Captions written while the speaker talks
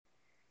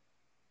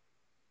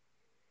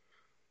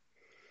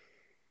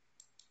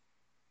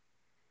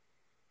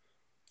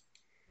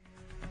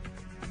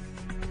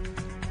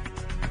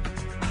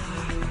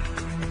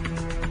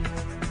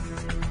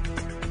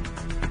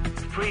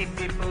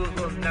Many people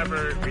will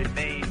never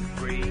remain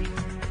free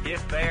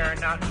if they are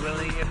not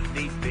willing, if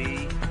need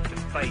be, to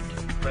fight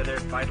for their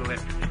vital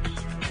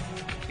interests.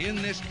 In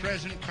this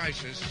present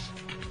crisis,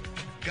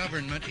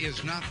 government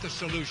is not the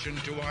solution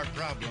to our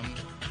problem.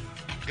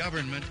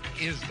 Government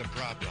is the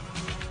problem.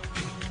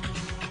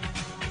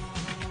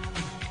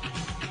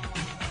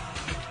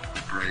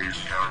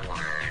 Raise Yahweh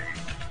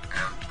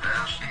and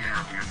pass the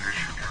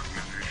ammunition.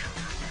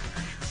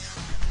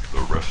 The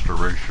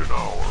Restoration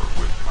Hour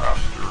with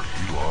Pastor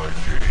Eli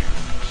James.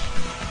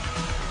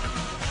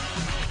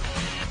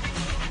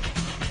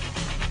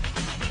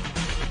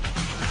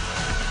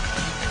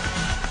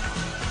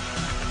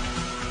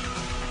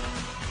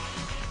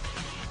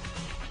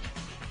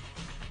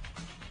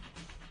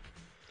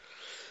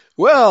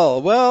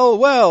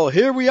 Well,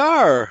 here we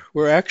are.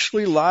 We're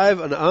actually live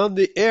and on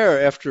the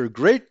air after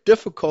great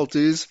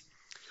difficulties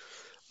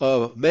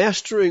of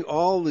mastering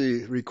all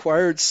the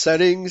required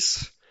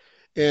settings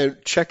and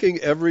checking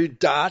every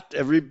dot,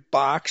 every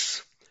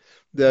box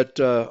that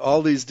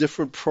all these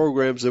different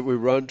programs that we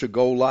run to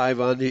go live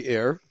on the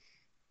air.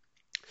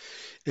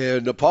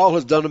 And Paul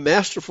has done a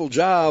masterful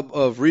job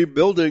of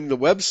rebuilding the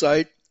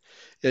website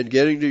and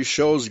getting these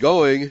shows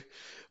going.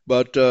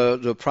 But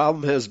the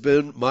problem has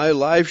been my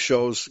live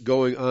shows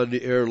going on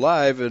the air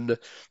live, and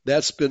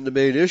that's been the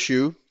main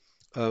issue.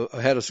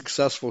 I had a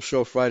successful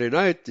show Friday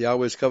night, the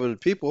Always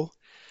Covenant People,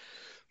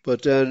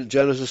 but then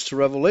Genesis to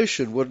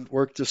Revelation wouldn't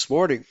work this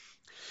morning.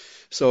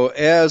 So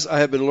as I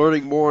have been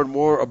learning more and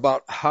more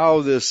about how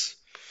this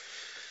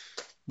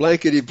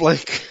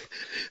blankety-blank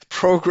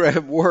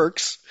program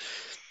works,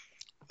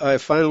 I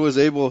finally was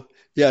able.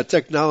 Yeah,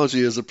 technology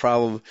is a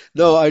problem.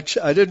 No, I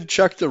didn't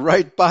check the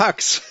right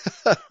box,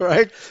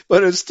 right?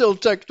 But it's still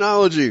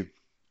technology.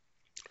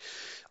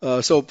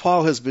 So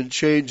Paul has been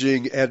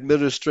changing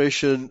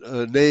administration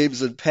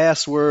names and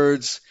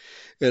passwords,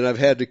 and I've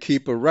had to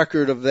keep a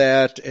record of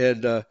that.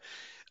 And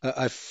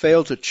I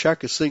failed to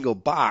check a single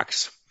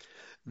box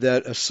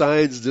that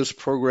assigns this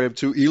program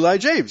to Eli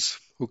James,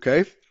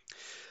 okay?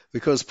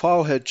 Because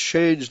Paul had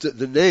changed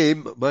the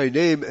name, my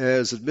name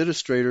as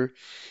administrator,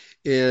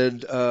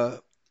 and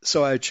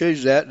so I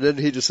changed that, and then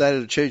he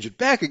decided to change it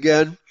back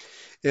again.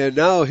 And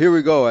now here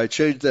we go. I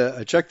checked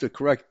the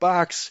correct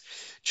box,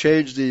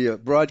 changed the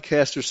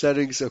broadcaster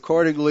settings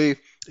accordingly,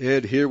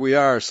 and here we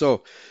are.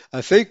 So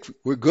I think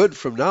we're good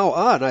from now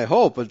on, I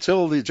hope,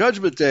 until the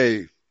judgment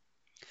day.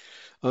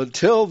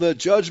 Until the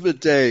judgment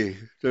day.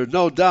 There's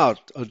no doubt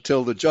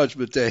until the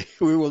judgment day.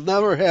 We will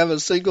never have a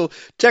single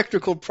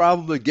technical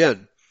problem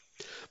again.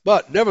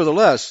 But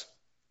nevertheless,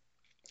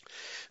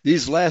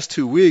 these last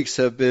 2 weeks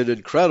have been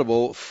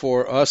incredible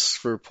for us,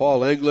 for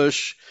Paul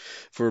English,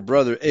 for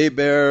Brother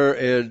Aber,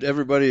 and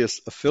everybody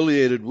is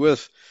affiliated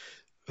with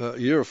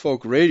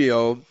Eurofolk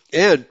Radio,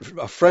 and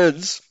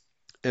friends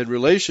and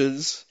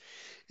relations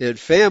and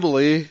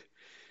family.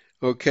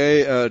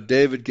 Okay,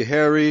 David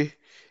Gahary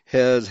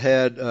has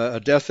had a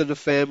death in the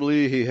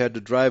family. He had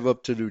to drive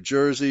up to New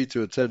Jersey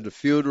to attend a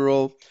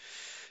funeral.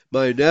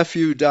 My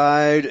nephew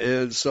died,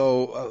 and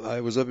so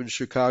I was up in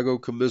Chicago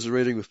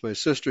commiserating with my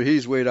sister.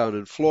 He's way down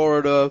in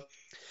Florida,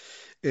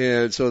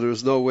 and so there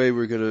was no way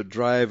we're going to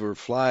drive or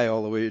fly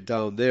all the way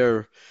down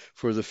there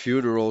for the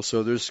funeral,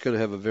 so they're just going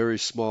to have a very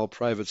small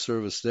private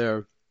service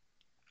there.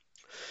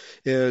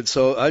 And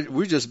so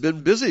we've just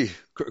been busy,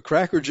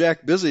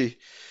 crackerjack busy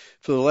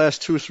for the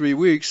last 2 or 3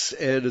 weeks,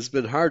 and it's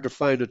been hard to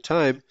find a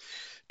time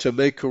to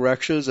make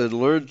corrections and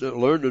learn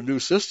a new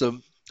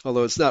system,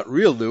 although it's not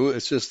real new.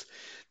 It's just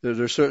there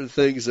are certain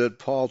things that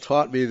Paul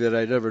taught me that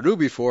I never knew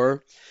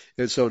before,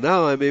 and so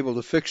now I'm able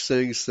to fix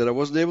things that I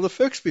wasn't able to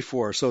fix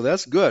before, so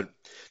that's good.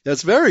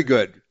 That's very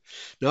good.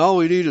 Now all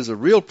we need is a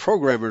real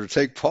programmer to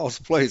take Paul's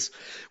place.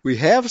 We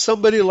have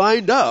somebody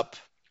lined up.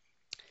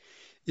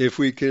 If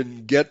we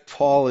can get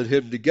Paul and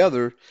him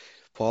together,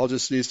 Paul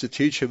just needs to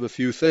teach him a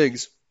few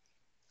things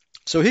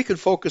so he can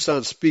focus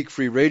on Speak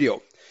Free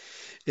Radio.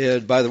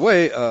 And by the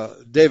way,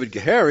 David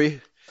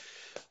Gahary,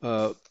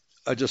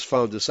 I just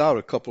found this out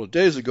a couple of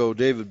days ago.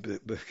 David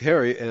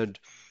Gahary and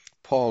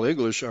Paul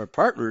English are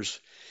partners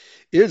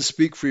in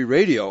Speak Free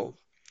Radio.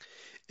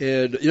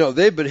 And,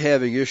 they've been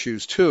having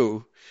issues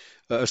too,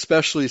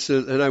 especially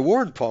since, and I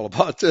warned Paul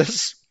about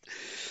this,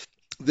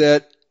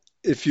 that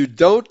if you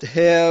don't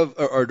have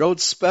or don't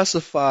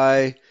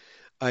specify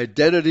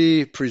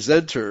identity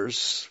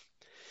presenters,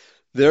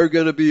 they're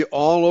going to be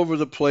all over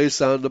the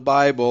place on the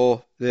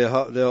Bible.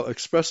 They'll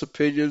express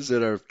opinions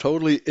that are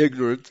totally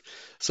ignorant,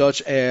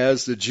 such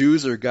as the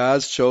Jews are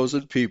God's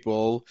chosen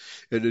people,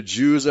 and the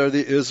Jews are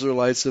the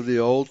Israelites of the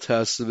Old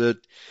Testament.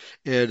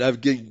 And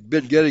I've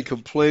been getting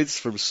complaints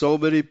from so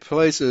many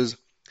places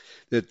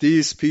that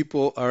these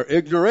people are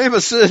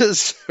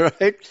ignoramuses,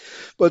 right?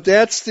 But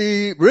that's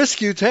the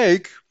risk you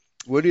take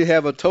when you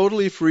have a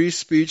totally free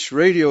speech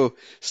radio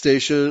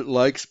station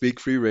like Speak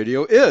Free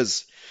Radio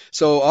is.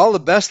 So all the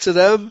best to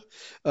them.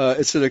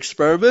 It's an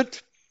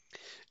experiment,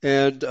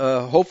 and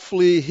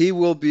hopefully he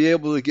will be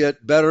able to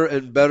get better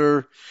and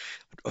better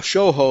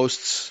show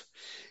hosts.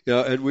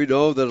 And we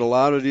know that a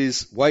lot of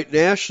these white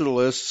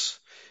nationalists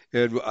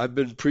And I've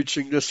been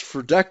preaching this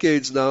for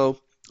decades now.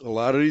 A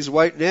lot of these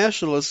white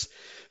nationalists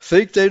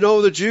think they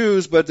know the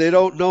Jews, but they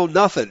don't know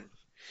nothing.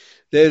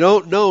 They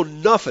don't know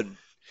nothing,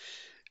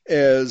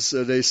 as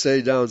they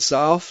say down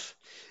south.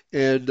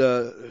 And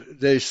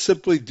they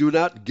simply do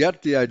not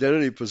get the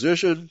identity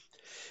position.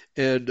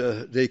 And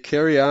they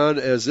carry on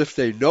as if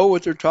they know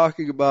what they're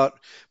talking about,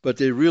 but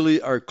they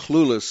really are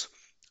clueless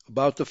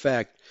about the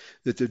fact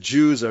that the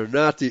Jews are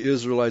not the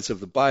Israelites of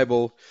the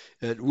Bible,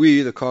 and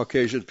we, the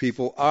Caucasian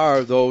people,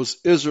 are those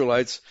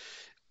Israelites.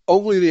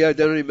 Only the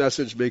identity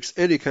message makes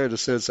any kind of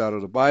sense out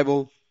of the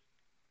Bible.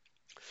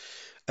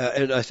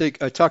 And I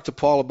think I talked to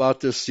Paul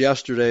about this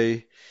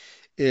yesterday,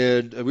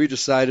 and we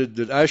decided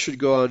that I should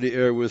go on the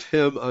air with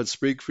him on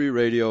Speak Free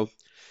Radio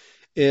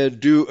and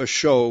do a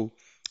show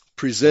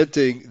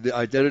presenting the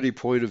identity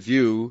point of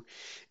view,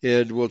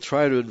 and we'll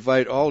try to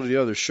invite all of the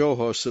other show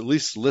hosts at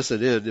least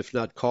listen in, if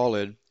not call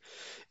in,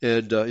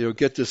 and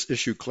get this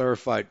issue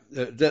clarified.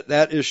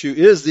 That issue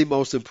is the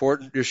most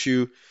important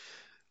issue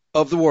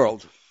of the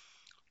world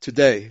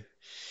today,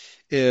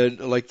 and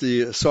like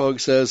the song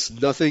says,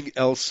 nothing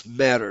else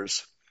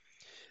matters.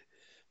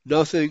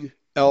 Nothing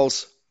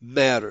else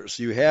matters.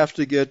 You have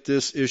to get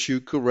this issue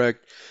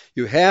correct.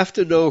 You have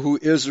to know who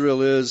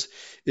Israel is.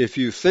 If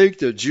you think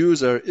the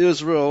Jews are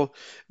Israel,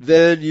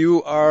 then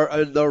you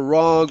are in the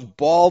wrong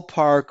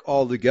ballpark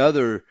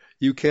altogether.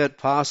 You can't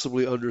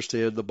possibly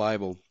understand the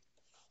Bible.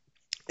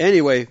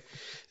 Anyway,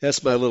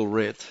 that's my little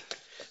rant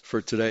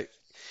for today.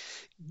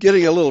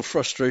 Getting a little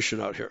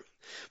frustration out here.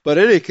 But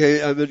in any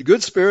case, I'm in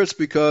good spirits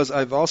because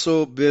I've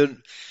also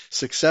been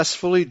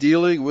successfully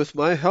dealing with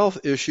my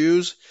health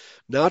issues.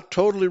 Not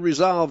totally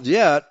resolved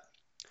yet,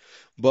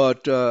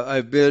 but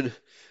I've been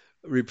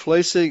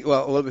replacing,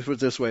 well, let me put it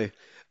this way.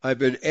 I've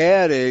been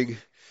adding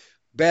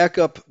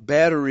backup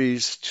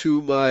batteries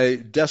to my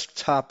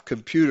desktop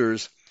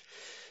computers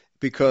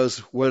because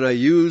when I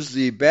use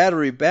the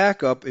battery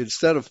backup,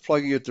 instead of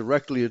plugging it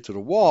directly into the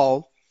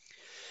wall,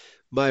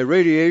 my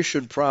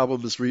radiation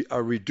problems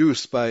are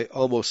reduced by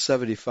almost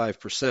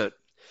 75%.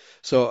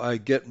 So I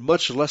get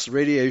much less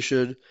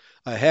radiation.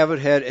 I haven't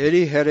had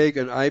any headache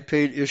and eye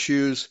pain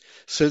issues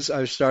since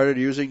I started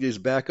using these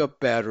backup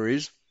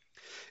batteries.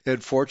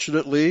 And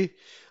fortunately,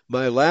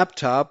 my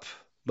laptop,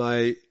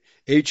 my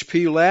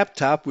HP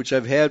laptop, which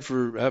I've had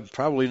for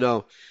probably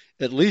now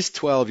at least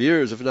 12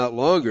 years, if not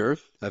longer,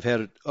 I've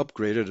had it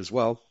upgraded as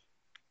well.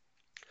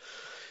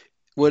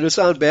 When it's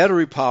on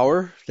battery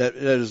power, that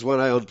is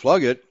when I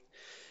unplug it,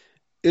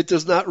 it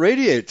does not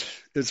radiate.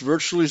 It's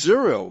virtually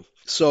zero.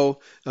 So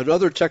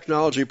another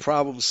technology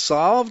problem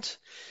solved.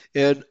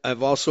 And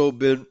I've also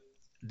been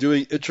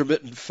doing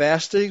intermittent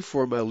fasting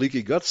for my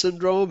leaky gut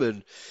syndrome,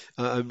 and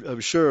I'm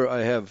sure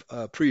I have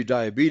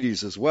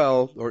pre-diabetes as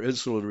well, or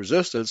insulin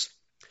resistance.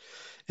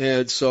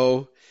 And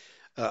so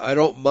I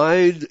don't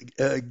mind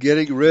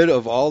getting rid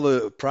of all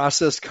the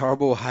processed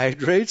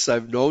carbohydrates.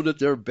 I've known that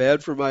they're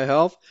bad for my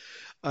health.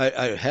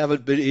 I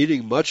haven't been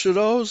eating much of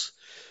those.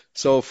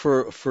 So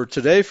for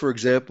today, for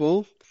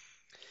example,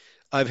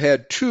 I've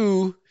had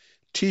 2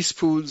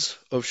 teaspoons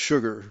of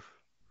sugar.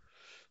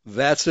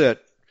 That's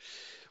it.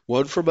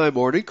 One for my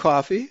morning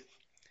coffee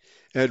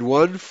and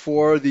one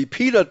for the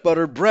peanut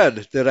butter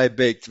bread that I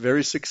baked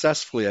very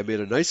successfully. I made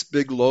a nice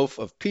big loaf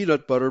of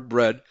peanut butter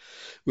bread,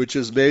 which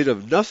is made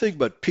of nothing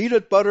but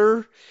peanut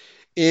butter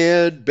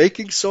and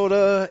baking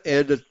soda,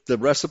 and the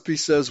recipe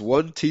says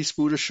 1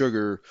 teaspoon of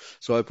sugar.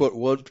 So I put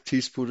 1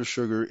 teaspoon of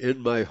sugar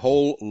in my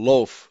whole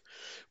loaf,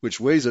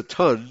 which weighs a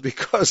ton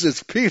because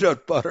it's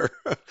peanut butter.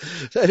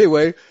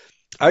 Anyway,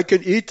 I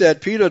can eat that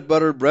peanut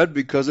butter bread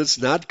because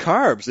it's not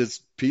carbs.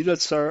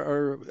 Peanuts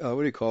are what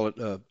do you call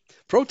it?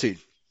 Protein.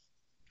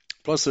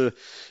 Plus they're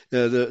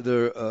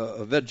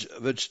a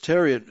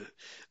vegetarian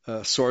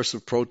source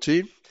of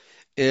protein.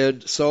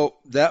 And so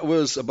that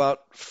was about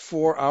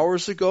 4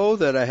 hours ago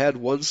that I had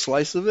 1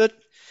 slice of it.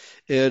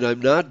 And I'm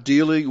not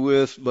dealing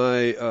with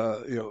my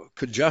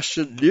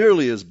congestion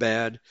nearly as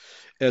bad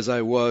as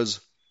I was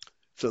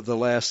for the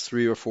last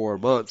 3 or 4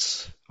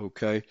 months.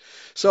 Okay.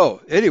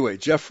 So anyway,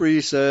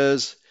 Jeffrey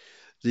says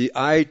the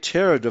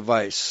iTerra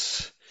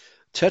device,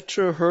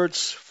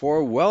 terahertz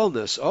for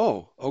wellness.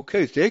 Oh,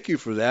 okay. Thank you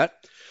for that.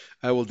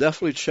 I will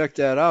definitely check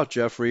that out,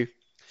 Jeffrey.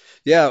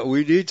 Yeah,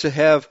 we need to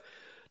have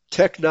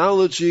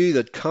technology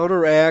that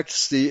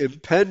counteracts the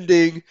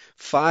impending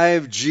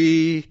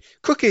 5G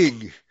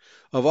cooking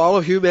of all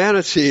of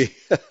humanity.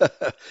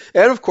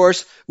 And of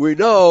course, we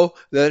know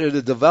that in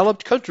the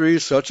developed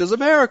countries such as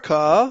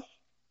America,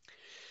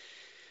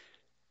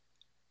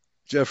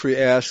 Jeffrey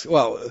asks,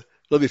 well,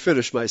 let me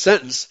finish my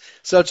sentence,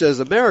 such as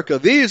America,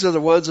 these are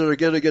the ones that are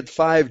going to get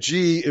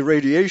 5G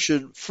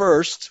irradiation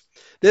first.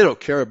 They don't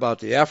care about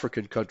the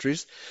African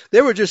countries.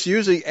 They were just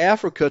using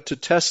Africa to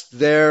test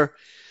their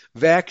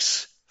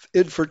vax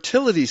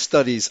infertility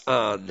studies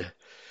on.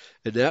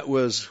 And that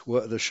was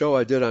the show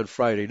I did on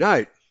Friday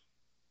night.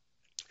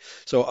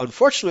 So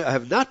unfortunately, I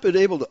have not been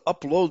able to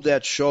upload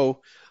that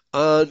show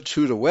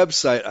onto the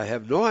website. I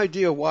have no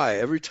idea why.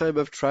 Every time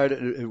I've tried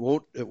it,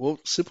 it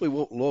simply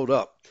won't load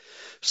up.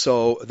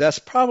 So that's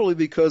probably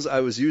because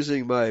I was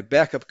using my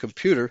backup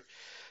computer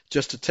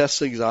just to test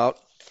things out.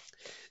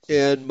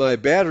 And my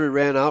battery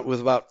ran out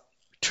with about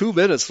 2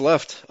 minutes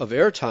left of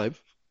airtime.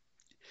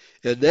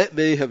 And that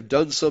may have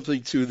done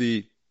something to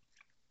the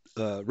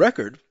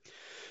record,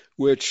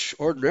 which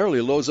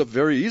ordinarily loads up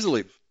very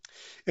easily.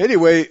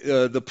 Anyway,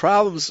 the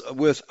problems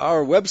with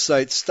our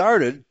website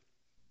started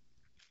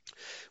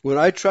when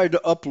I tried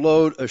to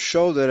upload a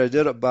show that I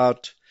did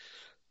about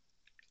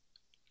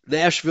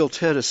Nashville,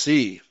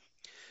 Tennessee.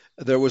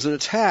 There was an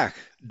attack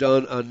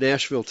done on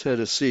Nashville,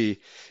 Tennessee,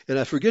 and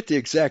I forget the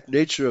exact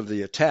nature of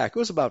the attack. It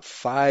was about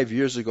 5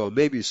 years ago,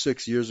 maybe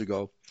 6 years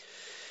ago.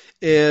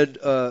 And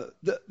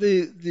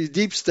the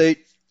deep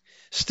state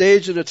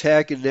staged an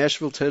attack in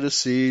Nashville,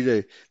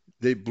 Tennessee.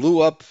 They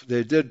blew up.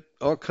 They did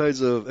all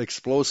kinds of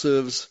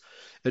explosives,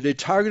 and they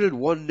targeted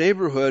one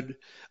neighborhood,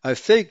 I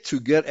think, to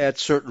get at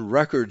certain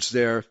records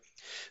there.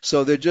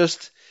 So they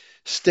just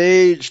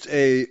staged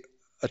a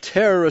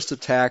terrorist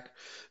attack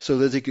so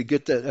that they could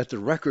get that at the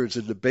records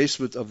in the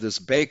basement of this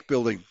bank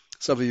building.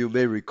 Some of you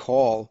may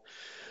recall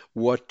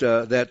what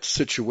that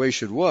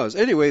situation was.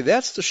 Anyway,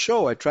 that's the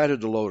show I tried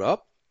to load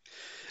up.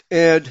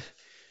 And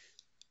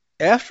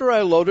after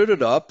I loaded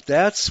it up,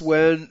 that's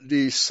when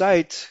the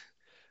site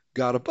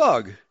got a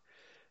bug.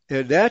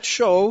 And that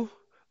show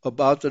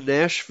about the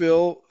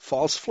Nashville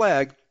false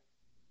flag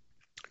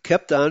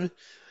kept on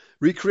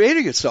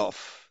recreating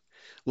itself.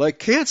 Like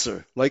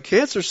cancer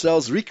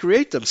cells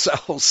recreate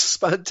themselves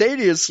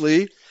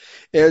spontaneously,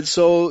 and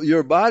so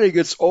your body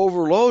gets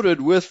overloaded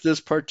with this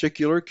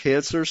particular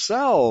cancer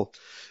cell.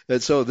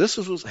 And so this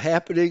was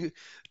happening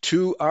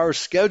to our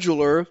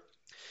scheduler,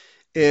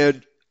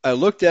 and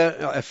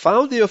I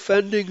found the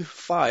offending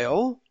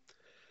file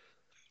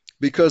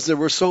because there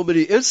were so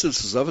many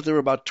instances of it. There were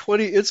about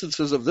 20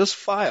 instances of this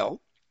file.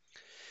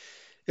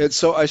 And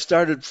so I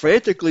started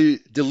frantically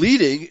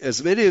deleting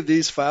as many of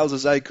these files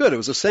as I could. It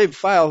was the same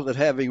file that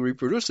having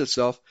reproduced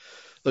itself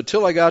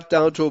until I got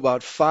down to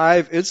about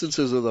 5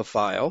 instances of the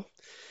file,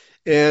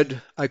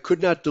 and I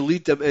could not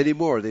delete them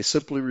anymore. They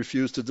simply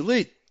refused to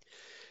delete.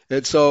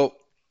 And so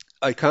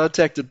I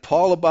contacted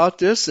Paul about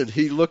this, and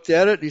he looked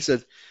at it, and he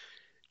said,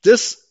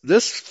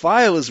 this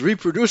file is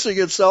reproducing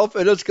itself,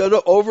 and it's going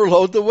to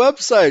overload the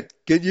website.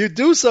 Can you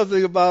do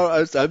something about it?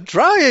 I said, I'm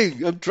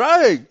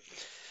trying.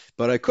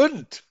 But I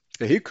couldn't.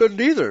 He couldn't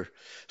either.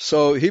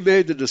 So he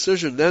made the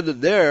decision then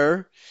and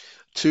there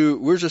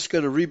we're just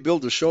going to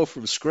rebuild the show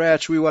from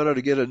scratch. We wanted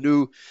to get a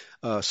new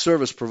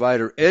service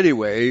provider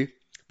anyway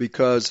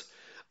because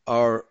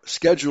our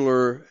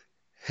scheduler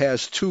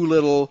has too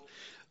little,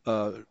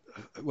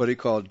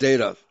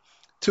 data.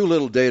 Too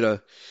little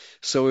data.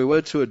 So we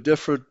went to a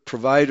different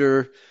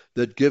provider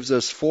that gives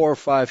us 4 or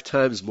 5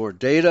 times more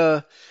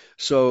data.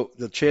 So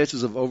the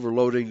chances of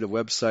overloading the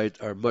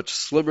website are much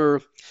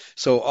slimmer.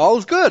 So all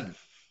is good.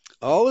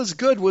 All is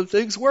good when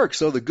things work.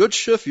 So the good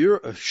ship,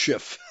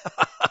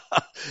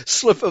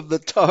 slip of the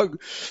tongue.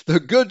 The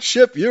good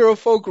ship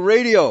Eurofolk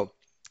Radio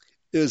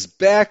is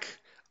back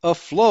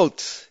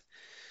afloat.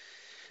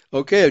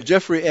 Okay, and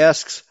Jeffrey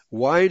asks,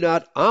 why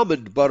not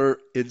almond butter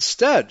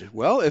instead?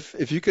 Well,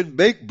 if you can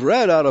bake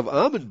bread out of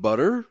almond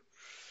butter,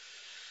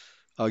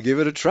 I'll give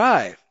it a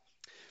try.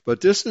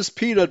 But this is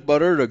peanut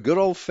butter, the good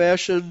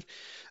old-fashioned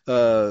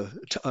a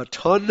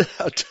ton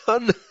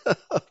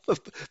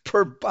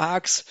per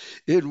box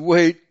in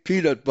weight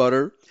peanut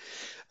butter,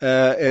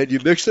 and you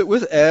mix it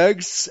with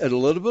eggs and a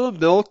little bit of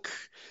milk.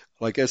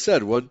 Like I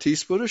said, 1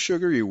 teaspoon of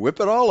sugar. You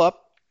whip it all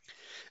up,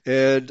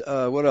 and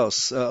what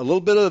else? A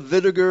little bit of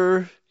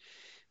vinegar.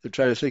 I'm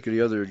trying to think of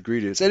the other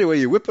ingredients. Anyway,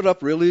 you whip it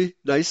up really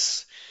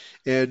nice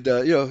and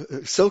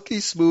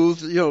silky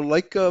smooth,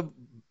 like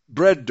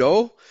bread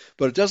dough,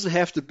 but it doesn't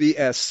have to be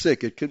as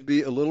thick. It can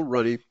be a little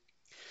runny.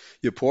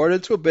 You pour it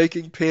into a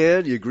baking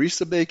pan. You grease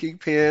the baking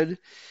pan,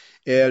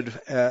 and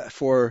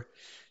for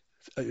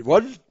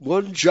one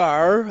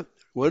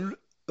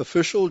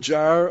official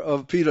jar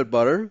of peanut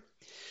butter,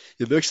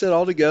 you mix it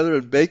all together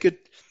and bake it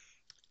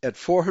at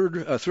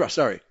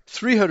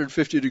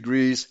 350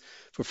 degrees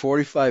for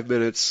 45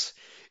 minutes.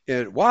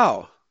 And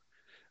wow,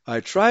 I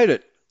tried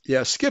it.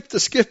 Yeah, skip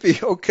the Skippy.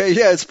 Okay,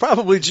 yeah, it's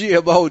probably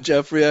GMO,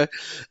 Jeffrey.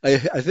 I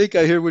think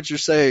I hear what you're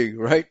saying,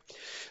 right?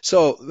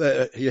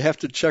 So you have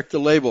to check the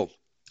label.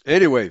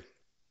 Anyway,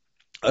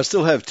 I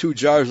still have 2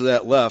 jars of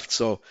that left,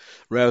 so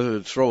rather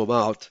than throw them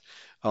out,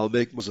 I'll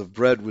make most of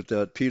bread with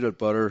that peanut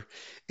butter.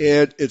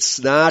 And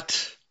it's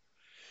not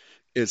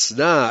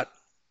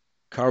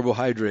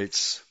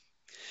carbohydrates.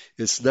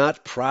 It's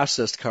not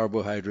processed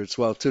carbohydrates.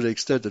 Well, to the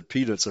extent that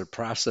peanuts are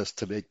processed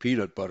to make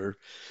peanut butter,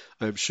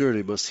 I'm sure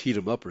they must heat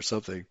them up or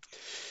something.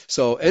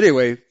 So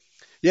anyway,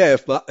 yeah,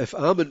 if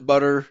almond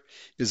butter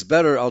is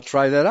better, I'll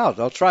try that out.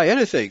 I'll try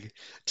anything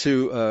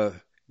to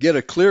get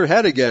a clear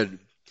head again.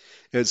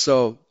 And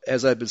so,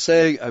 as I've been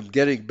saying, I'm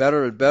getting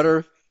better and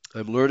better.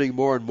 I'm learning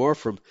more and more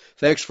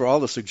thanks for all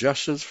the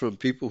suggestions from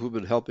people who've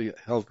been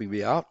helping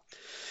me out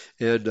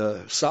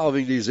and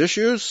solving these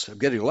issues. I'm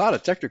getting a lot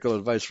of technical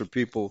advice from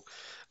people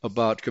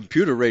about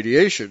computer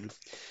radiation,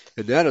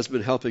 and that has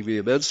been helping me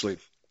immensely.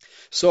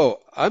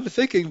 So I'm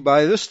thinking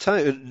by this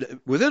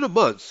time, within a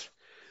month,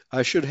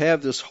 I should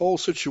have this whole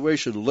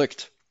situation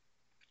licked.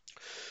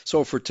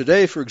 So for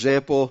today, for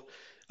example,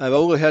 I've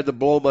only had to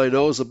blow my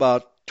nose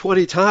about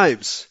 20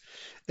 times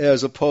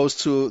as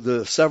opposed to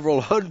the several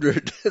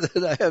hundred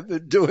that I have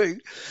been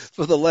doing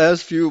for the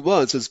last few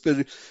months. It's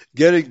been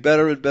getting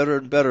better and better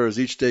and better as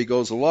each day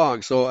goes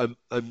along. So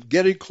I'm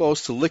getting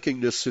close to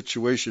licking this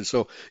situation.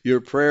 So your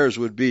prayers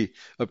would be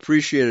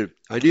appreciated.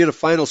 I need a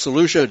final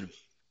solution.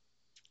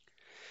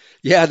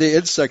 Yeah, the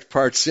insect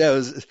parts.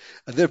 Yeah,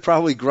 they'll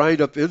probably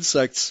grind up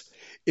insects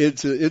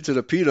into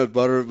the peanut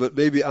butter, but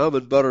maybe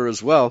almond butter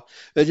as well.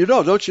 And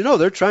don't you know,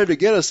 they're trying to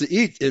get us to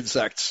eat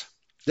insects.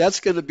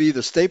 That's going to be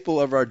the staple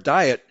of our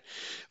diet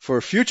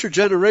for future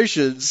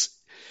generations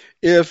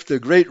if the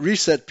Great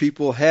Reset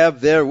people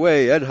have their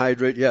way. And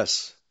hydrate,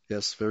 yes,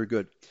 very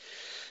good.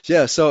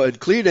 Yeah, so in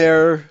clean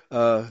air,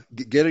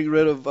 getting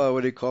rid of,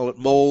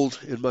 mold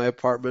in my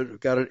apartment. I've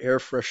got an air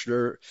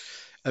freshener.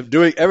 I'm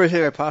doing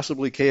everything I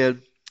possibly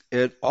can,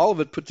 and all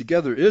of it put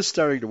together is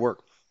starting to work.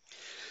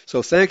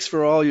 So thanks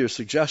for all your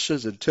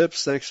suggestions and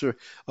tips. Thanks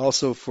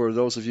also for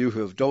those of you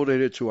who have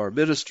donated to our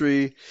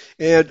ministry.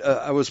 And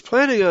I was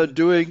planning on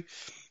doing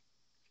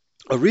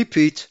a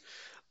repeat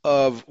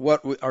of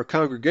what our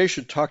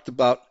congregation talked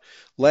about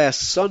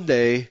last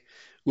Sunday,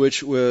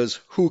 which was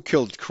Who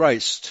Killed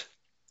Christ?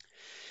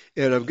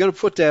 And I'm going to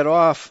put that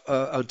off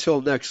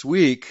until next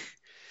week.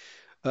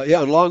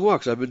 On long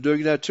walks. I've been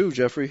doing that too,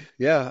 Jeffrey.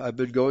 Yeah, I've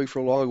been going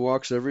for long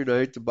walks every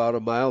night, about a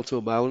mile to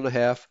a mile and a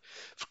half.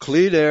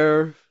 Clean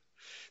air.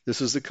 This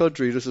is the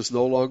country. This is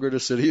no longer the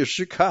city of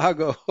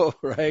Chicago,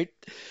 right?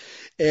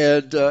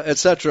 And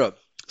etc.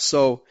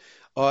 So,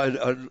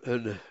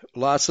 and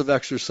lots of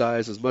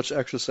exercise, as much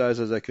exercise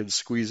as I can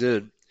squeeze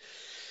in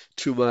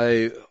to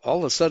my all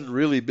of a sudden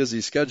really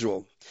busy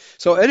schedule.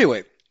 So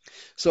anyway,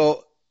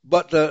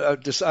 but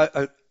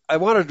I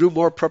want to do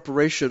more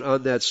preparation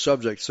on that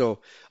subject. So,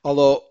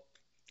 although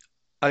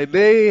I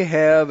may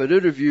have an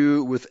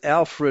interview with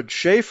Alfred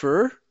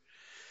Schaefer,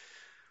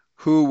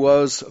 who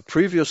was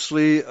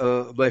previously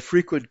my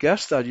frequent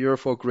guest on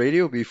Eurofolk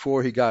Radio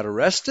before he got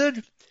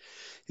arrested.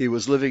 He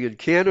was living in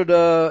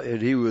Canada,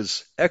 and he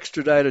was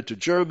extradited to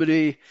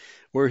Germany,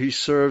 where he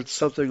served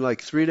something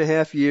like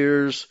 3.5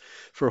 years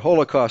for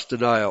Holocaust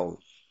denial.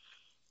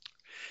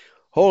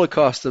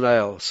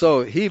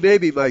 So he may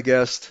be my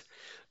guest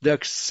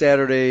next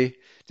Saturday,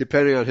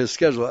 depending on his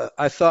schedule.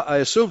 I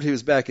assumed he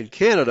was back in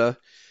Canada.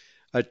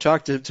 I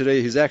talked to him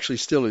today. He's actually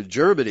still in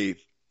Germany.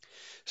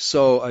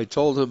 So I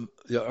told him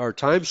our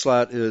time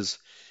slot is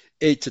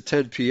 8 to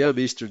 10 p.m.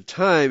 Eastern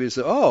Time. He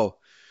said, oh,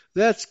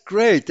 that's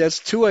great. That's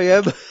 2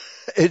 a.m.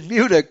 in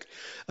Munich.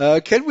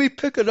 Can we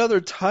pick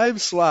another time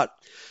slot?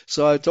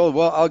 So I told him,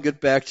 well, I'll get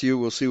back to you.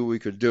 We'll see what we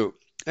can do.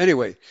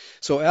 Anyway,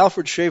 so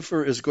Alfred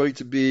Schaefer is going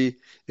to be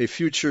a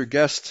future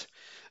guest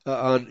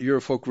on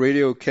Eurofolk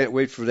Radio. Can't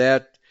wait for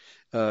that.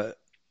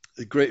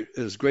 It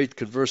was great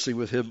conversing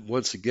with him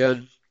once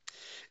again.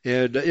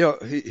 And,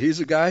 he's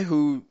a guy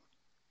who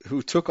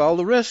took all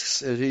the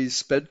risks, and he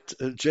spent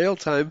jail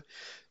time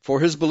for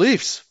his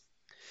beliefs,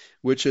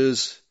 which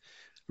is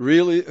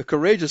really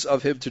courageous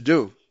of him to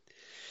do.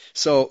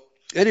 So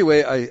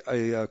anyway,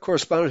 I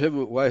corresponded with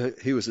him while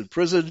he was in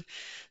prison.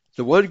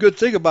 The one good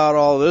thing about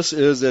all this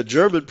is that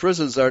German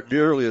prisons aren't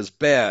nearly as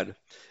bad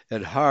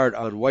and hard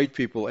on white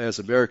people as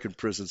American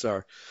prisons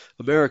are.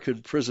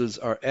 American prisons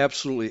are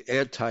absolutely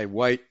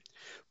anti-white,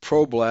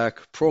 pro-black,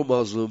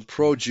 pro-Muslim,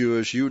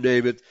 pro-Jewish, you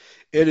name it.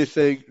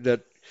 Anything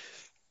that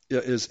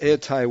is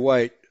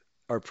anti-white,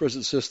 our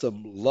prison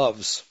system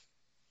loves.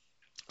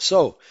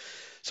 So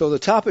the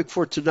topic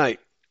for tonight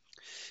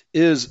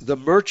is the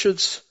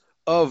merchants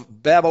of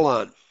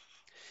Babylon.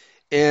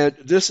 And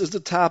this is the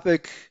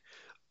topic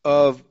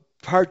of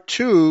part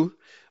 2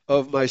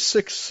 of my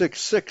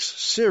 666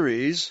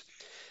 series.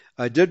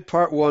 I did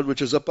part 1,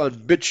 which is up on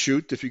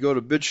BitChute. If you go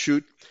to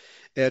BitChute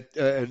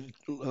and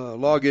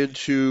log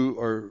into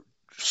or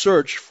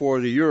search for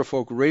the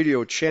Eurofolk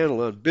Radio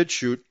channel on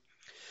BitChute,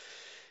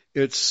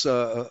 it's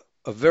a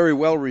very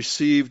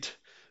well-received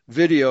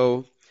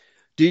video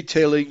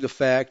detailing the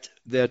fact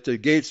that the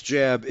Gates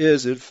jab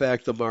is, in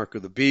fact, the mark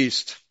of the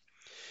beast.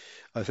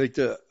 I think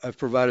that I've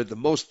provided the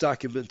most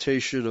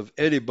documentation of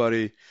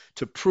anybody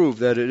to prove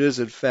that it is,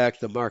 in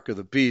fact, the mark of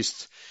the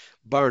beast,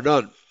 bar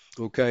none.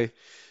 Okay?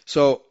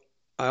 So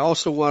I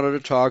also wanted to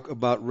talk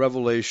about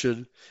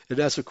Revelation, and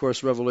that's, of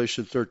course,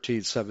 Revelation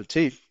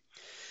 13:17.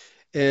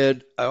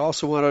 And I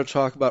also wanted to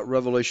talk about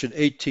Revelation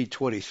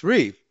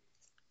 18:23,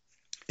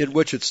 in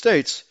which it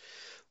states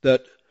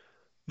that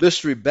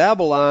Mystery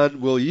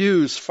Babylon will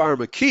use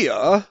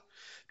pharmakia,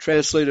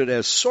 translated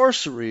as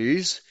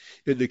sorceries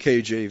in the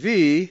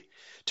KJV,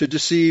 to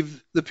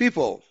deceive the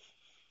people.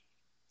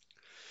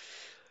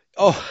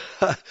 Oh,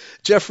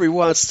 Jeffrey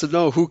wants to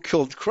know who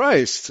killed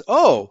Christ.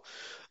 Oh,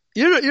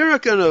 you're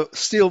not going to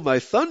steal my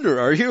thunder,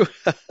 are you?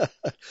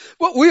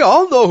 Well, we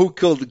all know who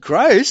killed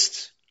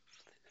Christ.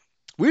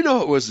 We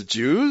know it was the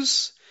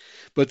Jews,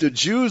 but the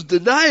Jews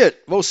deny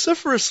it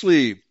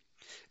vociferously.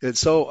 And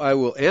so I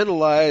will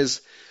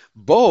analyze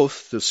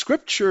both the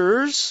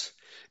scriptures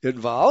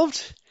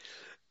involved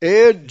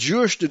and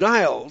Jewish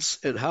denials,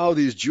 and how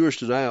these Jewish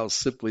denials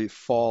simply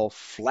fall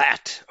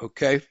flat.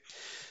 Okay,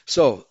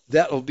 so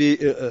that will be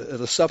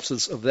the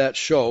substance of that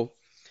show,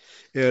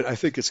 and I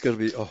think it's going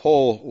to be a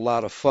whole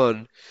lot of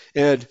fun.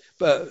 And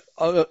but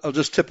I'll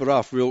just tip it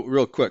off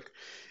real quick.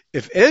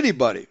 If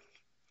anybody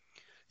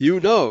you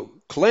know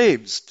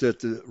claims that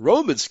the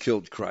Romans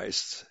killed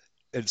Christ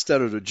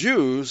instead of the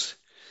Jews,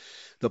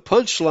 the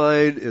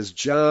punchline is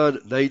John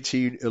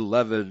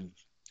 19:11,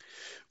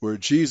 where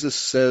Jesus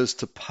says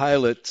to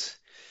Pilate,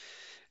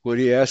 when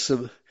he asks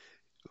him,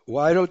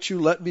 "Why don't you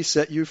let me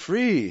set you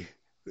free?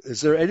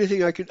 Is there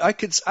anything I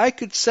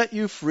could set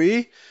you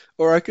free,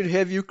 or I could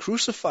have you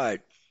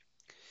crucified?"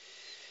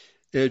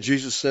 And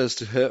Jesus says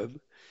to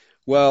him,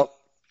 "Well,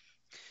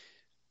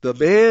 the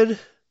man,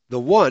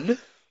 the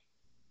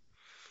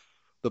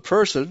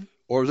person,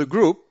 or the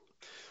group,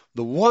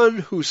 the one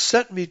who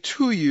sent me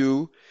to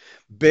you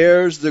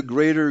bears the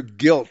greater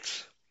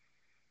guilt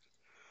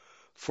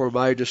for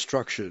my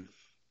destruction."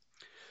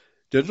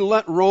 Didn't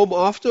let Rome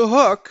off the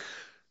hook,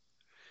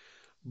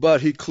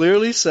 but he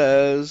clearly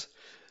says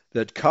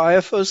that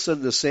Caiaphas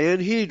and the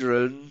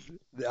Sanhedrin,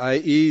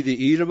 i.e.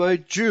 the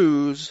Edomite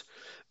Jews,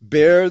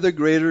 bear the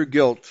greater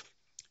guilt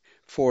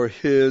for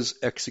his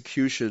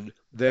execution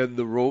than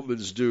the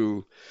Romans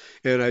do.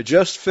 And I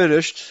just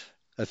finished,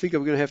 I think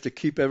I'm going to have to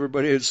keep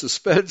everybody in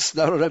suspense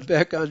now that I'm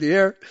back on the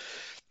air.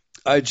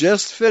 I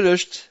just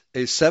finished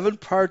a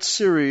 7-part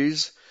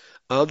series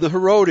on the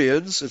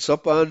Herodians. It's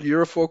up on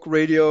Eurofolk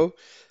Radio,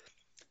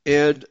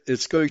 and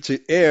it's going to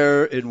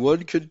air in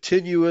one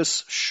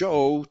continuous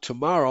show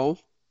tomorrow,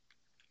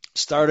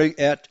 starting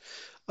at,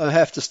 I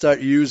have to start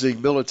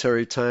using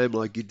military time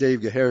like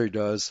Dave Gahary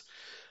does,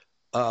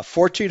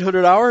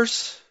 1400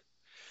 hours,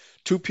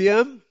 2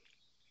 p.m.,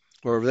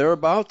 or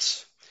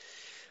thereabouts.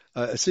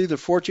 It's either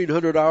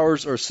 1400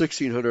 hours or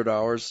 1600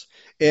 hours.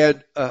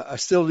 And I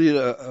still need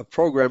a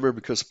programmer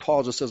because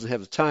Paul just doesn't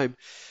have the time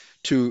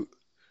to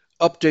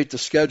update the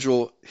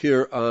schedule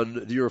here on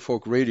the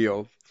Eurofolk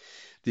Radio,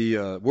 the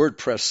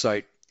WordPress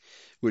site,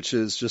 which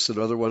is just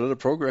another one of the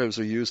programs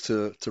we use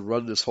to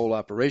run this whole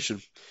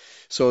operation.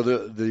 So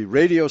the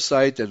radio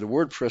site and the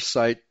WordPress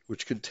site,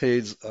 which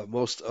contains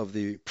most of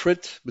the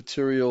print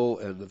material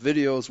and the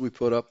videos we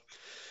put up,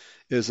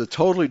 is a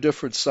totally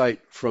different site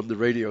from the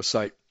radio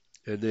site.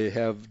 And they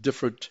have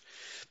different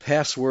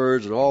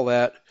passwords and all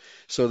that.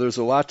 So there's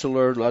a lot to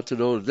learn, a lot to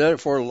know, and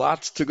therefore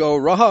lots to go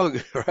wrong,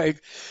 right?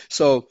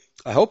 So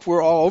I hope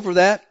we're all over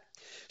that.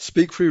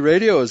 Speak Free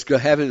Radio is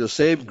having the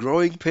same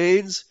growing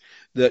pains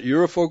that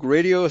Eurofolk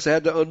Radio has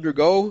had to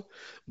undergo,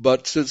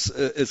 but since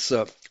it's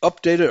an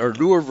updated or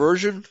newer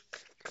version,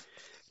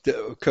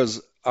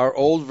 because our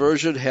old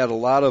version had a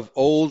lot of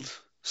old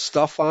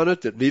stuff on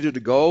it that needed to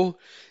go,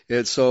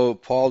 and so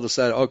Paul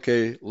decided,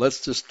 okay,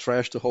 let's just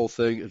trash the whole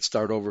thing and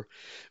start over,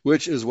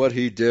 which is what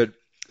he did.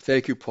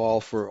 Thank you, Paul,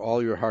 for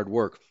all your hard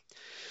work.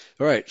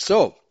 All right,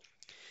 so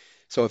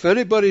if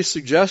anybody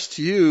suggests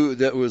to you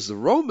that it was the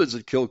Romans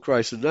that killed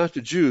Christ and not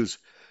the Jews,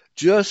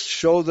 just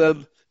show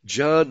them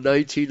John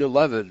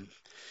 19:11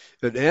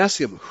 and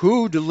ask him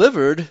who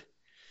delivered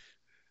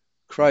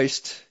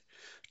Christ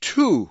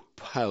to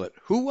Pilate.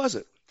 Who was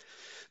it?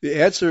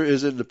 The answer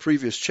is in the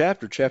previous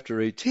chapter, chapter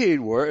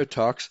 18, where it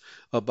talks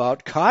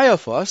about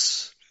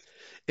Caiaphas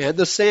and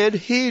the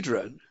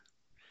Sanhedrin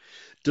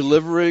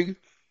delivering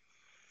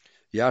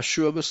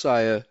Yahshua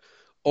Messiah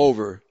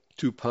over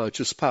to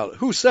Pontius Pilate,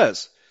 who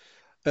says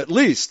at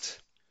least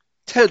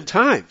 10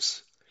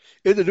 times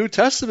in the New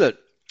Testament,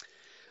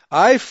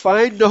 "I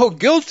find no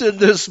guilt in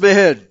this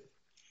man."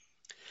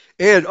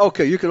 And,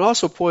 okay, you can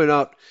also point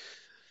out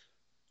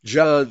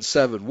John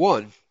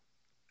 7:1,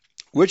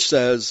 which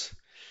says,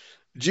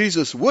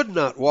 Jesus would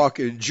not walk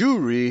in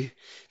Jewry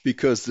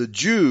because the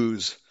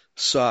Jews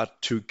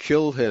sought to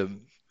kill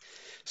him.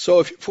 So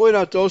if you point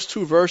out those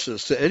two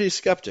verses to any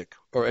skeptic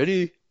or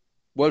anyone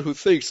who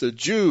thinks that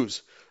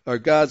Jews are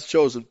God's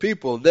chosen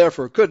people and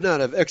therefore could not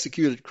have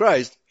executed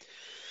Christ,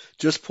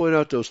 just point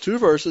out those two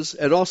verses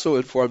and also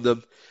inform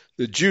them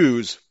the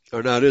Jews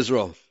are not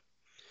Israel.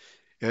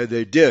 And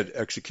they did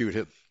execute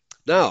him.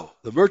 Now,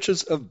 the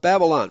merchants of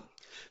Babylon.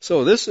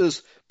 So this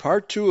is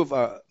part 2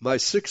 of my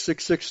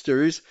 666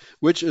 series,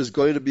 which is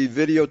going to be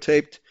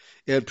videotaped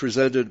and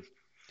presented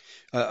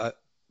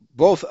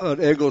both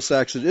on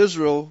Anglo-Saxon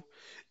Israel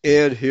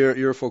and here at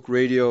Eurofolk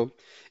Radio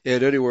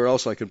and anywhere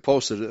else I can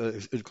post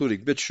it,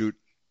 including BitChute,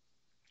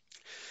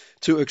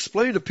 to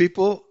explain to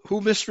people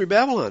who Mystery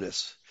Babylon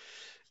is.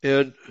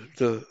 And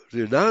the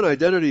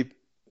non-identity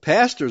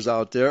pastors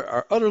out there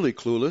are utterly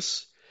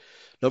clueless.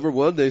 Number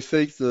one, they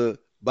think the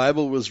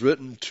Bible was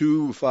written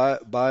to,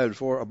 by, and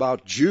for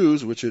about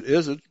Jews, which it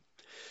isn't.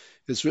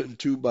 It's written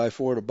to, by,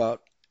 for, and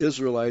about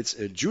Israelites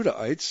and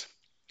Judahites.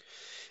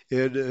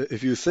 And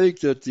if you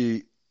think that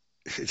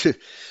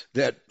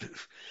that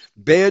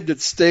bandit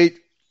state,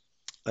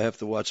 I have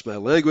to watch my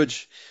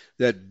language,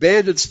 that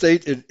bandit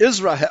state in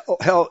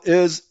Israel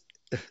is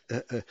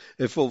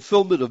a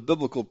fulfillment of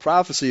biblical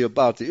prophecy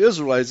about the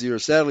Israelites, you are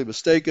sadly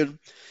mistaken.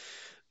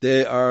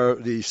 They are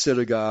the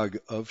synagogue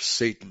of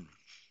Satan.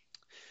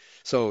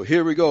 So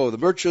here we go, the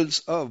merchants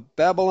of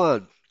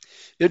Babylon.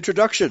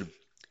 Introduction.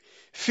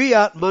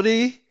 Fiat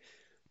money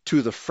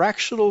to the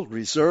fractional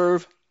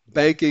reserve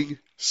banking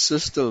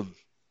system.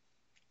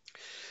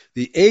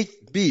 The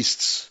 8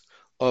 beasts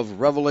of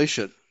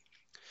Revelation.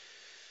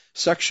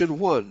 Section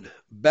 1.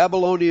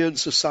 Babylonian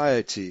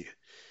society.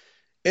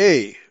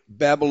 A.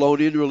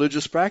 Babylonian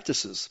religious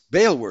practices,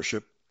 Baal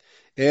worship,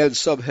 and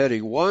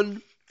subheading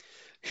 1.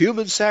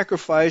 Human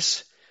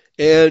sacrifice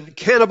and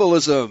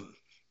cannibalism.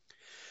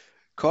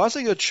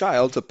 Causing a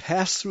child to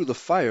pass through the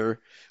fire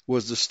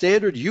was the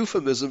standard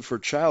euphemism for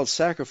child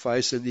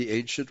sacrifice in the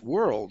ancient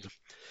world.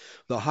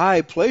 The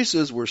high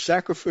places were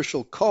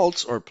sacrificial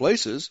cults or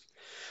places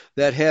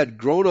that had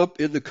grown up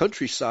in the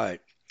countryside.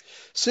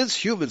 Since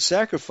human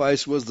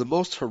sacrifice was the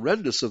most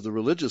horrendous of the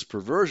religious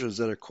perversions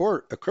that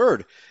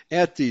occurred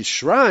at these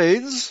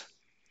shrines,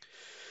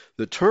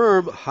 the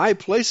term high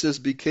places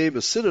became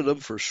a synonym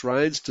for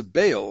shrines to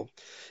Baal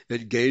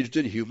engaged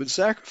in human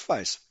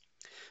sacrifice.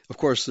 Of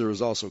course, there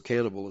was also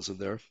cannibalism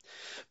there.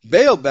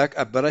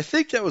 Baalbek, but I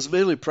think that was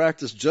mainly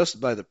practiced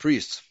just by the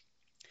priests.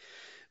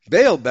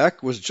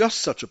 Baalbek was just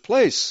such a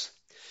place.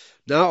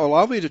 Now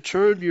allow me to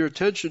turn your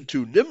attention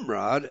to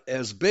Nimrod,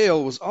 as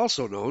Baal was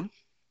also known.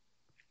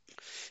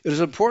 It is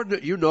important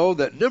that you know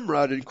that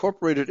Nimrod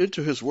incorporated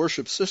into his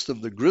worship system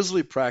the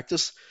grisly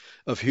practice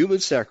of human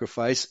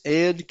sacrifice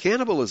and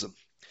cannibalism.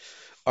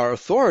 Our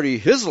authority,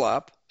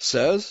 Hislop,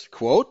 says,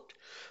 quote,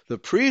 the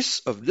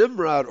priests of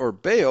Nimrod or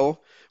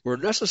Baal were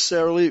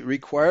necessarily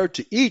required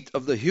to eat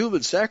of the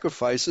human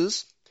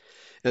sacrifices,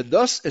 and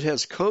thus it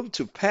has come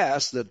to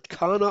pass that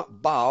Kana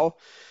Baal,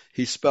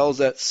 he spells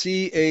that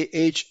Chana-Bal,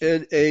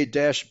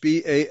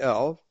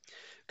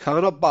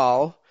 Kana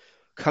Baal,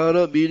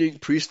 Kana meaning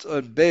priest,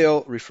 and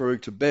Baal referring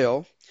to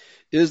Baal,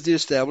 is the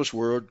established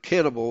word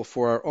cannibal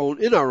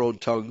in our own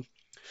tongue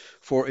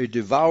for a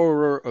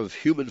devourer of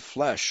human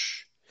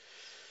flesh.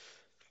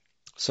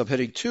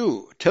 Subheading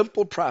 2,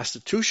 temple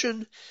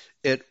prostitution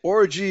and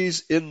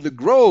orgies in the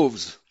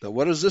groves. Now,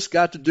 what has this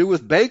got to do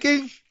with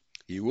banking?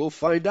 You will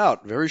find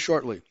out very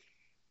shortly.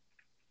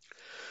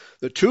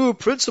 The 2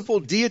 principal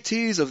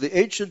deities of the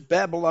ancient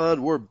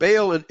Babylon were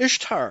Baal and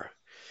Ishtar.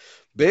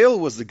 Baal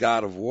was the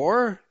god of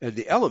war and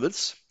the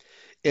elements,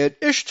 and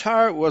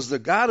Ishtar was the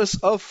goddess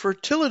of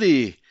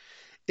fertility,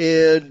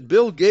 and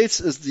Bill Gates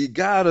is the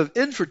god of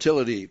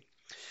infertility,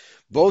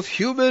 both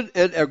human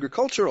and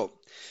agricultural.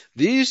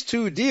 These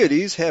 2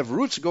 deities have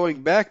roots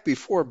going back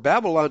before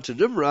Babylon to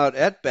Nimrod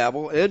at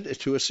Babel and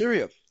to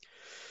Assyria.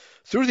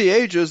 Through the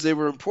ages, they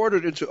were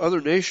imported into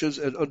other nations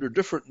and under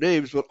different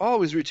names, but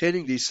always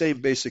retaining these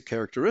same basic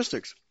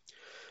characteristics.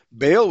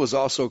 Baal was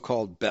also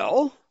called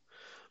Bel,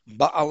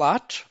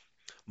 Baalat,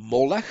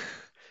 Molech,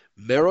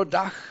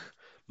 Merodach,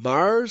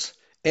 Mars,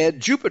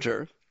 and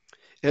Jupiter,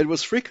 and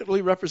was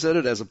frequently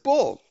represented as a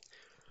bull.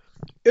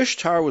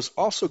 Ishtar was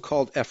also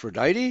called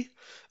Aphrodite,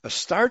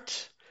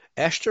 Astarte,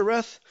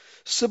 Ashtoreth,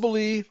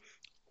 Cybele,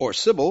 or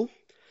Sybil,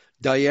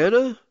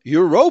 Diana,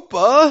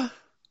 Europa.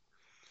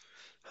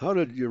 How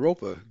did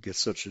Europa get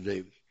such a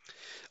name?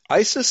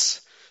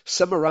 Isis,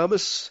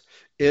 Semiramis,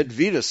 and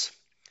Venus.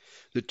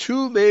 The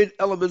 2 main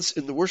elements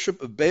in the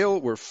worship of Baal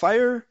were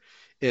fire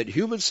and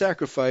human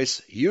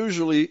sacrifice,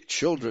 usually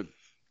children.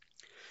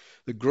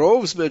 The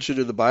groves mentioned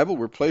in the Bible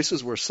were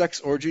places where sex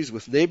orgies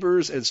with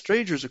neighbors and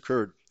strangers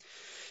occurred.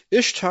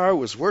 Ishtar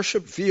was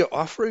worshipped via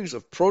offerings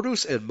of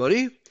produce and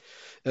money,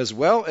 as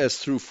well as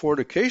through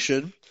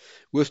fornication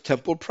with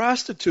temple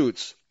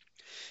prostitutes.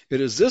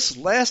 It is this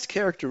last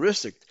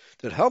characteristic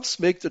that helps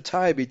make the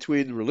tie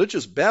between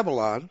religious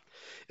Babylon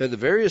and the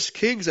various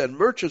kings and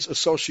merchants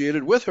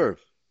associated with her.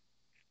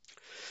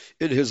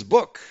 In his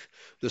book,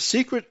 The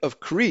Secret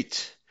of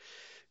Crete,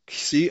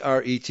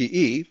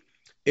 C-R-E-T-E,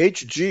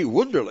 H.G.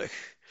 Wunderlich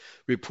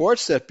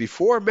reports that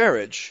before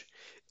marriage,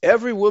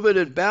 every woman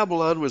in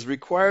Babylon was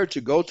required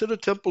to go to the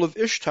temple of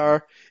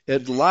Ishtar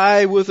and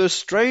lie with a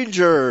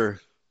stranger.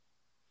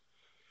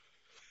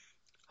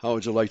 How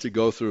would you like to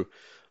go through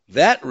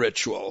that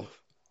ritual,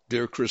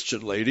 dear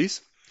Christian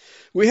ladies?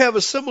 We have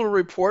a similar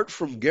report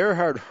from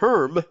Gerhard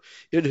Herm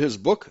in his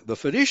book, The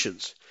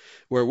Phoenicians,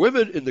 where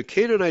women in the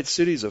Canaanite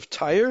cities of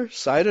Tyre,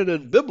 Sidon,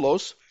 and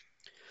Byblos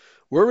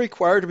were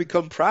required to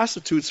become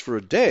prostitutes for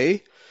a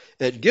day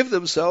and give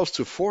themselves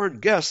to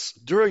foreign guests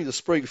during the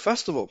spring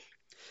festival.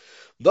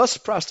 Thus,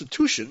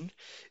 prostitution,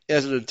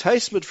 as an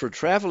enticement for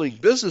traveling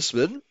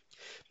businessmen,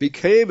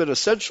 became an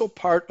essential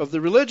part of the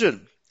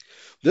religion.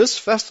 This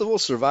festival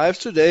survives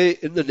today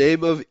in the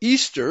name of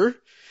Easter,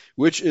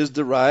 which is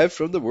derived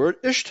from the word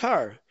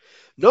Ishtar.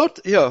 Note,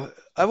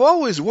 I've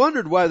always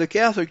wondered why the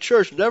Catholic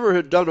Church never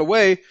had done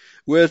away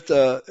with,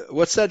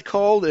 what's that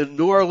called in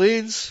New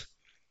Orleans?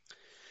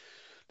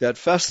 That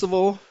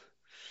festival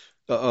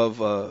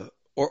of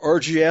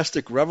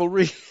orgiastic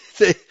revelry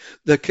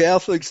the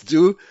Catholics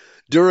do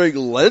during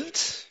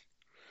Lent?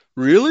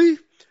 Really?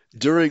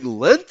 During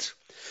Lent?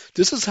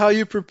 This is how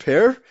you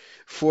prepare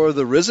for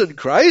the risen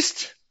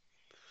Christ?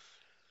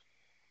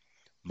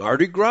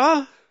 Mardi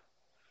Gras?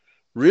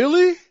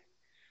 Really?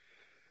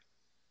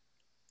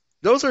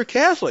 Those are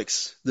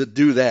Catholics that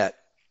do that.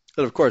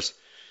 And of course,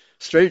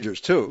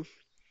 strangers too.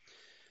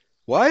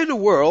 Why in the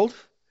world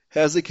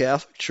has the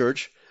Catholic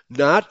Church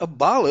not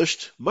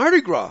abolished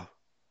Mardi Gras?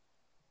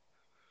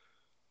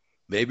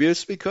 Maybe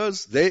it's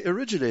because they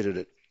originated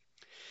it.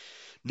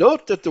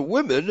 Note that the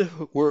women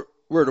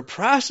were to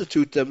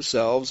prostitute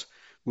themselves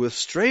with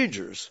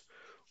strangers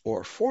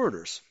or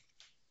foreigners.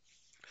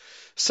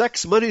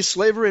 Sex, money,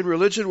 slavery, and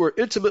religion were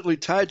intimately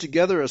tied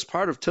together as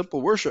part of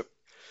temple worship.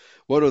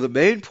 One of the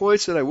main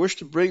points that I wish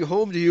to bring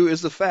home to you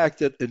is the fact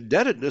that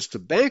indebtedness to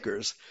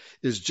bankers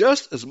is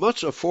just as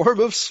much a form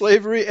of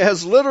slavery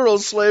as literal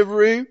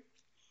slavery.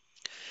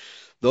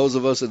 Those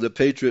of us in the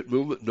Patriot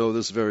movement know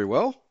this very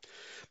well.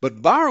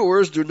 But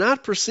borrowers do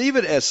not perceive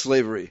it as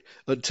slavery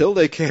until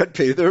they can't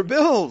pay their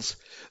bills.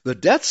 The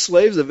debt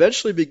slaves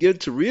eventually begin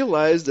to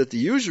realize that the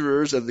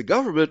usurers and the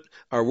government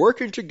are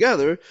working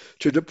together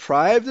to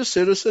deprive the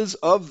citizens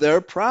of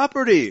their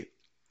property.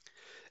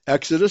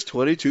 Exodus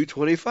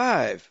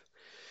 22:25.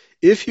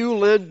 If you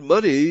lend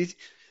money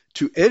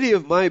to any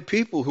of my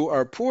people who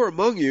are poor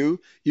among you,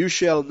 you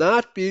shall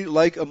not be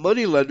like a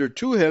moneylender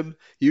to him.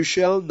 You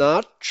shall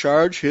not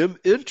charge him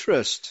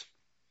interest.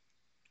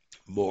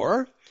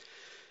 More.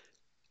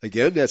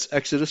 Again, that's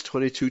Exodus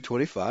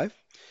 22:25.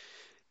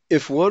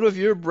 If one of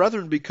your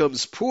brethren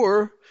becomes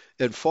poor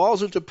and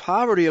falls into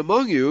poverty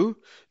among you,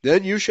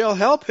 then you shall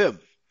help him,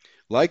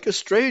 like a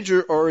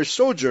stranger or a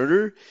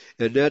sojourner.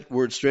 And that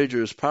word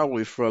stranger is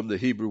probably from the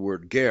Hebrew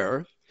word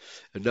ger,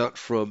 and not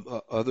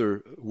from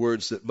other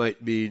words that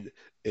might mean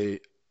a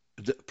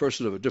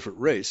person of a different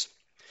race,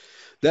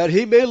 that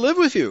he may live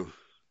with you.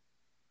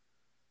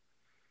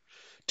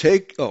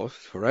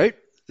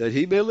 That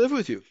he may live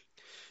with you.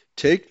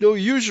 Take no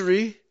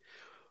usury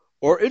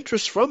or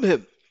interest from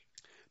him,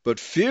 but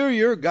fear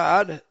your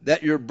God,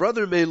 that your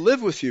brother may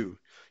live with you.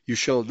 You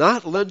shall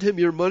not lend him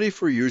your money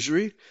for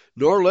usury,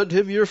 nor lend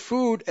him your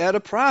food at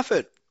a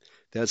profit.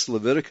 That's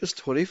Leviticus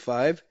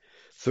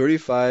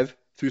 25:35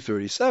 through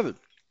 37.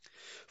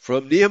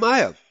 From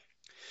Nehemiah,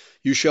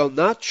 you shall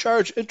not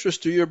charge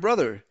interest to your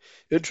brother,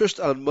 interest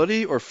on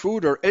money or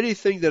food or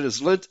anything that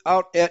is lent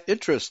out at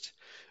interest.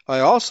 I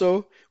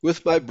also,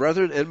 with my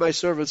brethren and my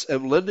servants,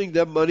 am lending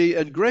them money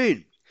and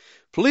grain.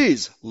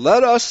 Please,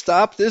 let us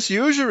stop this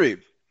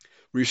usury.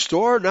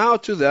 Restore now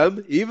to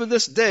them, even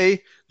this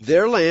day,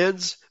 their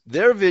lands,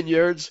 their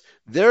vineyards,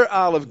 their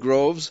olive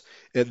groves,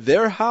 and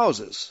their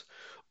houses.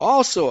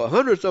 Also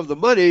 100th of the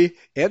money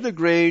and the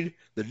grain,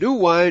 the new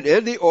wine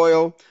and the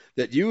oil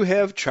that you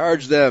have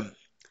charged them.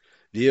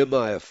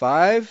 Nehemiah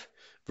 5,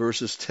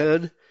 verses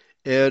 10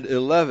 and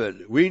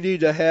 11. We need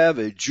to have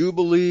a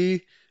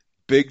jubilee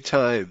big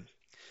time,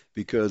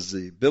 because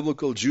the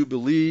biblical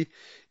jubilee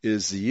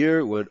is the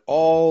year when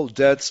all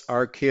debts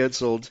are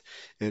canceled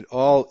and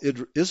all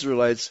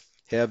Israelites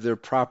have their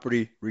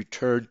property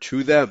returned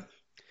to them.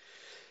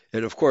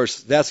 And of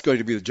course, that's going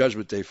to be the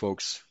judgment day,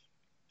 folks,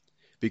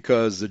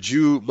 because the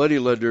Jew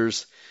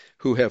moneylenders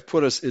who have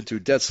put us into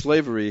debt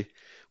slavery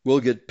will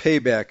get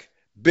payback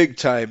big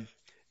time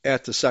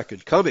at the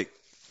second coming.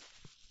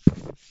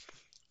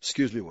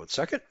 Excuse me one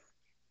second.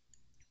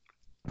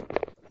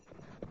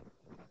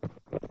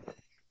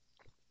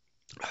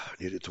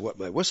 Needed to wet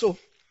my whistle.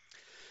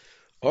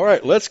 All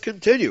right, let's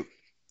continue.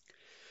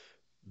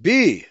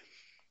 B,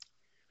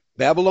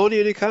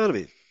 Babylonian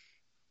economy.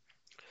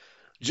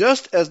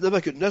 Just as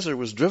Nebuchadnezzar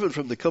was driven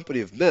from the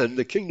company of men,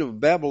 the kingdom of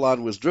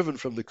Babylon was driven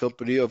from the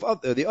company of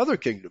the other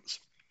kingdoms.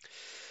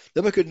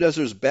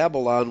 Nebuchadnezzar's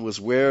Babylon was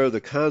where the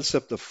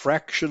concept of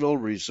fractional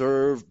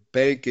reserve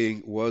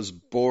banking was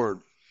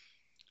born.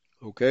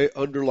 Okay,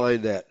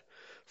 underline that.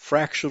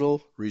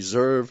 Fractional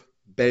reserve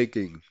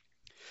banking.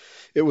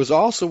 It was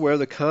also where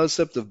the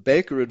concept of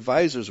banker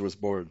advisors was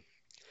born.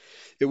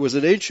 It was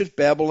in ancient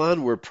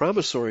Babylon where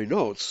promissory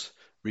notes,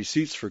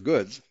 receipts for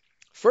goods,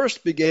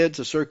 first began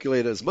to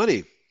circulate as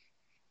money.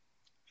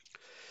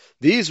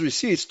 These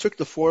receipts took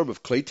the form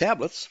of clay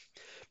tablets,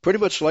 pretty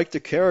much like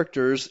the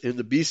characters in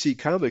the BC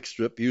comic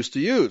strip used to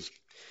use.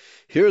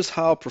 Here's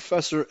how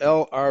Professor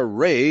L.R.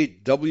 Ray,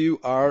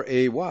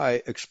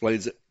 W-R-A-Y,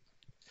 explains it.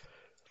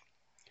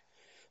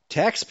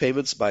 Tax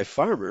payments by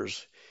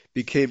farmers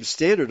became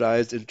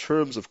standardized in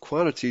terms of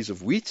quantities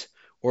of wheat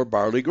or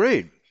barley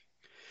grain.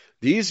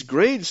 These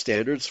grain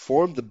standards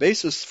formed the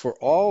basis for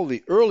all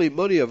the early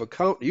money of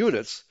account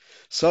units,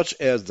 such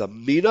as the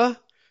mina,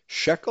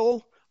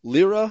 shekel,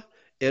 lira,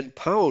 and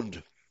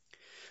pound.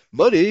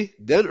 Money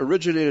then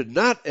originated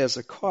not as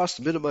a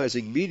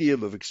cost-minimizing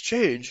medium of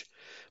exchange,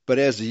 but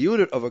as the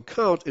unit of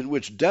account in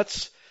which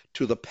debts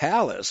to the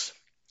palace,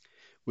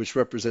 which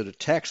represented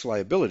tax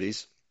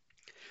liabilities,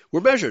 were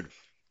measured.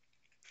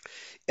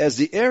 As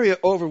the area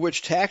over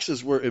which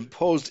taxes were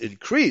imposed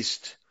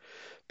increased,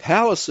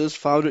 palaces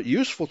found it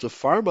useful to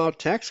farm out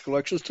tax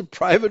collections to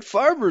private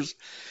farmers.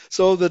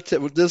 So that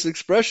this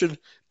expression,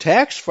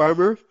 tax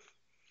farmer,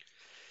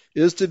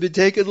 is to be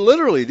taken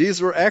literally.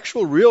 These were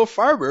actual real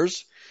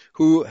farmers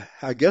who,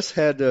 I guess,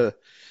 had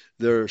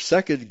their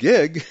second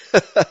gig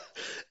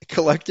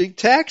collecting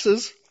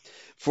taxes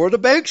for the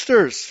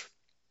banksters.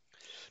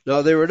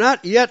 Now, they were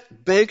not yet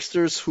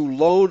banksters who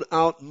loan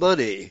out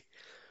money.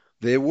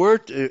 They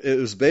weren't. It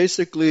was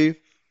basically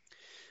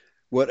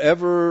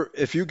whatever,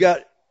 if you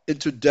got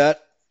into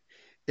debt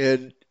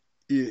and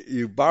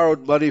you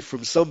borrowed money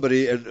from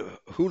somebody, and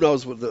who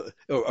knows what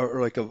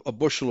or like a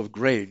bushel of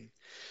grain,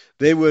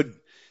 they would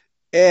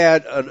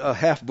add a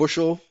half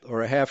bushel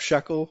or a half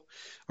shekel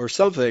or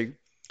something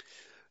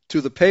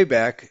to the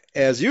payback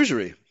as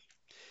usury.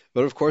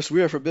 But of course,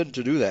 we are forbidden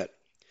to do that.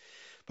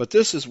 But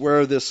this is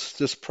where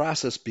this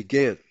process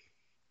began.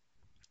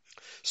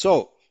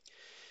 So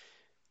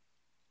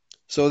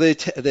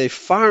they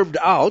farmed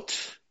out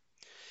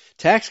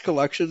tax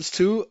collections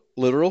to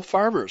literal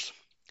farmers.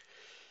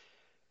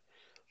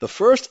 The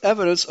first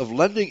evidence of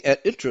lending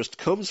at interest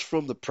comes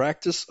from the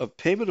practice of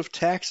payment of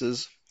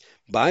taxes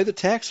by the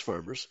tax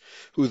farmers,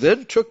 who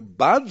then took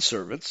bond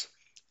servants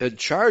and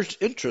charged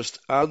interest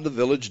on the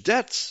village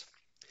debts.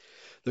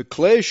 The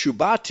clay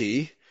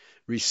shubati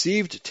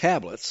received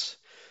tablets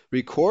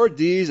record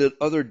these and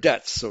other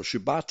debts. So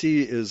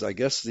shubati is, I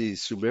guess, the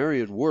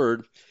Sumerian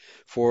word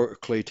for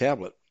clay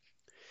tablet.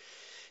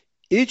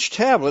 Each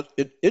tablet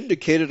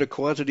indicated a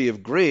quantity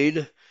of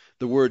grain,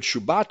 the word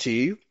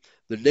shubati,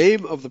 the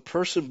name of the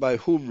person by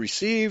whom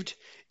received,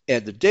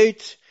 and the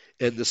date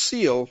and the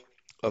seal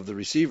of the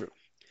receiver.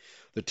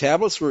 The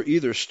tablets were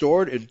either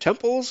stored in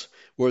temples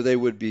where they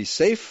would be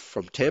safe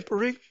from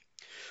tampering,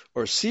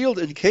 or sealed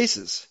in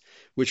cases,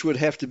 which would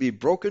have to be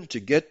broken to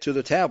get to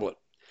the tablet.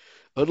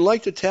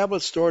 Unlike the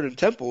tablets stored in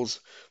temples,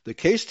 the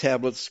case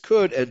tablets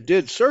could and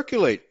did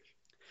circulate.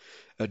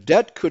 A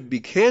debt could be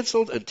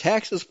canceled and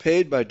taxes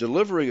paid by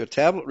delivering a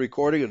tablet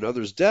recording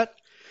another's debt,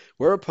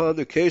 whereupon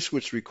the case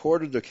which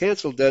recorded the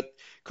canceled debt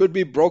could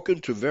be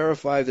broken to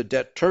verify the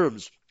debt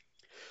terms.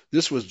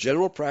 This was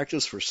general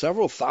practice for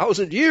several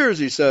thousand years,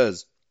 he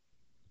says.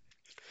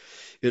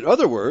 In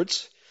other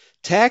words,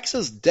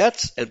 taxes,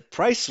 debts, and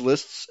price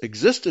lists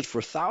existed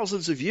for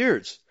thousands of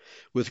years,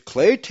 with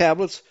clay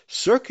tablets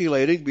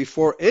circulating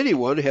before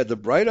anyone had the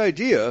bright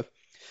idea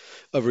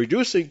of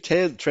reducing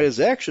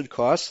transaction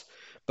costs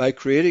by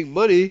creating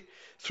money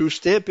through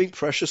stamping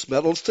precious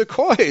metals to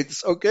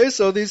coins. Okay,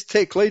 so these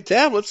clay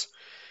tablets,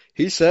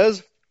 he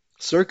says,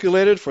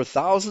 circulated for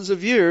thousands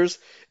of years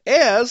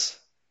as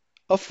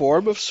a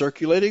form of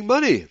circulating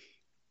money.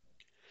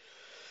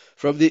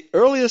 From the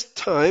earliest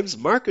times,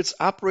 markets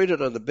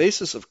operated on the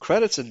basis of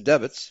credits and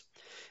debits,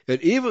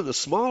 and even the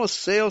smallest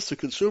sales to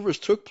consumers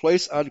took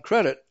place on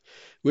credit,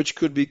 which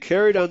could be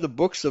carried on the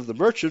books of the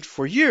merchant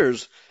for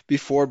years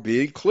before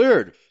being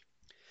cleared.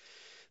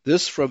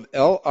 This from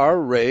L.R.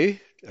 Ray,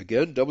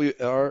 again,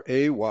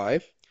 W-R-A-Y,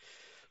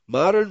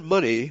 Modern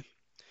Money,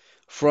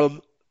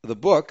 from the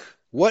book,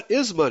 What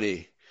is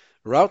Money?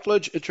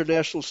 Routledge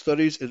International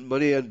Studies in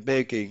Money and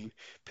Banking,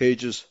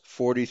 pages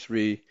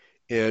 43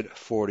 and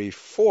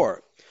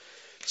 44.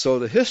 So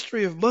the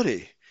history of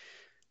money,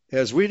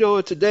 as we know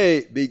it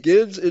today,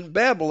 begins in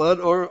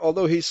Babylon, or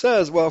although he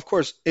says, well, of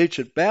course,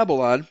 ancient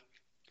Babylon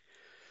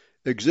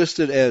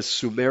existed as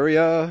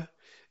Sumeria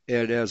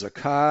and as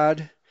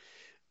Akkad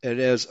and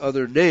as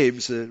other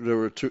names. There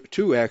were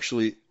two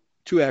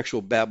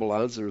actual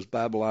Babylons. There was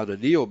Babylon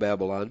and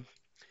Neo-Babylon.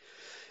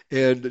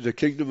 And the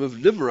kingdom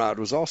of Nimrod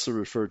was also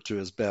referred to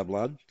as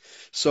Babylon.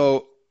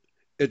 So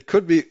it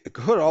could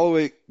go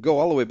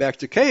all the way back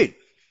to Cain,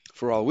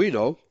 for all we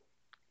know.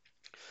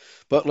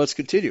 But let's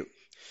continue.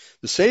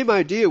 The same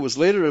idea was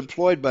later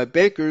employed by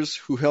bankers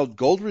who held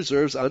gold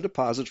reserves on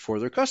deposit for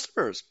their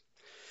customers.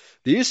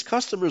 These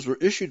customers were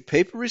issued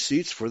paper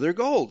receipts for their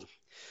gold.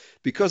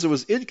 Because it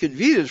was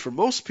inconvenient for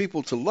most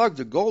people to lug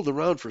the gold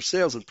around for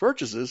sales and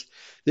purchases,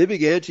 they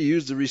began to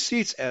use the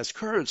receipts as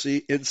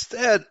currency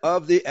instead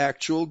of the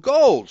actual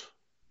gold.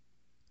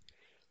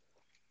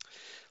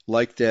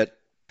 Like that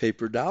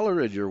paper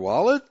dollar in your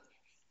wallet.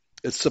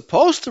 It's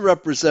supposed to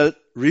represent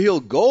real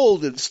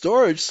gold in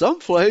storage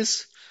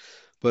someplace,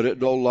 but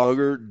it no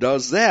longer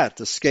does that.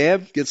 The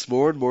scam gets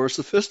more and more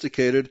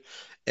sophisticated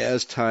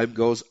as time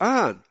goes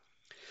on.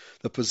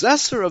 The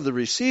possessor of the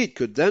receipt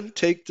could then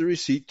take the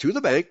receipt to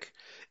the bank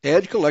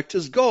and collect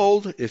his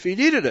gold if he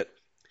needed it.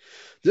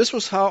 This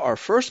was how our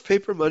first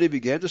paper money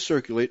began to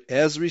circulate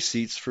as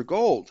receipts for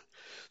gold.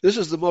 This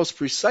is the most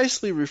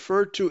precisely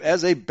referred to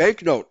as a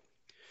banknote.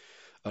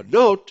 A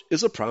note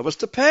is a promise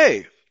to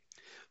pay.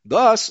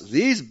 Thus,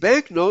 these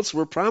banknotes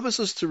were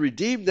promises to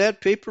redeem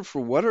that paper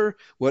for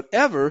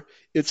whatever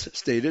its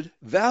stated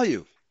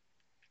value.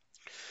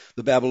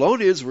 The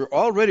Babylonians were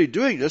already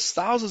doing this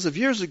thousands of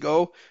years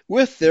ago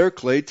with their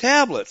clay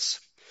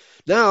tablets.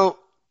 Now,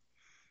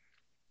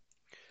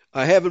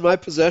 I have in my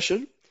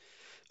possession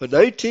a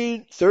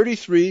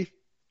 1933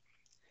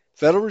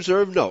 Federal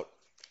Reserve note,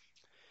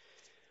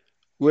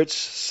 which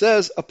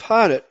says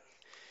upon it,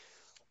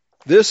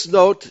 this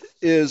note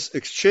is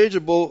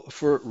exchangeable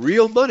for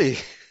real money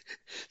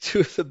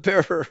to the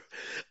bearer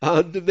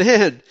on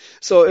demand.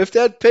 So if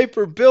that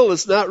paper bill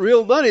is not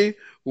real money,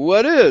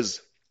 what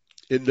is?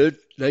 In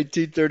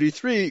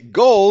 1933,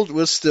 gold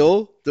was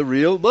still the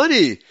real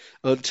money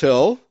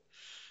until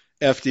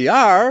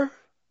FDR,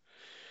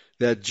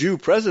 that Jew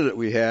president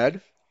we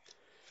had,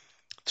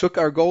 took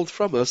our gold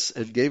from us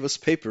and gave us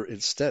paper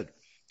instead.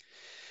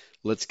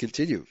 Let's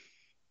continue.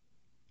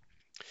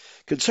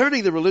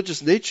 Concerning the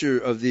religious nature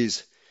of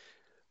these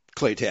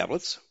clay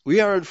tablets, we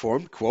are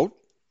informed, quote,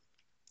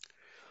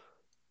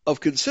 of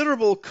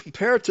considerable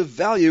comparative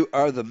value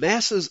are the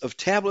masses of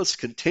tablets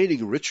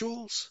containing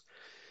rituals,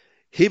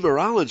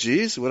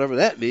 hemorrhagies, whatever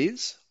that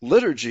means,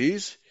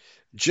 liturgies,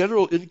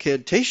 general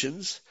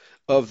incantations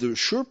of the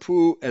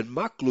Shurpu and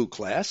Maklu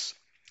class,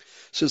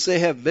 since they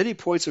have many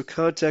points of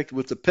contact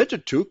with the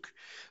Pentateuch,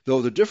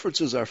 though the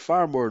differences are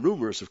far more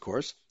numerous, of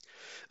course.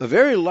 A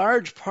very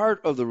large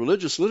part of the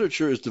religious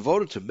literature is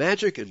devoted to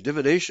magic and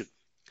divination.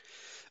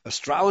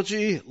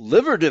 Astrology,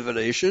 liver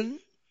divination,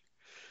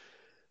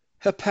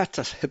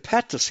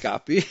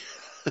 hepatoscopy.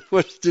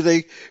 Do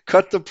they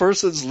cut the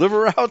person's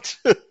liver out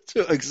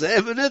to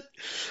examine it?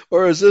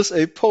 Or is this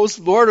a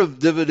post-mortem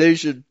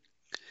divination?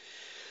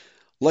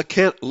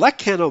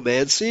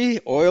 Lecanomancy,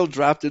 oil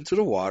dropped into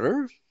the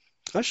water.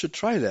 I should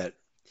try that.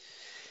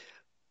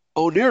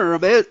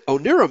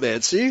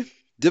 Oniromancy,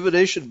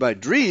 divination by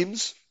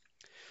dreams.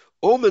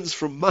 Omens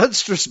from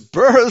monstrous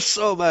births.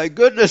 Oh my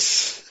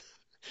goodness.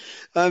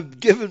 I've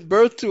given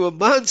birth to a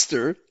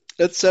monster,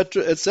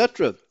 etc.,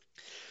 etc.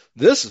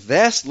 This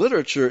vast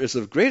literature is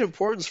of great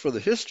importance for the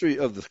history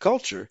of the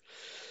culture,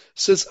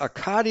 since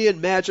Akkadian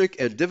magic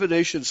and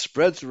divination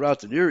spread throughout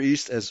the Near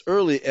East as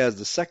early as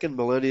the 2nd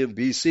millennium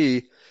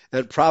BC,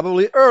 and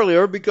probably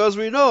earlier because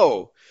we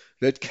know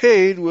that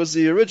Cain was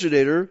the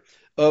originator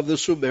of the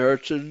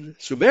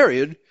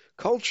Sumerian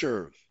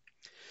culture.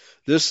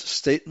 This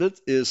statement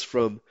is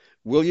from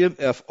William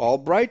F.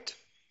 Albright,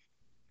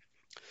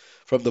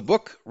 from the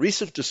book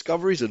Recent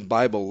Discoveries in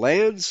Bible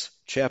Lands,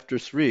 Chapter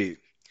 3.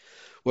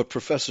 What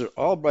Professor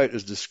Albright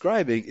is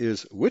describing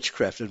is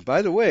witchcraft. And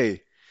by the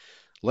way,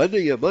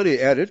 lending you money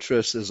at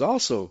interest is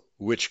also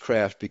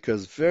witchcraft,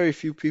 because very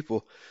few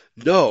people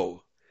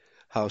know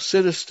how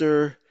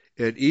sinister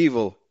and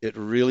evil it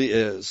really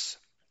is.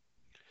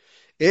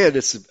 And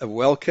it's a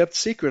well-kept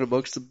secret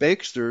amongst the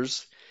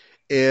banksters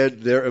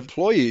and their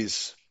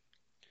employees.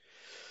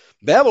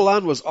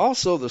 Babylon was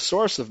also the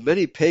source of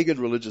many pagan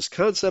religious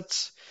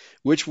concepts,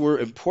 which were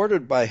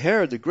imported by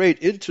Herod the Great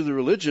into the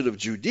religion of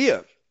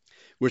Judea,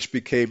 which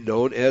became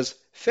known as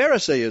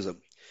Pharisaism.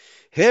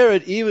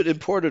 Herod even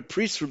imported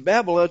priests from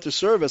Babylon to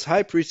serve as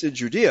high priests in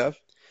Judea.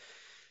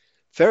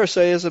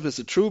 Pharisaism is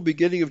the true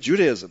beginning of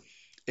Judaism.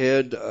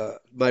 And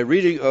my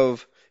reading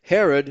of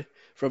Herod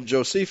from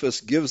Josephus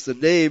gives the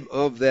name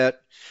of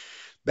that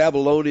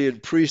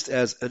Babylonian priest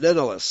as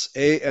Ananelus,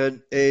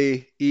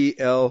 A-N-A-E-L-U-S,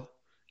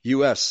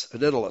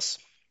 Ananelus.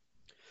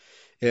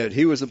 And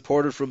he was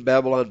imported from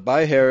Babylon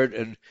by Herod,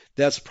 and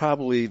that's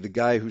probably the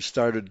guy who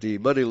started the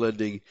money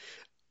lending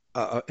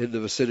in the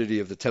vicinity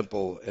of the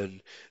temple.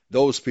 And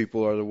those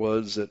people are the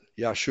ones that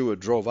Yahshua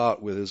drove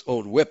out with his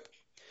own whip.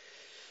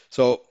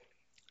 So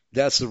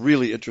that's a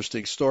really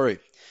interesting story.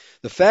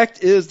 The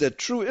fact is that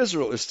true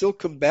Israel is still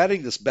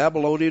combating this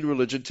Babylonian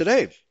religion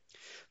today.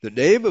 The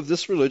name of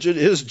this religion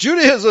is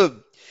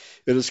Judaism.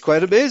 It is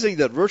quite amazing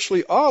that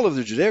virtually all of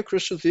the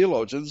Judeo-Christian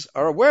theologians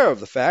are aware of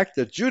the fact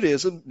that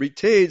Judaism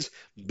retains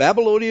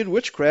Babylonian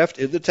witchcraft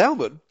in the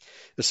Talmud,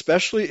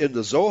 especially in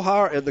the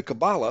Zohar and the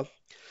Kabbalah,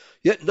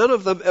 yet none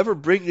of them ever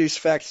bring these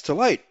facts to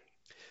light.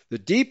 The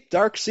deep,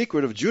 dark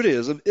secret of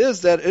Judaism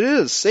is that it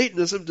is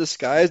Satanism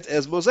disguised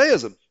as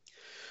Mosaism.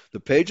 The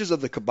pages of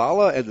the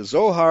Kabbalah and the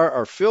Zohar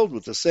are filled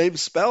with the same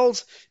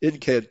spells,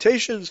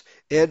 incantations,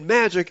 and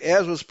magic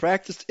as was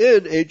practiced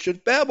in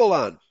ancient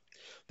Babylon.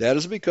 That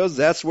is because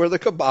that's where the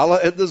Kabbalah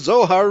and the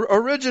Zohar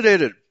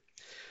originated.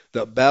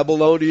 The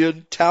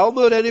Babylonian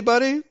Talmud,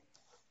 anybody?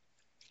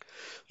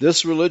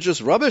 This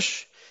religious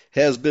rubbish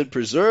has been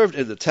preserved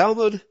in the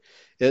Talmud,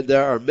 and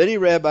there are many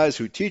rabbis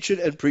who teach it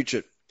and preach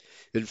it.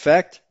 In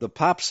fact, the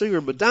pop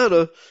singer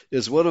Madonna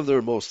is one of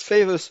their most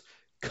famous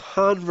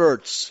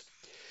converts.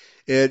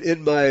 And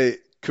in my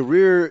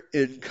career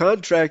in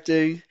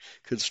contracting,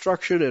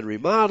 construction, and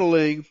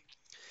remodeling,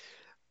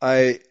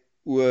 I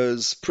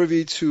was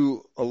privy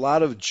to a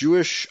lot of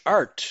Jewish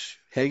art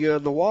hanging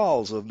on the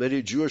walls of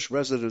many Jewish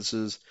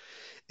residences,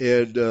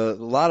 and a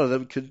lot of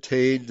them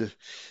contained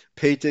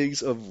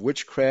paintings of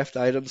witchcraft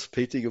items,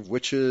 painting of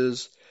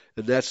witches,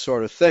 and that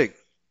sort of thing.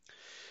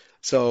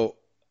 So,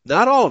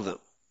 not all of them.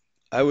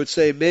 I would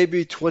say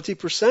maybe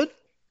 20%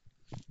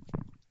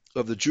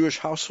 of the Jewish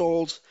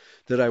households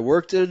that I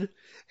worked in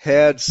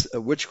had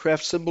a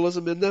witchcraft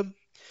symbolism in them.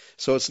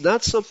 So it's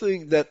not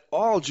something that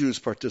all Jews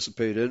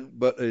participate in,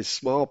 but a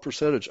small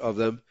percentage of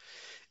them,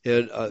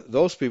 and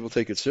those people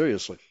take it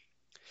seriously.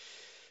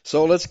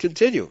 So let's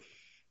continue.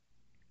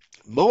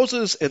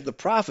 Moses and the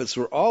prophets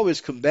were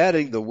always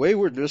combating the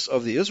waywardness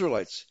of the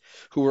Israelites,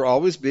 who were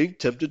always being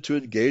tempted to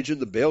engage in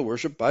the Baal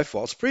worship by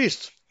false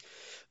priests.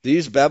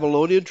 These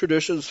Babylonian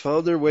traditions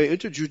found their way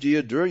into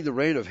Judea during the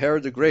reign of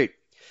Herod the Great.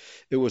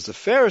 It was the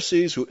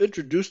Pharisees who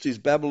introduced these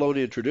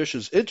Babylonian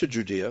traditions into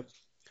Judea,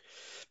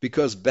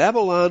 because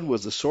Babylon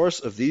was the source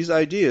of these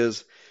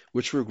ideas,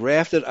 which were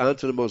grafted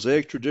onto the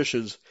Mosaic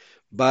traditions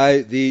by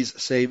these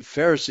same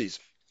Pharisees.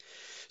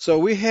 So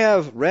we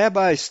have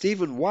Rabbi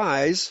Stephen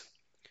Wise,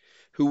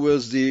 who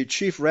was the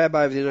chief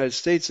rabbi of the United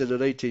States in the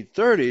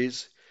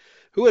 1930s,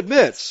 who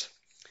admits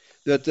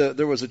that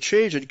there was a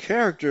change in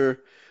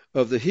character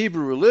of the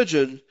Hebrew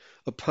religion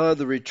upon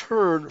the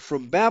return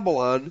from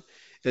Babylon,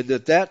 and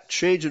that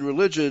change in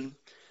religion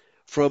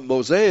from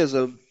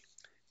Mosaism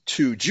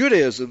to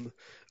Judaism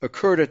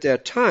occurred at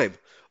that time.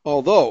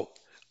 Although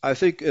I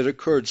think it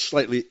occurred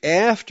slightly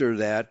after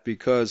that,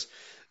 because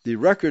the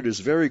record is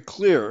very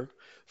clear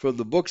from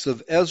the books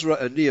of Ezra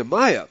and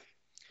Nehemiah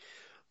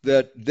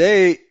that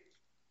they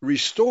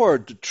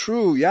restored the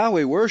true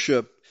Yahweh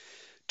worship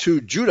to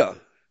Judah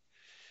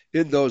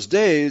in those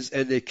days,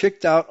 and they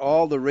kicked out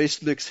all the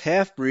race-mixed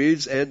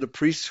half-breeds and the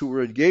priests who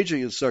were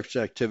engaging in such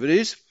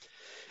activities,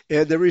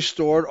 and they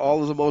restored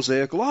all of the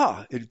Mosaic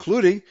law,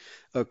 including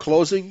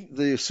closing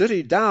the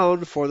city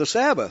down for the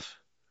Sabbath,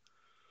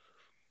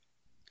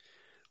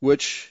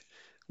 which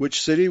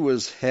city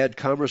had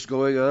commerce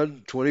going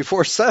on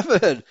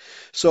 24/7.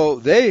 So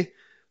they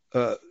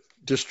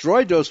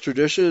destroyed those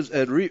traditions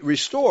and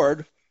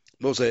restored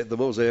the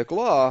Mosaic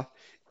law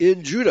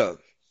in Judah.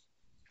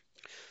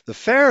 The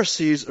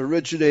Pharisees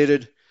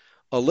originated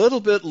a little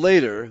bit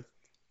later,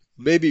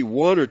 maybe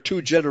one or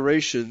two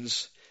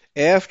generations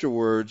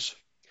afterwards,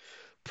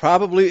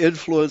 probably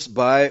influenced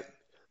by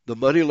the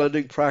money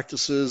lending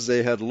practices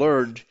they had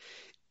learned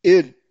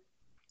in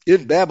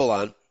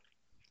Babylon,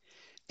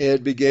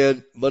 and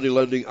began money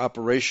lending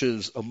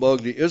operations among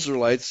the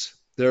Israelites,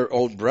 their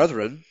own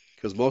brethren,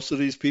 because most of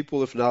these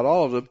people, if not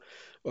all of them,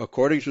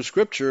 according to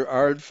Scripture,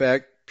 are in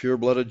fact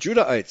pure-blooded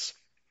Judahites.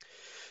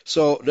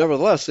 So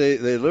nevertheless,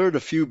 they learned a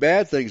few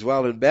bad things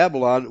while in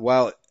Babylon,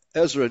 while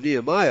Ezra and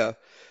Nehemiah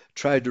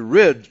tried to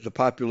rid the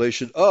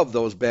population of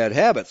those bad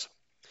habits.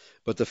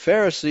 But the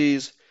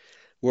Pharisees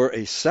were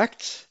a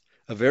sect,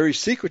 a very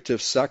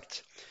secretive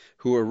sect,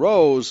 who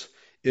arose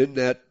in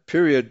that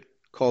period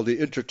called the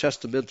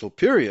intertestamental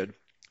period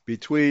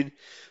between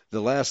the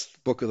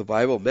last book of the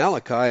Bible,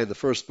 Malachi, and the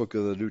first book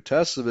of the New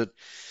Testament,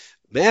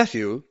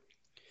 Matthew,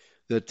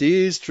 that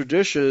these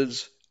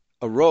traditions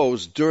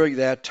arose during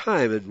that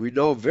time. And we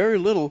know very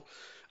little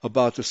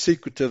about the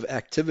secretive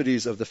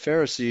activities of the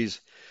Pharisees.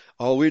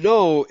 All we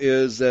know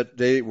is that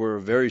they were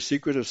a very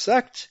secretive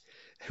sect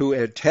who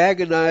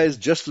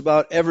antagonized just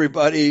about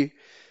everybody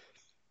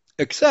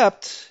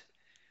except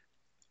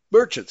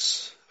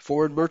merchants,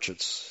 foreign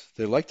merchants.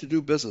 They like to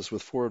do business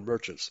with foreign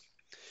merchants.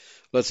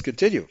 Let's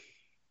continue.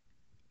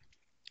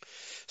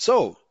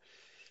 So,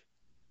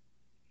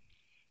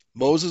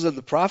 Moses and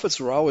the prophets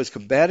were always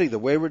combating the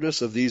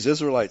waywardness of these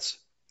Israelites.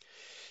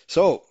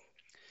 So,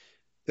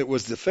 it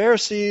was the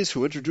Pharisees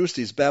who introduced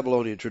these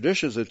Babylonian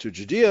traditions into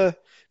Judea,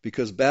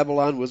 because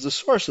Babylon was the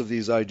source of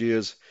these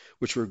ideas,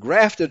 which were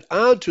grafted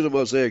onto the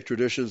Mosaic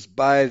traditions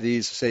by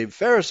these same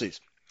Pharisees.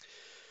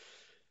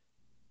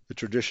 The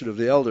tradition of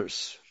the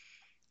elders.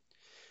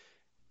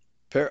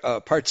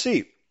 Part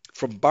C,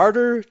 from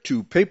barter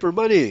to paper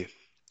money.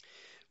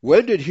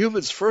 When did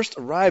humans first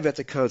arrive at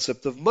the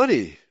concept of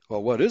money?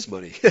 Well, what is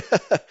money?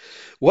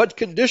 What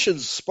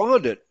conditions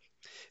spawned it?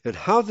 And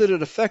how did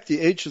it affect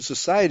the ancient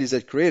societies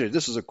that created it?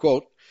 This is a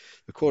quote.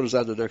 The quote is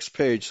on the next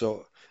page,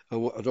 so I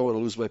don't want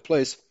to lose my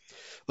place.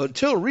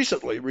 Until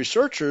recently,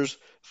 researchers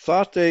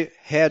thought they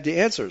had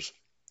the answers.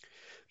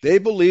 They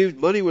believed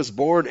money was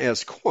born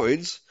as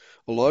coins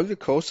along the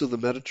coast of the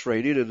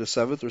Mediterranean in the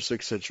 7th or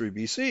 6th century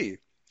BC,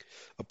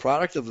 a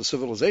product of the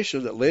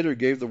civilization that later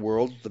gave the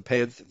world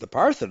the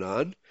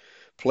Parthenon,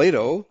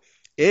 Plato,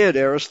 and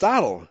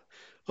Aristotle.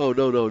 Oh,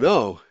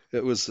 no.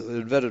 It was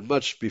invented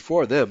much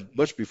before them,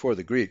 much before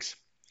the Greeks.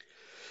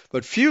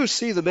 But few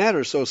see the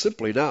matter so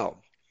simply now.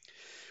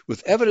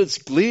 With evidence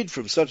gleaned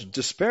from such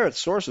disparate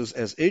sources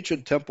as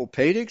ancient temple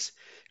paintings,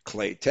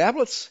 clay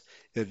tablets,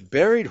 and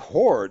buried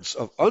hoards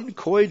of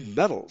uncoined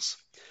metals,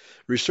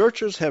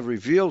 researchers have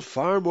revealed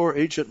far more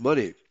ancient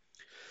money.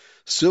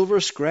 Silver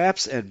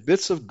scraps and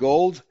bits of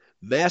gold,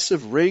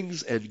 massive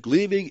rings, and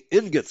gleaming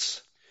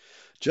ingots.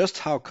 Just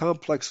how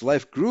complex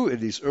life grew in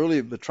these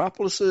early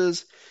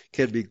metropolises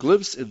can be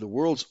glimpsed in the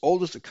world's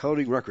oldest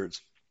accounting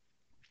records.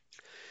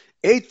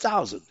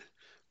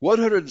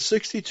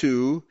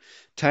 8,162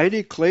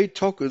 tiny clay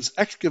tokens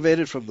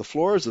excavated from the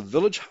floors of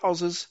village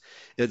houses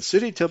and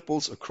city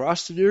temples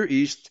across the Near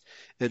East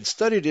and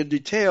studied in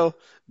detail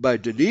by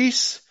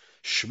Denise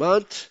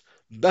Schmant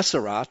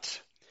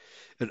Besserat,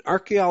 an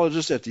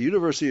archaeologist at the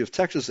University of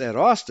Texas at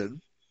Austin.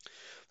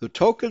 The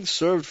tokens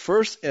served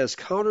first as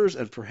counters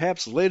and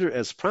perhaps later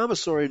as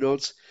promissory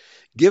notes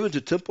given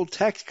to temple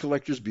tax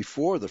collectors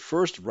before the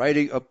first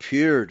writing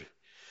appeared.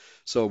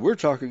 So we're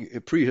talking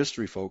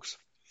prehistory, folks.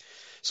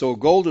 So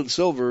gold and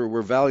silver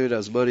were valued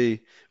as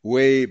money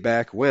way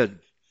back when.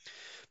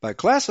 By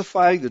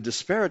classifying the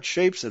disparate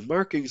shapes and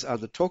markings on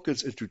the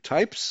tokens into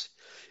types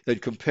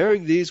and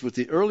comparing these with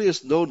the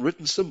earliest known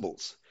written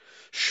symbols,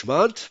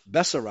 Schmant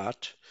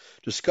Besserat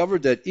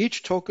discovered that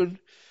each token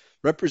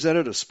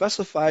represented a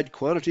specified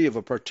quantity of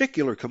a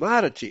particular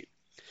commodity,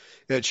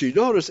 and she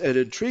noticed an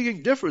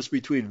intriguing difference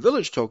between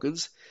village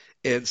tokens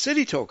and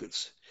city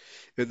tokens.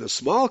 In the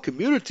small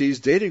communities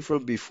dating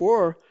from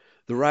before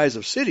the rise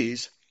of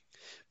cities,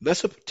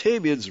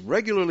 Mesopotamians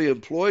regularly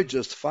employed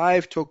just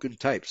 5 token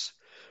types,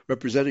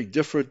 representing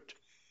different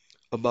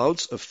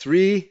amounts of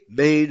 3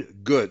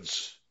 main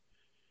goods: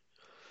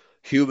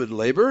 human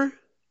labor,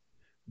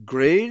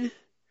 grain,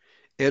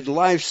 and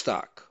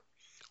livestock,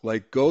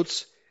 like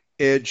goats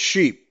and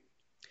sheep.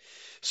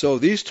 So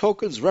these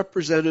tokens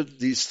represented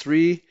these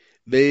 3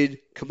 main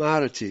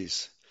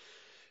commodities.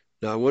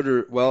 Now I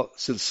wonder, well,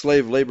 since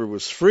slave labor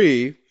was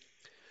free,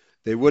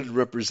 they wouldn't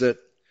represent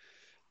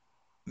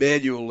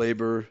manual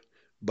labor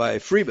by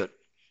freemen.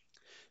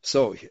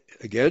 So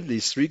again,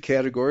 these 3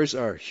 categories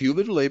are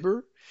human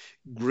labor,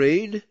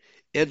 grain,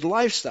 and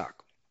livestock.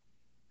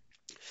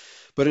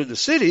 But in the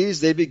cities,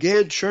 they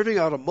began churning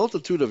out a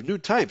multitude of new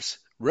types,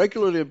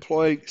 regularly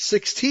employing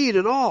 16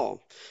 in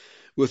all,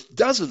 with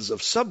dozens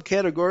of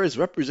subcategories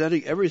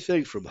representing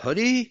everything from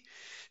honey,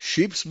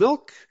 sheep's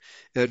milk,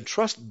 and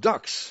trussed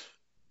ducks.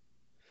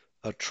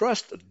 A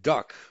trussed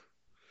duck.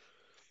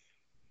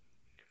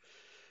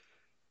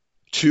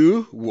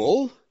 To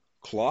wool,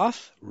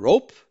 cloth,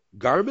 rope,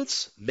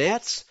 garments,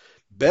 mats,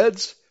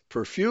 beds,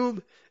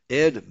 perfume,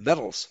 and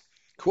metals.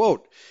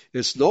 Quote,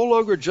 "It's no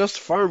longer just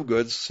farm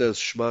goods," says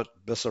Shmont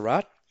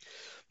Besserat.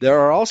 "There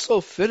are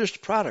also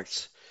finished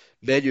products,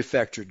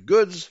 manufactured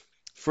goods,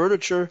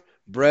 furniture,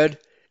 bread,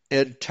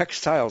 and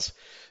textiles."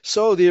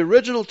 So the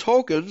original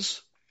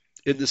tokens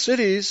in the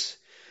cities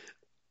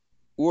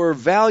were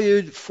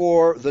valued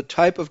for the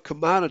type of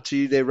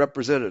commodity they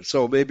represented.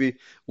 So maybe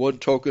one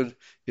token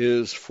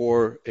is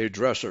for a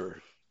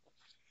dresser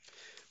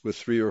with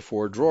 3 or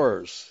 4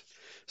 drawers.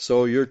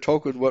 So your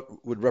token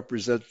would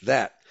represent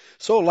that.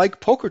 So like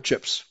poker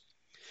chips.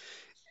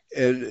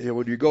 And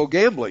when you go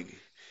gambling,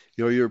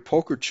 your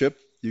poker chip,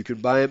 you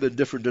can buy them in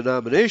different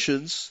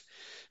denominations,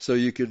 so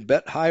you can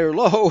bet high or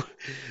low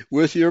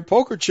with your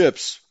poker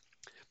chips.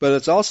 But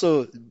it's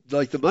also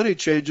like the money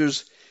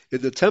changers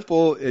in the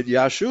temple in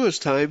Yahshua's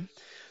time,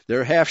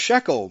 they're half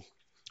shekel.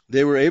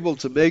 They were able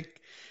to make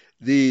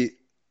the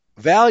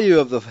value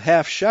of the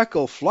half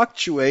shekel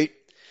fluctuate.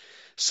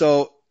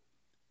 So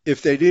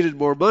if they needed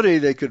more money,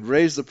 they could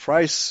raise the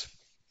price,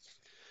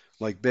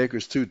 like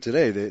bankers do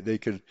today. They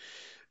can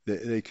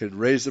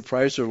raise the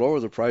price or lower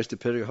the price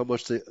depending on how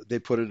much they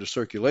put into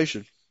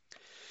circulation.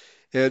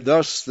 And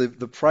thus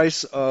the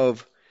price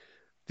of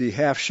the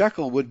half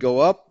shekel would go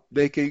up,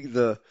 making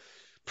the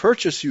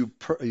purchase you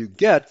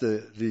get,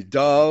 the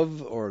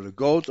dove or the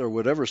goat or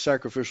whatever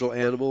sacrificial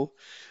animal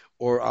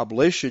or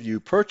oblation you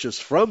purchase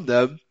from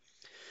them,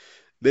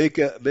 make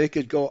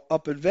it go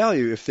up in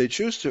value if they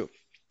choose to.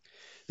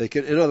 They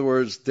can, in other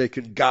words, they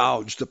can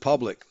gouge the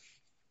public.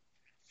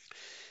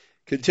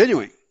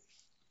 Continuing.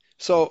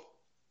 So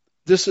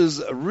this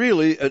is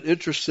really an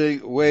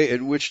interesting way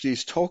in which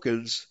these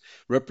tokens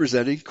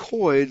representing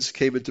coins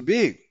came into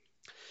being.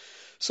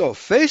 So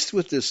faced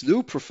with this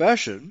new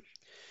profession,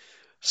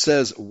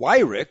 says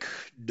Wyrick,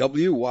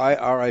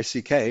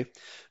 W-Y-R-I-C-K,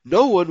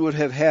 no one would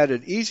have had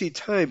an easy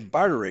time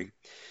bartering,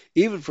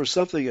 even for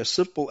something as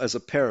simple as a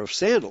pair of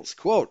sandals.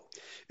 Quote,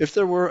 "If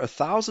there were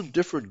 1,000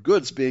 different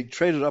goods being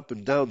traded up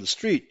and down the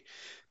street,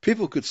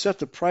 people could set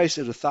the price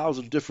in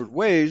 1,000 different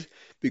ways,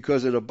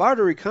 because in a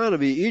barter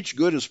economy, each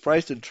good is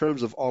priced in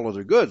terms of all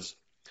other goods.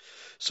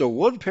 So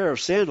 1 pair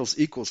of sandals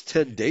equals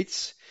 10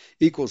 dates,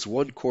 equals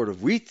 1 quart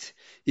of wheat,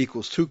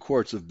 equals 2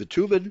 quarts of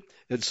bitumen,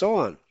 and so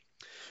on.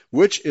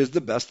 Which is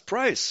the best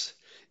price?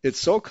 It's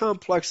so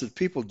complex that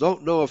people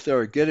don't know if they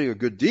are getting a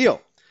good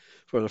deal.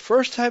 For the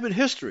first time in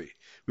history,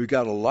 we've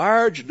got a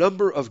large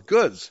number of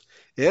goods,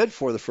 and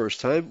for the first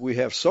time, we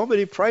have so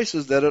many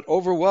prices that it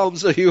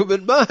overwhelms the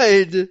human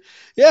mind."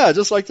 Yeah,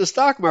 just like the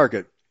stock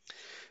market.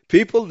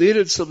 People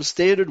needed some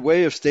standard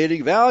way of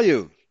stating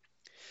value.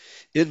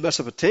 In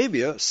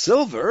Mesopotamia,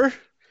 silver,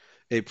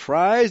 a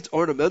prized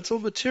ornamental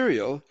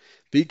material,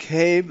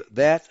 became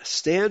that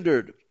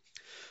standard.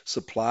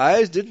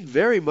 Supplies didn't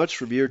vary much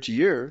from year to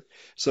year,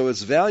 so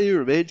its value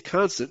remained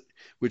constant,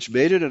 which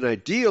made it an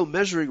ideal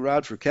measuring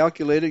rod for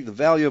calculating the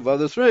value of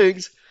other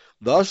things,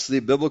 thus the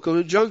biblical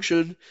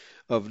injunction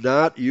of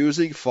not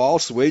using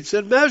false weights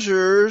and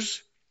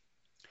measures.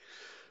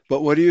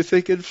 But what do you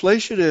think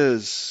inflation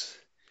is?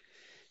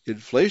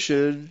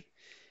 Inflation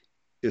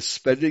is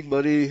spending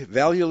money,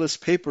 valueless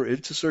paper,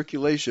 into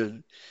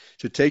circulation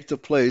to take the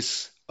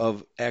place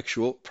of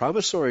actual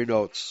promissory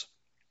notes.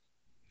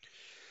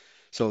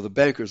 So the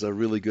bankers are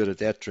really good at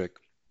that trick.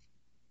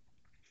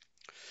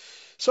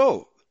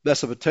 So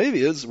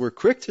Mesopotamians were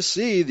quick to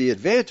see the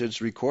advantage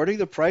recording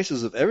the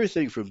prices of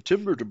everything from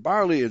timber to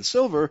barley and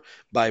silver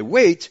by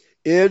weight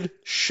in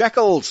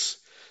shekels.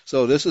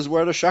 So this is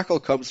where the shekel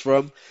comes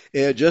from.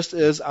 And just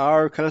as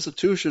our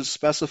Constitution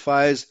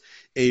specifies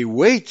a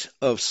weight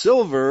of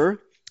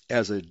silver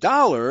as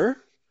 $1,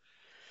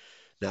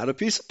 not a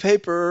piece of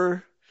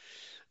paper,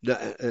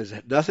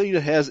 nothing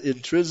that has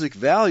intrinsic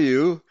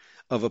value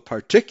of a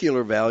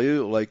particular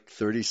value like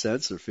 30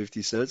 cents or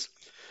 50 cents,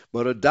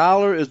 but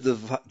 $1 is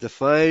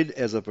defined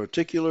as a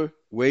particular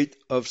weight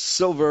of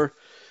silver,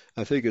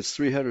 I think it's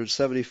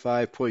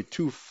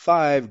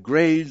 375.25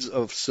 grains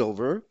of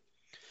silver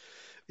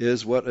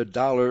is what a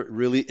dollar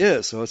really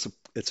is. So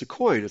it's a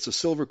coin. It's a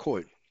silver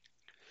coin.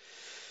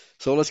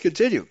 So let's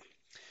continue.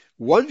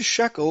 1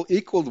 shekel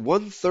equaled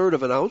 1/3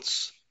 of an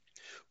ounce,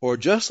 or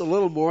just a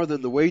little more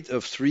than the weight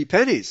of 3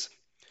 pennies.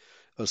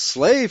 A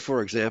slave,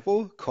 for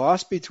example,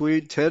 cost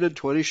between 10 and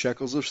 20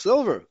 shekels of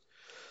silver.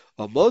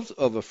 A month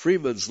of a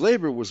freeman's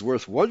labor was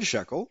worth 1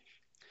 shekel.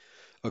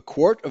 A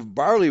quart of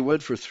barley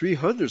went for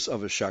 3/100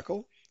 of a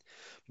shekel.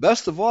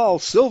 Best of all,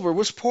 silver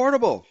was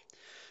portable.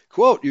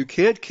 Quote, you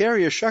can't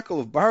carry a shekel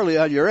of barley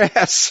on your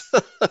ass,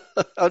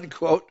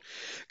 unquote,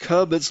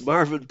 comments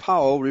Marvin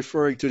Powell,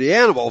 referring to the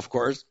animal, of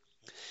course.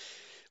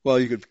 Well,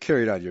 you could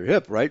carry it on your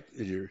hip, right?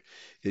 In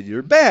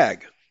your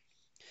bag,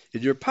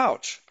 in your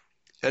pouch.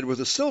 And with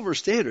a silver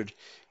standard,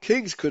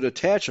 kings could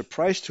attach a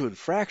price to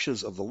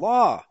infractions of the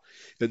law.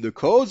 In the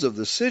codes of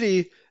the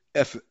city,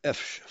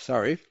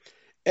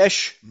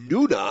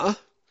 Eshnunna,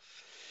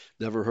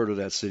 never heard of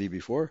that city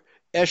before,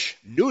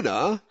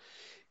 Eshnunna,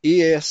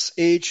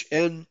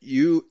 Eshnunna,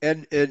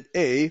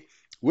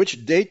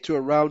 which date to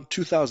around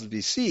 2000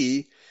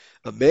 BC,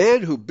 a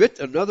man who bit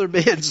another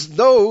man's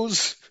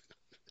nose,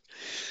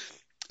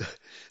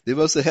 they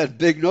must have had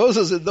big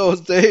noses in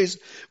those days,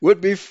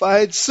 would be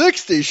fined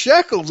 60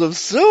 shekels of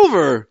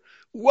silver.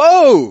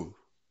 Whoa!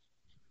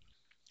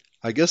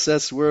 I guess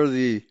that's where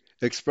the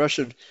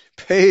expression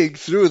paying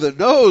through the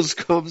nose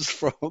comes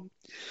from.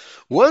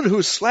 One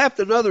who slapped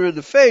another in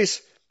the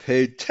face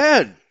paid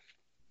 10.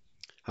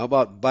 How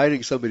about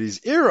biting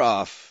somebody's ear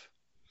off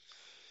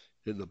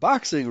in the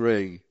boxing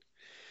ring?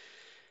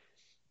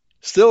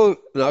 Still,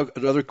 now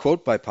another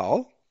quote by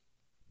Powell.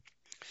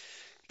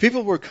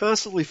 People were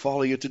constantly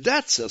falling into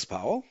debt, says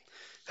Powell.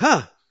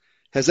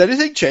 Has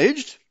anything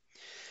changed?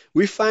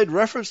 We find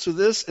reference to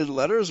this in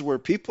letters where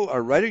people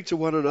are writing to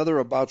one another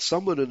about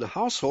someone in the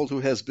household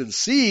who has been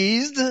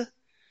seized,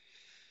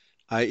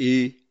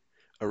 i.e.,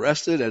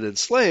 arrested and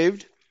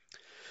enslaved,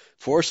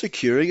 for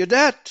securing a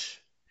debt.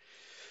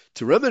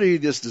 To remedy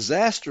this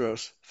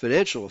disastrous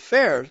financial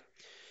affair,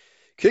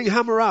 King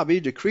Hammurabi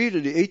decreed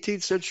in the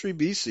 18th century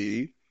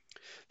BC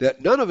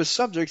that none of his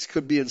subjects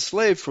could be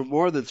enslaved for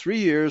more than 3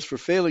 years for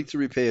failing to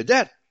repay a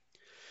debt.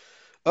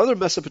 Other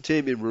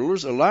Mesopotamian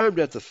rulers, alarmed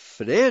at the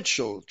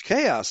financial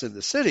chaos in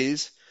the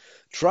cities,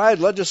 tried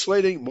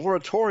legislating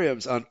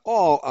moratoriums on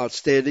all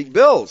outstanding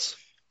bills.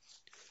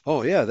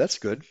 Oh, yeah, that's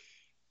good.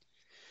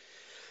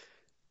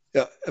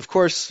 Yeah, of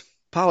course,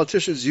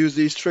 politicians use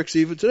these tricks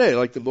even today,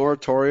 like the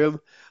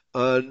moratorium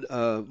on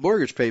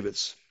mortgage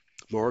payments,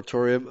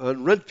 moratorium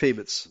on rent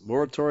payments,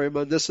 moratorium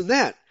on this and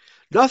that.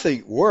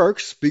 Nothing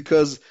works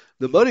because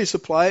the money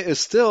supply is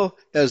still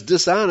as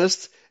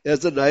dishonest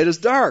as the night is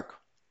dark.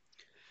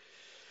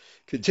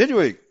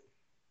 Continuing,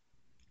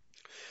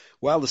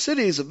 while the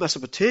cities of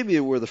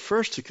Mesopotamia were the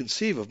first to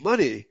conceive of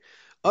money,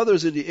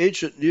 others in the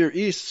ancient Near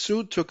East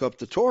soon took up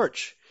the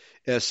torch.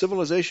 As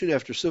civilization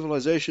after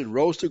civilization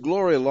rose to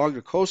glory along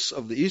the coasts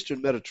of the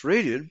eastern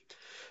Mediterranean,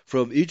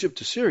 from Egypt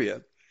to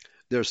Syria,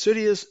 their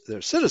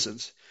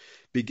citizens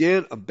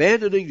began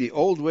abandoning the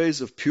old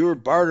ways of pure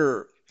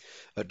barter.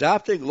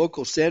 Adopting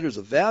local standards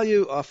of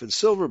value, often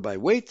silver by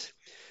weight,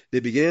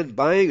 they began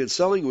buying and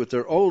selling with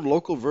their own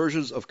local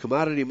versions of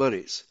commodity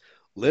monies.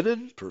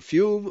 Linen,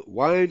 perfume,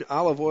 wine,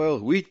 olive oil,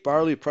 wheat,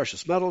 barley,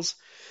 precious metals,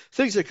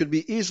 things that could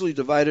be easily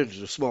divided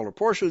into smaller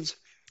portions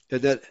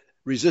and that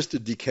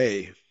resisted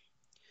decay.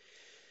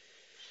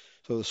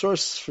 So the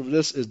source from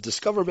this is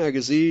Discover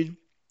Magazine,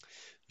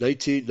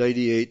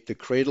 1998, The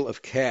Cradle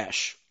of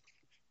Cash.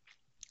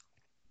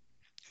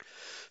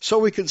 So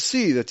we can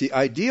see that the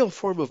ideal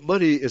form of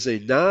money is a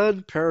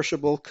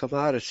non-perishable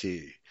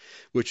commodity,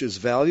 which is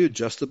valued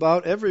just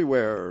about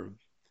everywhere.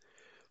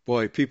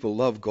 Boy, people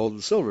love gold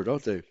and silver,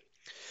 don't they?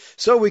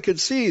 So we can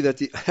see that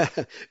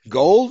the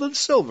gold and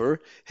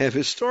silver have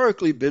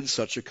historically been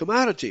such a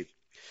commodity.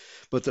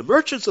 But the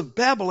merchants of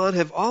Babylon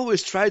have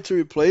always tried to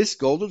replace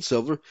gold and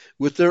silver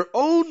with their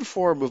own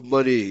form of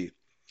money.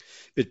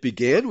 It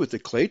began with the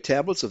clay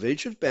tablets of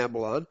ancient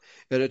Babylon,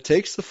 and it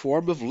takes the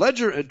form of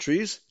ledger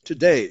entries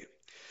today.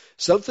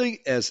 Something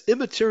as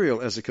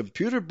immaterial as a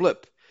computer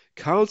blip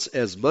counts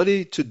as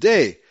money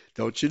today.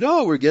 Don't you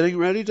know we're getting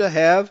ready to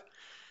have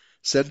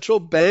central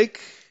bank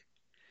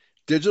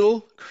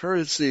digital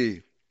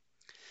currency,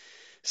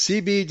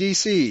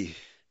 CBDC,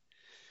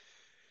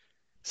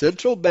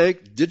 central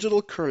bank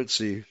digital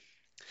currency,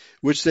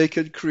 which they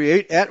can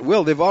create at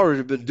will. They've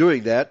already been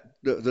doing that.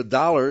 The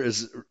dollar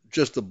is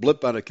just a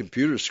blip on a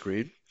computer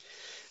screen,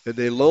 and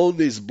they loan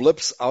these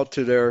blips out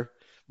to their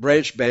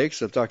branch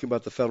banks. I'm talking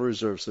about the Federal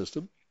Reserve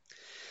System.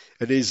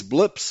 And these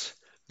blips,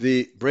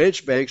 the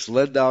branch banks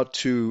lend out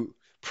to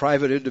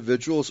private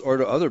individuals or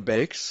to other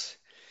banks.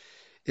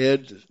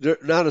 And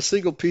not a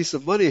single piece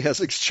of money has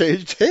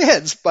exchanged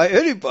hands by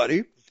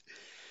anybody.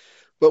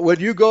 But when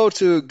you go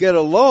to get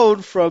a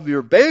loan from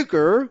your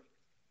banker,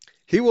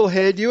 he will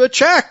hand you a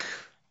check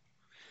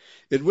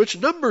in which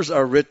numbers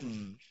are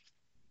written,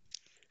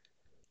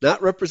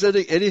 not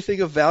representing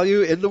anything of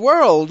value in the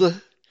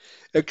world.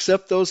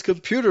 except those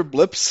computer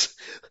blips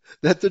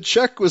that the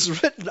check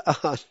was written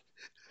on.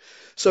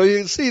 So you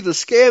can see the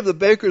scam the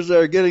bankers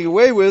are getting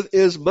away with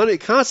is money,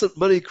 constant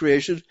money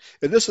creation,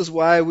 and this is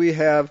why we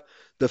have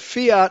the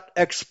fiat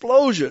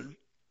explosion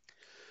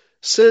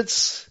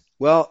since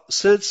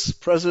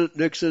President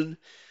Nixon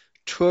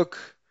took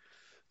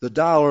the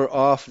dollar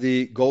off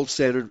the gold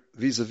standard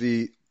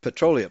vis-a-vis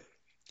petroleum.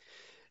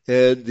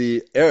 And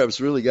the Arabs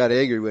really got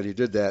angry when he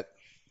did that.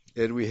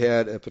 And we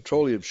had a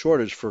petroleum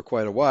shortage for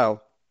quite a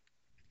while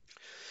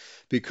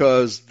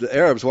because the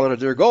Arabs wanted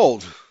their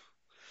gold.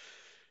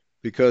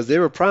 Because they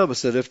were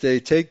promised that if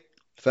they take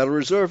Federal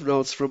Reserve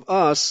notes from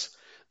us,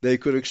 they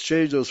could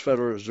exchange those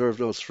Federal Reserve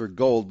notes for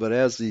gold. But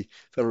as the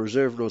Federal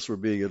Reserve notes were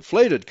being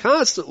inflated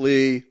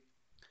constantly,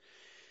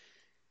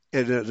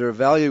 and their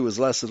value was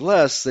less and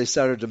less, they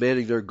started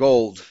demanding their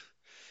gold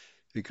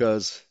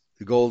because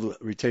the gold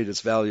retained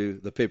its value,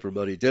 the paper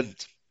money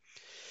didn't.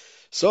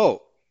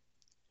 So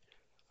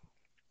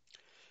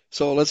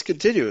let's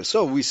continue.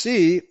 So we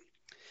see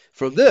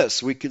from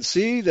this, we can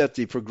see that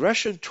the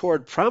progression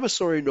toward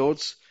promissory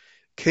notes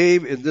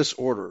came in this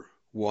order.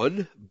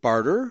 1,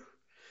 barter.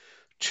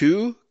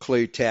 2,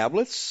 clay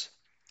tablets.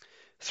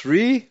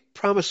 3,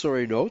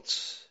 promissory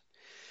notes.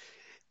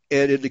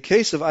 And in the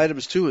case of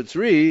items 2 and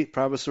 3,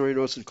 promissory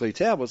notes and clay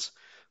tablets,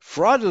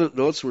 fraudulent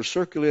notes were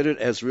circulated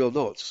as real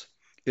notes.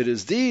 It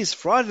is these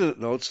fraudulent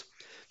notes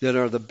that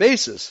are the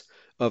basis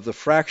of the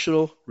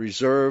fractional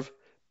reserve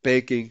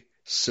banking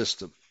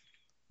system.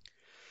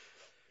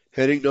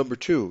 Heading number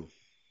 2.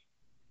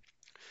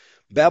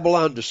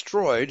 Babylon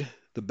destroyed,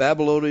 the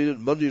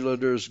Babylonian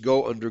moneylenders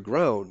go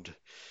underground.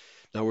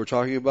 Now we're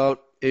talking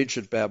about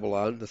ancient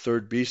Babylon, the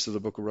third beast of the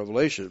book of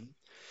Revelation.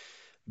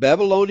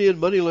 Babylonian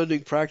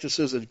moneylending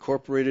practices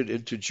incorporated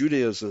into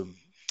Judaism.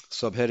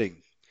 Subheading.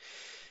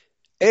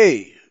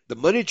 A. The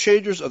money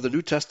changers of the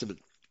New Testament.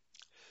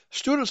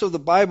 Students of the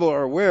Bible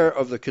are aware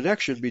of the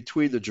connection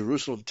between the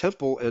Jerusalem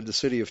temple and the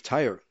city of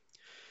Tyre.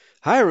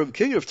 Hiram,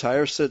 king of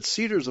Tyre, sent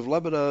cedars of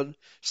Lebanon,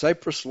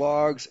 cypress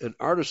logs, and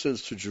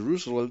artisans to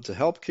Jerusalem to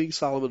help King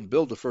Solomon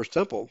build the first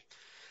temple.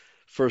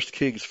 1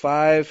 Kings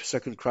 5,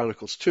 2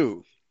 Chronicles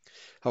 2.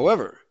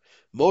 However,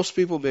 most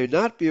people may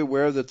not be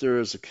aware that there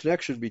is a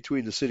connection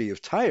between the city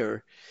of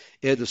Tyre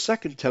and the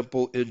second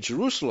temple in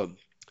Jerusalem,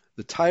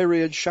 the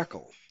Tyrian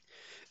shekel.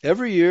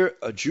 Every year,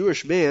 a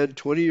Jewish man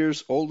 20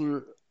 years old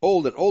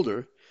and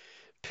older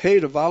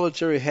paid a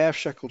voluntary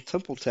half-shekel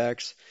temple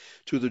tax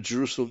to the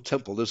Jerusalem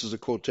temple. This is a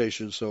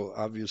quotation, so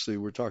obviously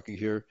we're talking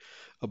here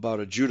about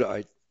a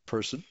Judahite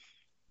person.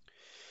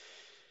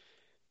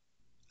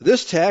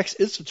 This tax,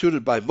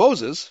 instituted by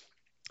Moses,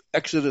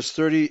 Exodus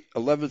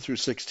 30:11 through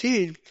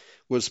 16,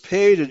 was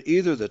paid in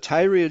either the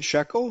Tyrian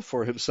shekel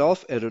for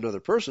himself and another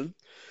person,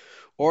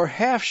 or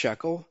half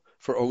shekel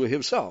for only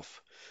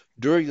himself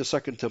during the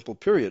Second Temple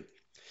period.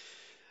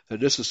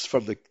 And this is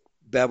from the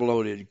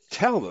Babylonian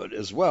Talmud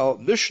as well.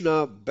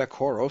 Mishnah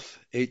Bekhoroth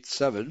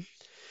 8:7,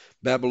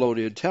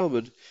 Babylonian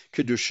Talmud,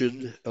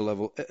 Kiddushin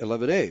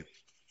 11a.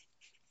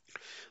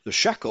 The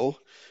shekel,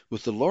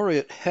 with the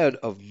laureate head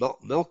of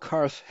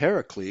Melkarth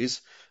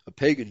Heracles, a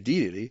pagan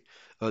deity,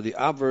 on the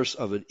obverse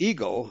of an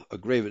eagle, a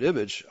graven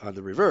image, on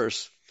the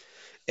reverse,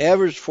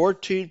 averaged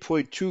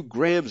 14.2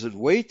 grams in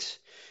weight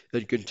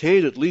and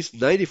contained at least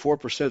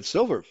 94%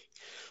 silver.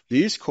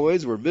 These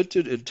coins were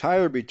minted in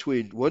Tyre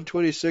between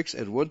 126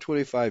 and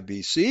 125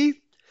 BC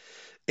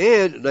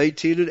and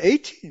 19 and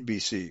 18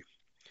 BC.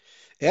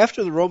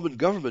 After the Roman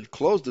government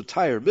closed the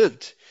Tyre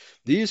mint,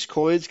 these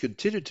coins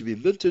continued to be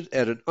minted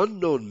at an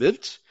unknown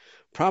mint,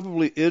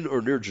 probably in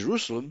or near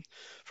Jerusalem,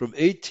 from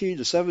 18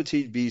 to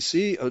 17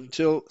 BC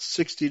until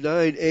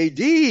 69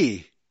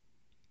 AD.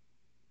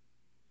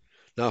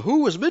 Now, who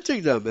was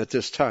minting them at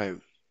this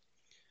time?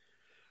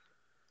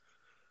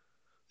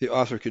 The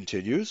author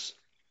continues.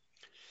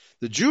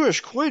 The Jewish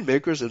coin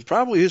makers, and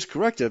probably he's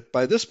correct that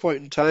by this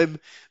point in time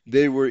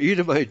they were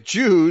Edomite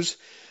Jews,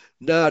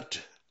 not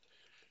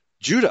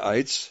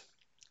Judahites,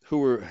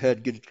 who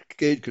had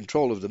gained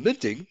control of the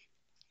minting.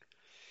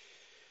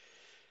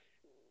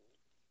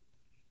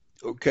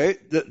 Okay,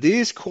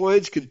 these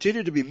coins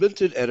continued to be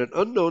minted at an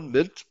unknown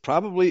mint,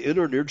 probably in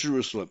or near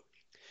Jerusalem,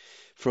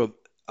 from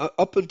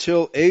up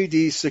until AD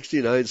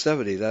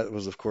 69-70. That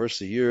was, of course,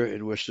 the year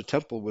in which the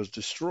temple was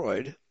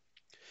destroyed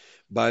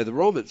by the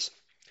Romans.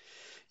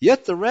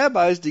 Yet the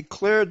rabbis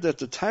declared that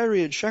the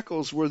Tyrian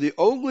shekels were the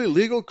only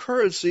legal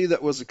currency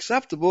that was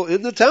acceptable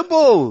in the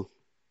temple.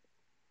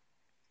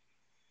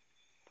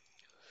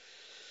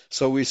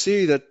 So we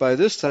see that by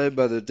this time,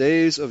 by the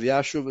days of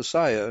Yahshua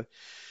Messiah,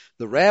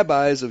 the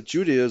rabbis of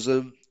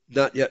Judaism,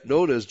 not yet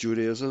known as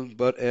Judaism,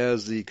 but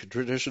as the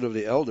tradition of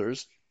the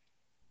elders,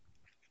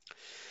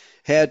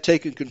 had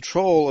taken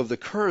control of the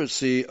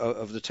currency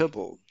of the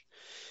temple.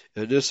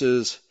 And this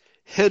is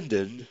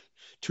Hendon,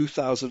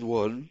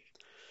 2001,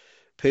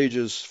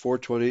 pages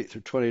 420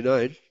 through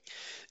 29.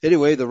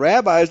 Anyway, the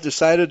rabbis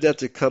decided that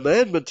the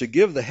commandment to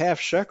give the half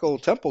shekel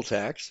temple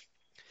tax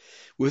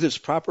with its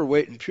proper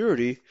weight and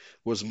purity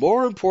was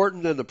more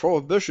important than the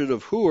prohibition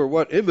of who or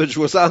what image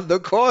was on the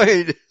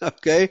coin.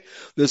 Okay?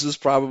 This is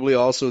probably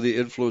also the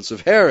influence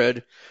of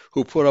Herod,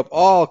 who put up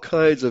all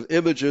kinds of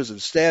images and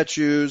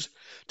statues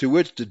to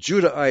which the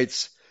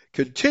Judahites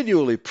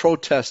continually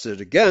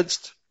protested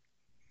against,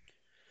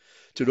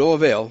 to no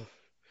avail,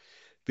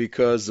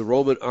 because the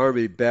Roman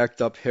army backed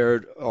up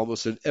Herod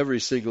almost in every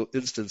single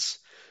instance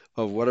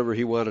of whatever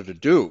he wanted to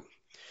do.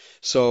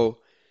 So,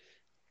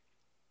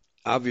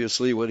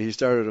 obviously, when he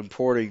started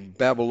importing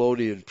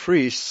Babylonian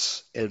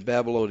priests and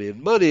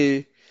Babylonian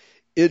money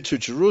into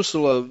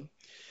Jerusalem,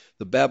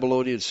 the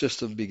Babylonian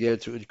system began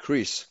to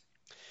increase.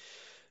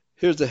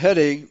 Here's the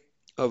heading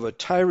of a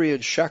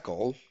Tyrian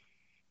shekel,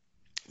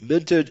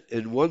 minted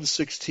in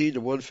 116 to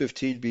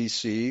 115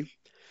 BC,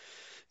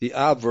 the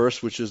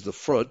obverse, which is the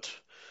front,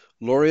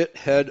 laureate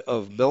head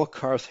of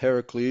Melkarth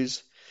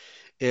Heracles,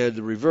 and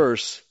the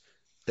reverse,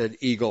 an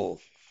eagle.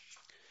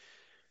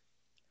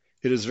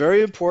 It is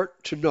very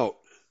important to note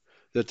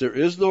that there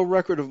is no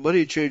record of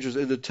money changers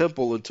in the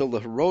temple until the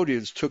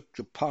Herodians took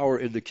the power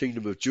in the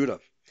kingdom of Judah.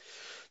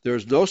 There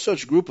is no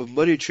such group of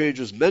money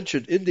changers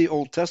mentioned in the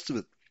Old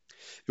Testament.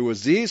 It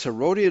was these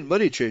Herodian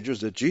money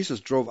changers that Jesus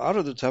drove out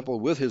of the temple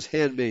with his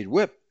handmade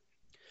whip.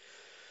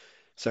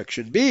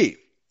 Section B,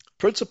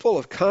 principle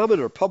of common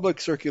or public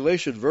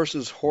circulation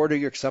versus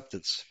hoarding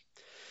acceptance.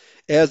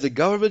 As the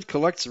government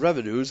collects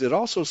revenues, it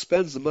also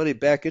spends the money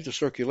back into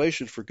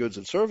circulation for goods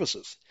and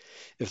services.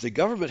 If the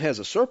government has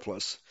a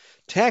surplus,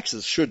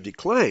 taxes should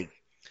decline.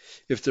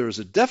 If there is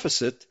a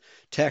deficit,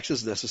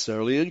 taxes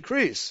necessarily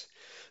increase.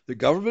 The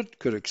government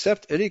could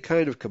accept any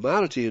kind of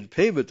commodity in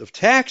payment of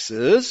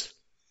taxes.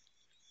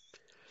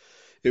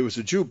 It was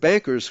the Jew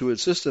bankers who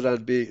insisted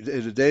on being,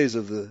 in the days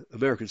of the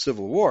American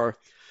Civil War,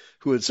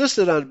 who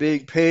insisted on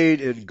being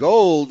paid in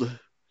gold,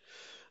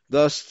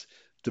 thus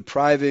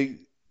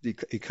depriving the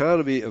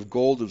economy of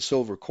gold and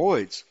silver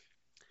coins.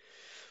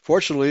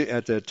 Fortunately,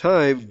 at that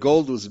time,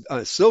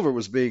 silver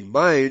was being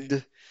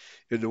mined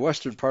in the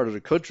western part of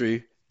the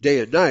country day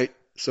and night,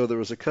 so there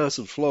was a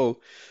constant flow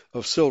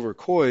of silver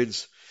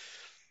coins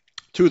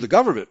to the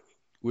government,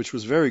 which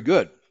was very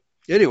good.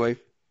 Anyway,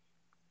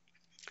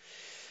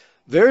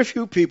 very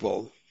few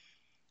people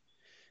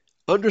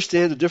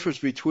understand the difference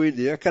between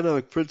the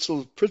economic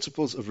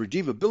principles of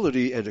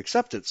redeemability and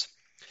acceptance.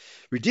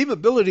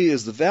 Redeemability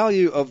is the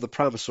value of the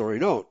promissory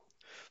note.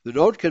 The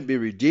note can be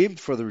redeemed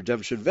for the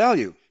redemption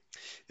value.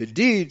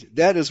 Indeed,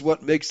 that is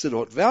what makes the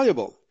note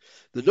valuable.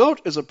 The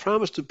note is a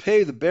promise to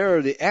pay the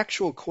bearer the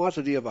actual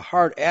quantity of a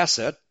hard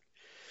asset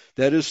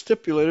that is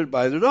stipulated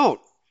by the note.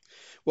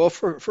 Well,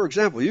 for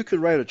example, you can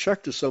write a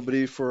check to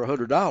somebody for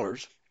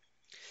 $100,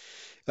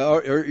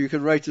 or you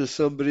can write to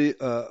somebody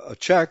a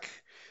check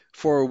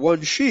for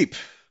 1 sheep.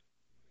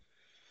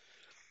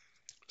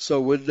 So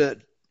when that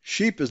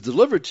sheep is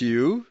delivered to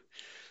you,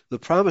 the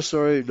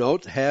promissory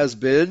note has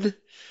been,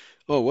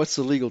 what's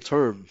the legal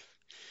term?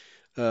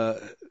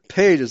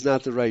 Paid is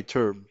not the right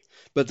term,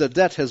 but the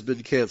debt has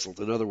been canceled.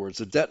 In other words,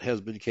 the debt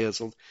has been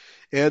canceled,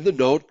 and the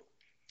note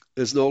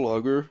is no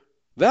longer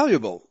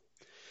valuable.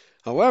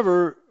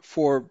 However,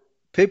 for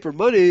paper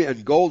money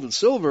and gold and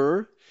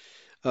silver,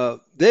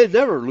 they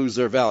never lose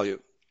their value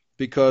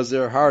because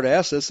they're hard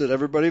assets that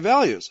everybody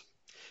values.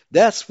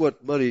 That's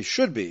what money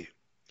should be.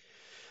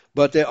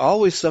 But they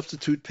always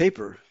substitute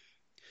paper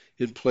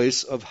in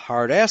place of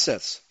hard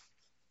assets.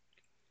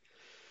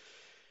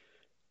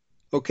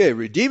 Okay,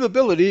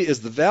 redeemability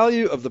is the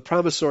value of the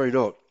promissory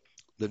note.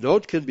 The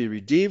note can be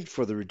redeemed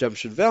for the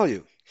redemption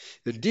value.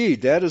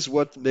 Indeed, that is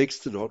what makes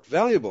the note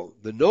valuable.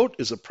 The note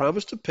is a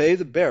promise to pay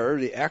the bearer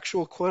the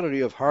actual quantity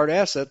of hard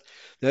asset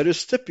that is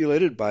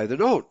stipulated by the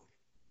note.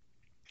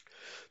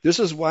 This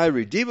is why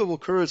redeemable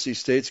currency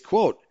states,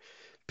 quote,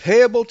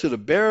 payable to the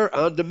bearer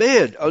on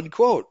demand,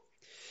 unquote.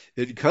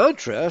 In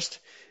contrast,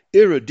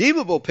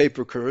 irredeemable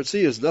paper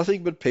currency is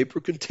nothing but paper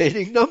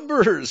containing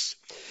numbers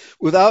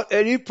without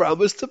any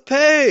promise to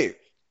pay.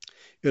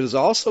 It is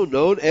also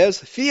known as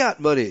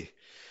fiat money.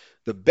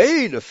 The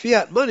bane of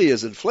fiat money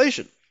is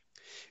inflation.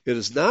 It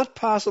is not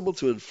possible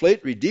to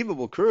inflate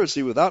redeemable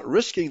currency without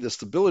risking the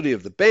stability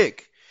of the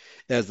bank,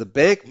 as the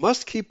bank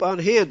must keep on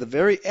hand the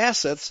very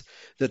assets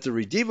that the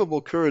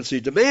redeemable currency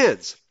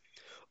demands.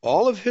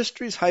 All of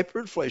history's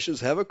hyperinflations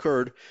have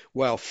occurred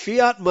while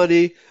fiat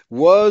money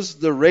was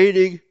the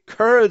reigning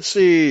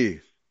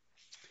currency.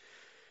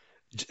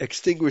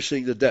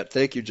 Extinguishing the debt.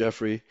 Thank you,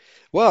 Jeffrey.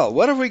 Well,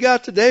 what have we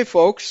got today,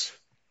 folks?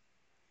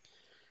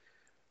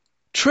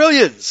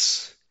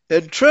 Trillions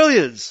and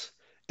trillions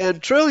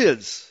and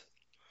trillions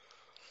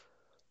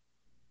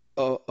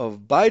of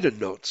Biden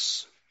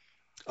notes.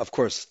 Of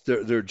course,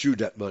 they're Jew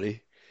debt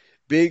money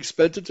being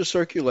spent into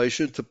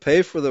circulation to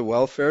pay for the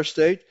welfare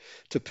state,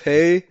 to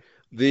pay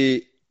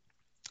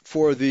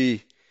for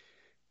the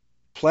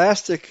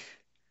plastic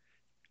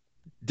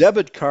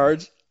debit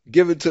cards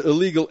given to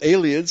illegal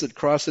aliens that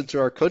cross into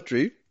our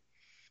country,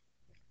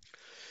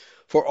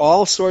 for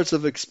all sorts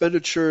of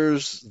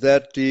expenditures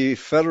that the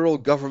federal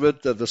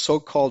government, the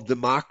so-called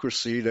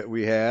democracy that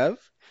we have,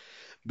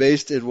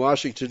 based in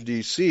Washington,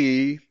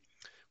 D.C.,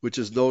 which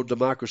is no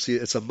democracy.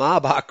 It's a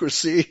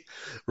mobocracy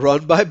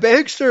run by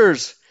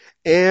banksters.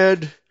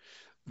 And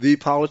the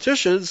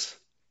politicians,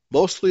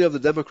 mostly of the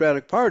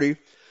Democratic Party,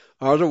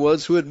 are the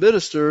ones who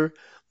administer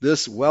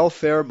this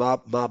welfare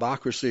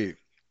mobocracy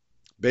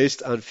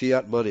based on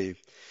fiat money.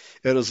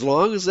 And as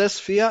long as this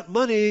fiat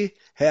money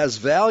has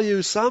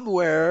value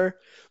somewhere,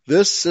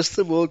 this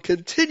system will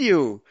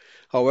continue.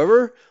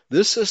 However,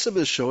 this system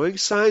is showing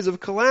signs of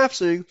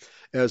collapsing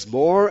as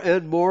more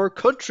and more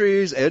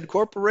countries and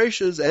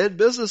corporations and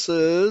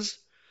businesses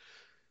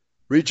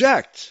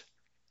reject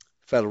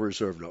Federal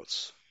Reserve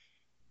notes.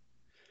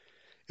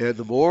 And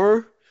the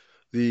more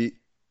the,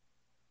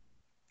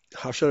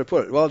 how should I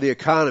put it? Well, the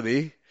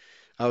economy,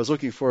 I was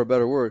looking for a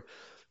better word,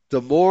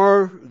 the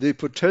more the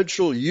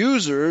potential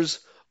users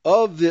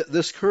of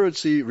this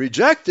currency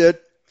reject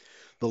it,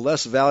 the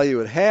less value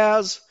it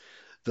has,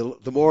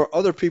 the more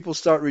other people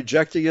start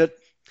rejecting it,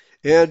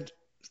 and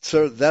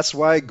so that's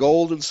why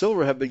gold and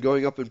silver have been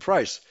going up in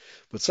price.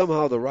 But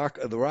somehow the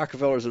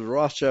Rockefellers and the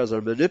Rothschilds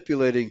are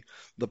manipulating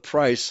the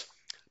price.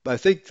 But I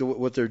think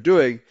what they're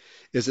doing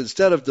is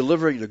instead of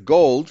delivering the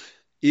gold,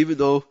 even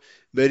though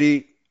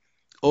many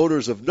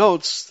owners of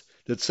notes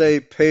that say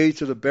pay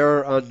to the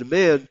bearer on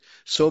demand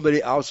so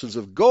many ounces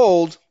of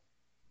gold,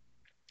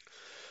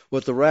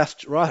 what the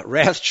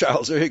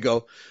Rothschilds, there you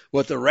go,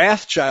 what the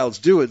Rothschilds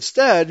do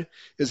instead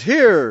is,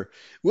 here,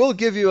 we'll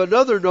give you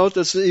another note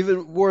that's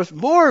even worth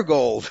more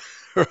gold,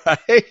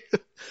 right?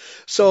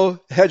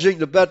 So hedging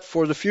the bet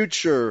for the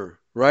future,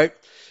 right?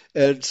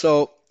 And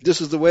so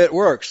this is the way it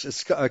works.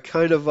 It's a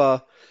kind of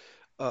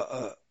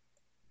the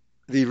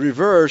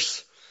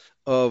reverse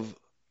of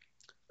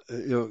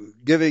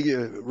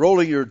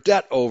rolling your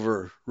debt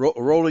over,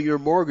 rolling your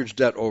mortgage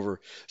debt over.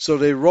 So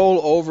they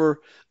roll over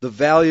the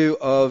value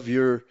of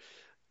your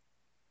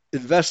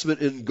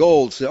investment in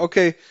gold. Say,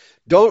 okay,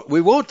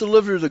 we won't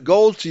deliver the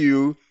gold to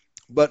you,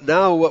 but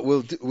now what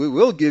we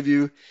will give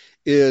you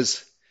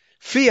is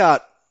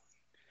fiat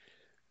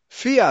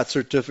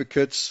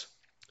certificates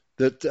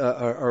that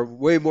are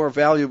way more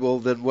valuable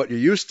than what you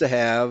used to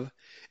have,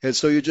 and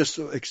so you just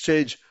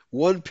exchange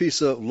one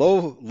piece of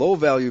low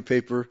value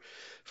paper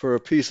for a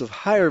piece of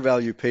higher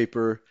value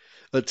paper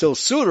until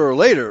sooner or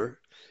later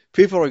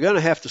people are going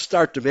to have to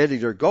start demanding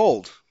their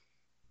gold.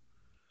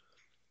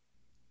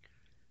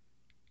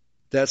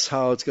 That's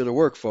how it's going to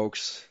work,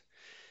 folks.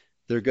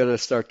 They're going to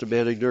start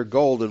demanding their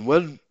gold, and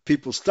when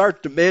people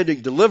start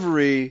demanding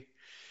delivery,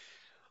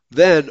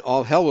 then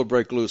all hell will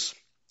break loose.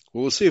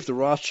 We'll see if the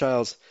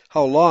Rothschilds,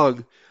 how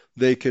long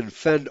they can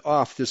fend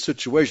off this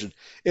situation.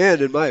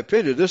 And in my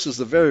opinion, this is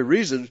the very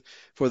reason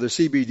for the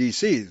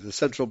CBDC, the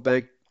central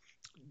bank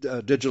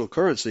digital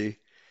currency,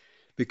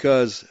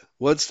 because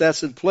once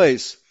that's in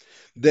place,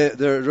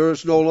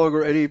 there's no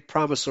longer any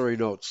promissory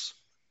notes.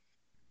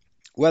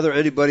 Whether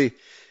anybody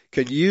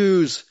can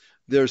use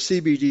their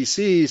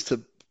CBDCs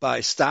to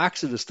buy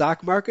stocks in the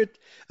stock market,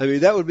 I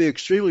mean, that would be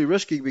extremely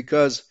risky,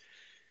 because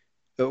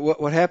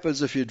what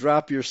happens if you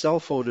drop your cell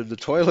phone in the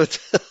toilet?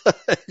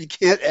 You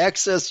can't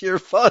access your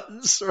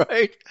funds,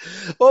 right?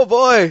 Oh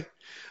boy.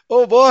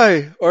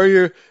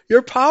 Or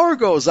your power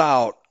goes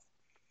out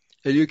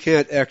and you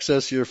can't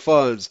access your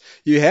funds.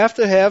 You have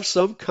to have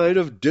some kind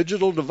of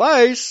digital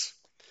device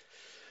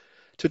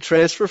to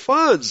transfer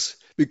funds,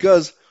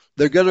 because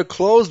they're going to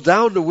close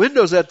down the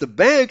windows at the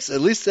banks.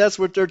 At least that's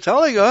what they're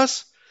telling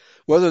us.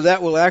 Whether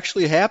that will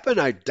actually happen,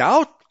 I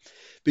doubt,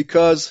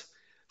 because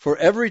for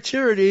every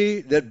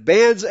tyranny that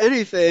bans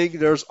anything,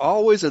 there's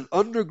always an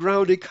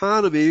underground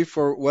economy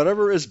for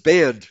whatever is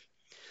banned.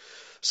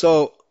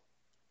 So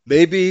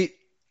maybe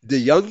the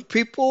young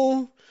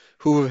people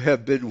who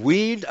have been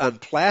weaned on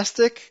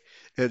plastic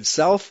and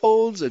cell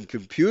phones and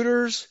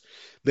computers,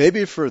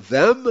 maybe for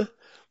them,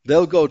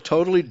 they'll go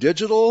totally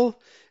digital,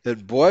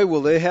 and boy,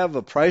 will they have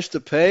a price to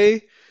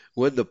pay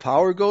when the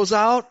power goes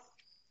out.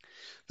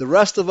 The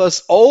rest of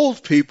us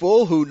old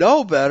people who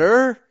know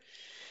better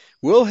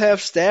will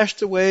have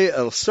stashed away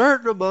a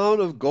certain amount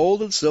of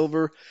gold and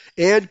silver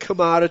and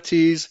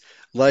commodities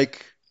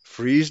like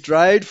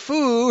freeze-dried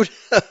food,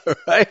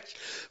 right,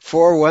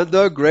 for when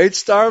the great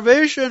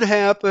starvation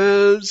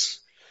happens.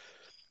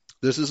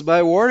 This is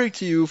my warning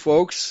to you,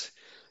 folks.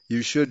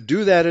 You should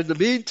do that in the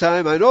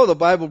meantime. I know the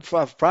Bible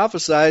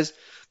prophesies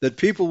that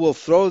people will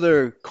throw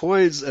their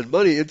coins and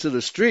money into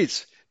the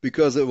streets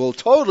because it will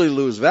totally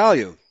lose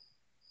value.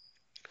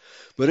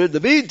 But in the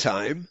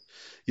meantime,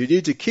 you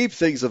need to keep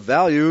things of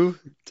value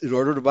in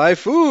order to buy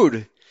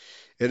food.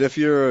 And if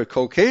you're a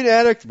cocaine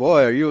addict,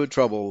 boy, are you in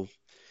trouble.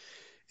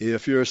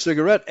 If you're a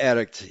cigarette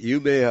addict, you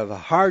may have a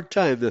hard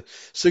time. The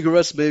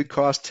cigarettes may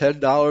cost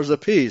 $10 a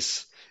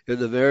piece in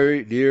the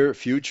very near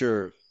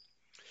future.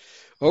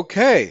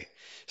 Okay,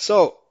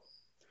 so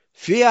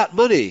fiat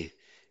money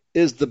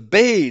is the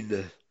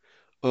bane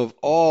of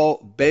all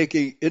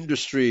banking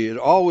industry. It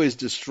always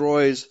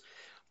destroys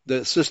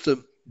the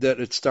system that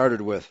it started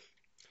with.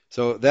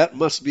 So that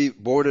must be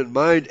borne in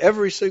mind.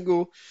 Every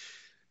single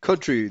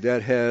country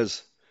that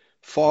has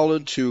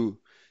fallen to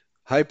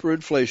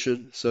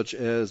hyperinflation, such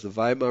as the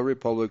Weimar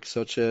Republic,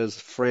 such as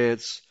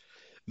France,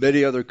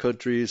 Many other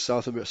countries,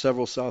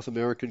 several South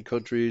American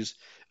countries,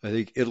 I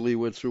think Italy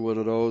went through one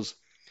of those.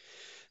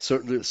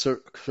 Certain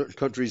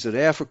countries in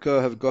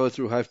Africa have gone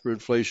through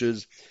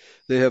hyperinflations.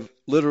 They have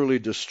literally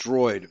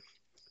destroyed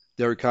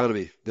their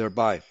economy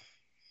thereby.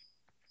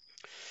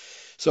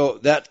 So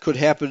that could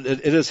happen, and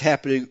it is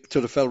happening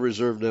to the Federal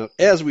Reserve now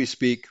as we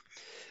speak,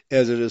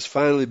 as it is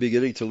finally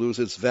beginning to lose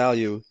its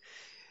value.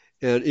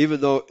 And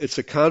even though it's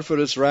a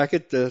confidence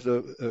racket,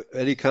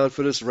 any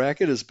confidence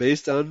racket is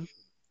based on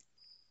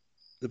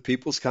the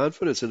people's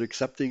confidence in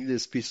accepting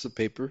this piece of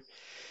paper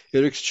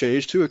in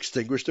exchange to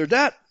extinguish their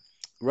debt,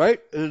 right?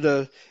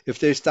 And if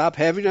they stop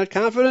having that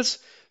confidence,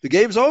 the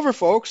game's over,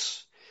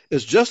 folks.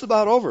 It's just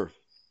about over.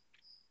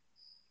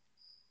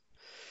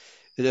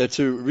 And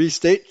to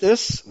restate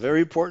this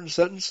very important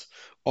sentence,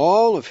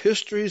 all of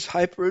history's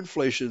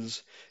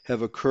hyperinflations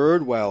have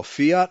occurred while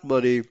fiat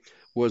money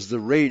was the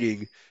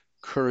reigning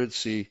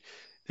currency,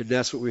 and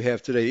that's what we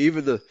have today.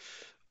 Even the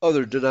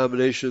other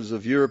denominations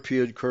of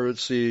European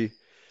currency,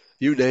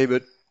 you name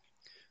it,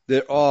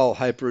 they're all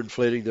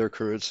hyperinflating their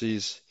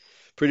currencies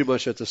pretty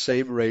much at the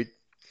same rate.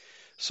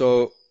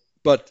 So,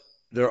 but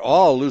they're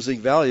all losing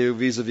value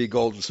vis-a-vis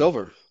gold and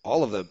silver,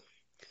 all of them.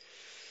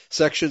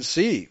 Section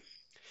C,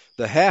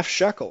 the half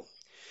shekel,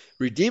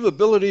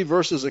 redeemability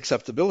versus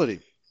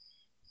acceptability.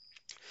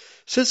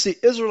 Since the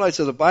Israelites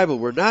of the Bible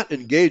were not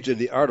engaged in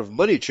the art of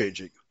money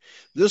changing,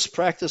 this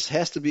practice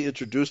has to be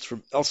introduced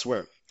from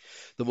elsewhere.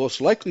 The most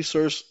likely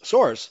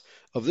source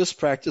of this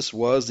practice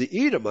was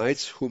the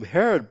Edomites, whom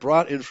Herod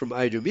brought in from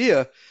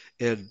Idumea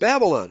and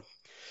Babylon.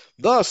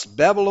 Thus,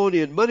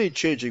 Babylonian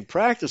money-changing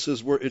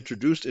practices were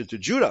introduced into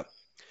Judah.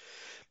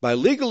 By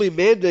legally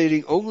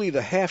mandating only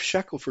the half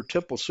shekel for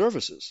temple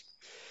services,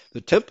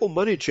 the temple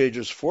money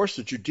changers forced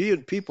the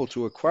Judean people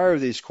to acquire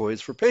these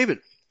coins for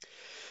payment.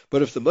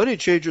 But if the money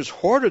changers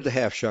hoarded the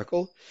half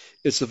shekel,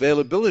 its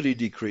availability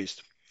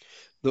decreased.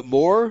 The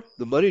more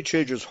the money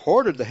changers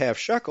hoarded the half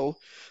shekel,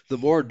 the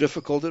more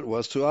difficult it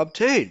was to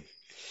obtain.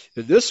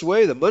 In this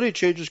way, the money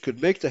changers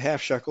could make the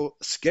half shekel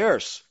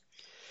scarce.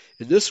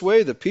 In this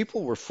way, the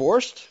people were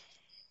forced.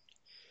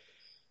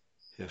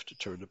 I have to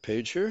turn the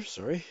page here,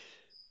 sorry.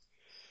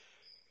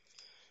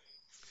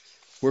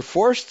 Were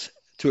forced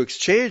to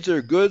exchange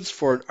their goods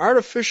for an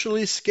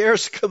artificially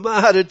scarce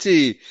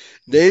commodity.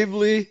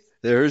 Namely,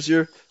 there's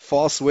your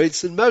false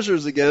weights and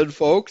measures again,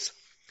 folks.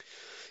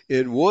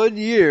 In 1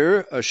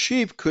 year, a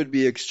sheep could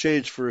be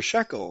exchanged for a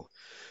shekel.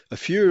 A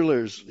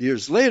few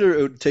years later,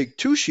 it would take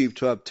 2 sheep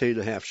to obtain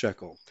a half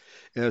shekel.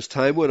 As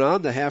time went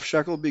on, the half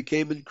shekel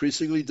became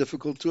increasingly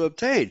difficult to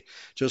obtain,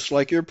 just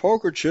like your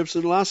poker chips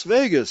in Las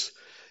Vegas.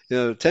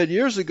 10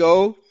 years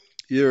ago,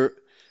 you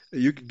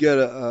could get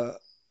a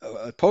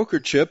poker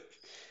chip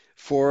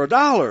for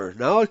 $1.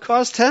 Now it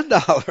costs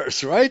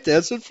 $10, right?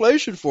 That's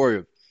inflation for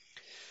you.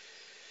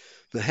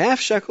 The half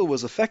shekel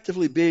was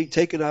effectively being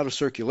taken out of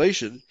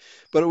circulation,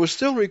 but it was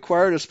still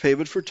required as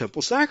payment for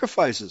temple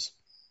sacrifices.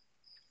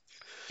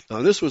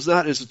 Now, this was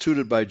not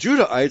instituted by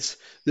Judahites.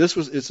 This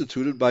was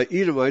instituted by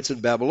Edomites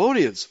and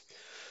Babylonians.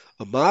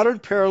 A modern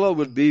parallel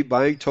would be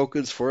buying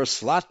tokens for a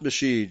slot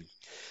machine.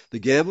 The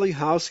gambling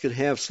house can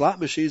have slot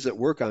machines that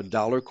work on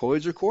dollar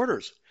coins or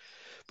quarters.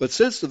 But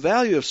since the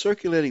value of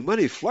circulating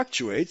money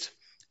fluctuates,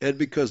 and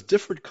because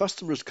different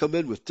customers come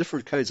in with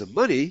different kinds of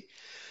money,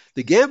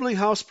 the gambling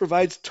house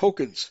provides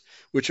tokens,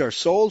 which are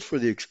sold for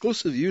the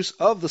exclusive use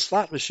of the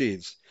slot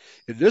machines.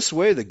 In this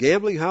way, the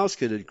gambling house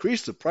can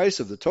increase the price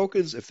of the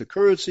tokens if the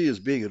currency is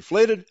being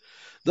inflated,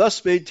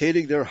 thus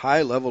maintaining their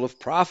high level of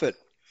profit.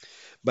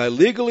 By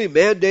legally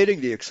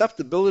mandating the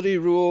acceptability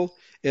rule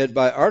and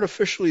by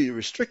artificially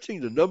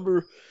restricting the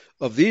number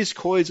of these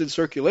coins in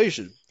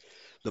circulation,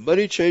 the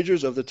money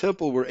changers of the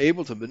temple were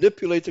able to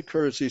manipulate the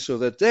currency so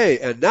that they,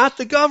 and not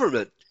the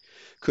government,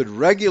 could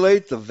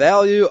regulate the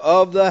value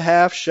of the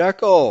half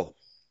shekel.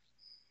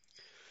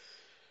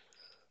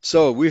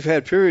 So we've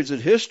had periods in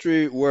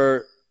history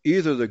where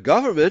either the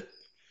government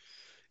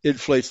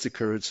inflates the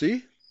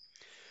currency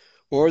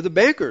or the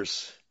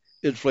bankers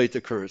inflate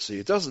the currency.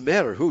 It doesn't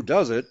matter who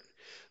does it.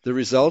 The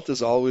result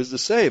is always the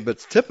same.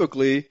 But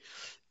typically,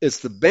 it's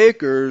the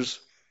bankers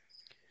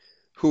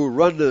who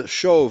run the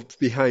show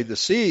behind the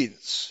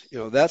scenes.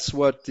 That's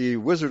what the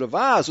Wizard of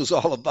Oz was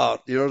all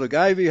about. The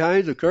guy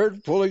behind the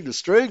curtain pulling the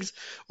strings,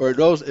 or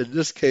in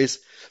this case,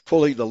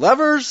 pulling the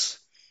levers,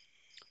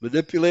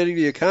 manipulating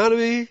the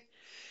economy.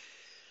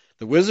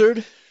 The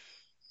wizard,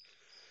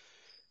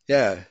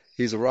 yeah,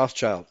 he's a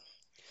Rothschild.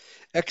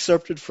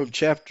 Excerpted from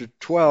chapter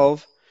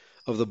 12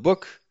 of the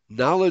book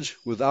Knowledge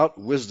Without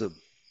Wisdom.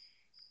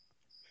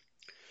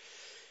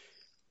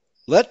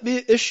 Let me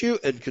issue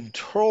and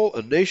control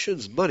a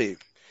nation's money,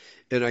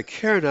 and I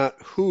care not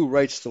who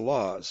writes the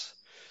laws.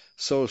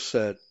 So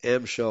said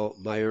Amschel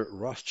Meyer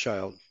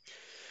Rothschild.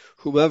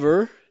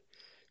 Whomsoever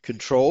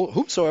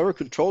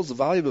controls the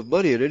volume of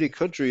money in any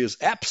country is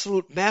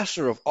absolute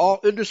master of all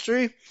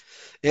industry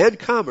and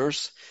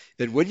commerce,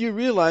 and when you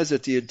realize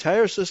that the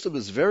entire system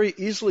is very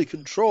easily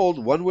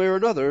controlled one way or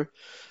another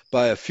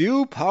by a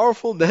few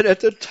powerful men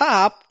at the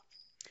top,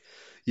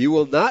 you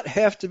will not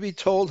have to be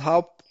told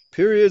how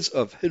periods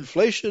of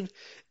inflation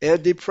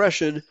and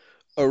depression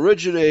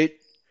originate,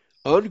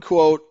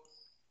 unquote,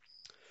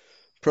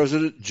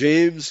 President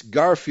James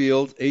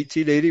Garfield,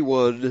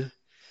 1881,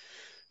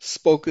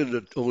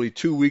 spoken only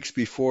 2 weeks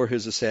before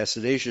his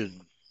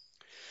assassination.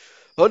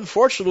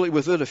 Unfortunately,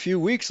 within a few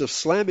weeks of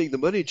slamming the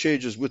money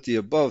changers with the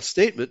above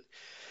statement,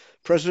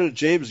 President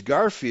James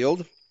Garfield,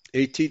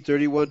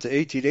 1831 to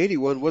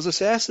 1881, was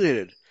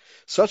assassinated.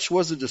 Such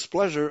was the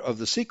displeasure of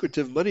the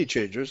secretive money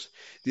changers,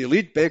 the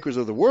elite bankers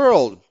of the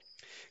world.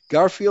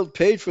 Garfield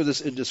paid for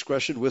this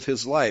indiscretion with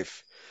his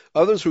life.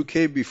 Others who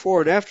came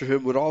before and after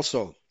him would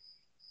also.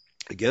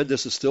 Again,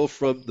 this is still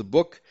from the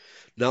book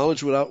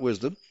Knowledge Without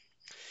Wisdom.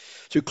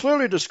 To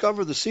clearly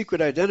discover the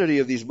secret identity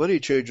of these money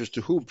changers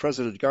to whom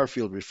President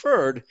Garfield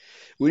referred,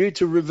 we need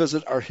to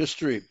revisit our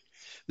history.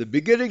 The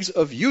beginnings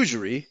of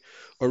usury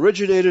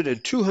originated in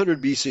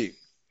 200 BC.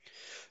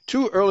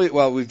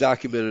 We've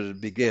documented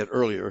it began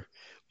earlier,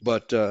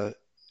 but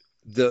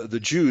the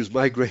Jews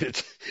migrated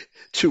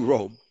to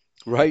Rome,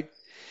 right?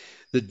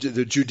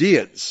 The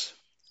Judeans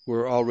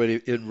were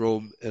already in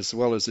Rome, as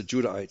well as the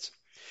Judahites.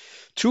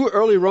 2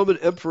 early Roman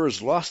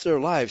emperors lost their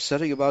lives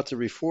setting about to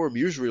reform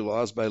usury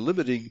laws by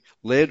limiting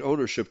land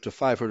ownership to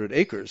 500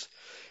 acres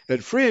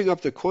and freeing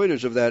up the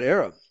coinage of that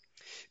era.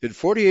 In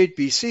 48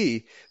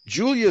 BC,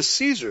 Julius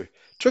Caesar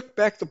took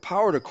back the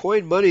power to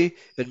coin money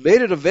and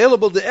made it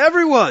available to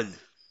everyone.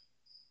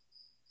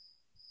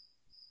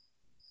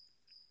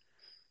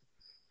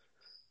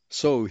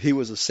 So he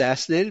was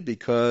assassinated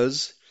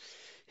because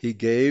he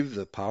gave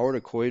the power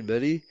to coin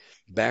money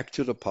back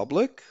to the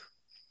public?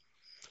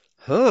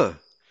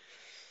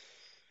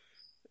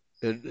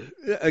 And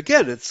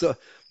again,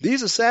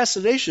 these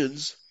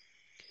assassinations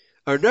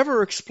are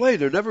never explained.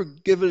 They're never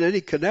given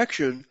any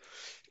connection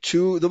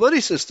to the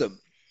money system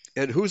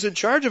and who's in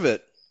charge of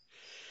it.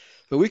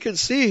 But we can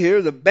see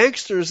here the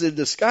banksters in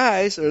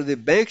disguise, or the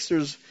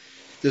banksters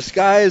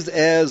disguised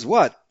as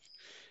what?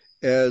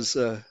 As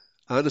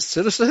honest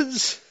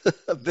citizens,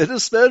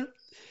 businessmen,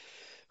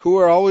 who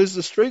are always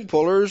the string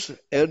pullers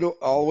and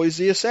always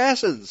the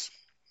assassins.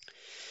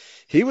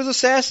 He was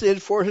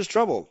assassinated for his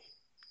trouble.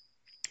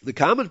 The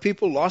common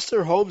people lost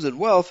their homes and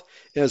wealth,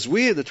 as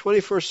we in the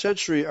 21st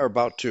century are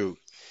about to.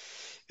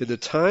 In the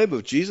time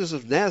of Jesus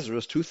of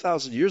Nazareth,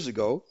 2,000 years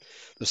ago,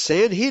 the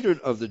Sanhedrin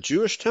of the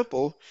Jewish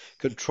temple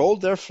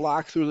controlled their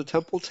flock through the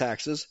temple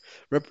taxes,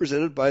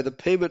 represented by the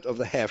payment of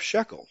the half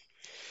shekel.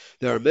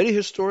 There are many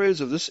historians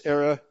of this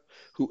era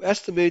who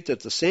estimate that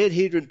the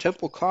Sanhedrin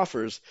temple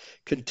coffers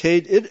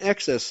contained in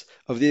excess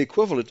of the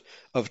equivalent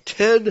of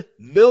 $10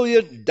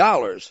 million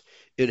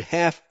in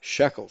half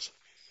shekels.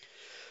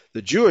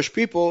 The Jewish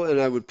people,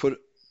 and I would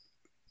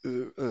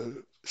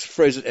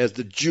phrase it as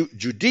the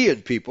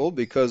Judean people,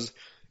 because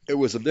it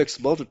was a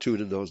mixed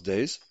multitude in those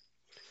days,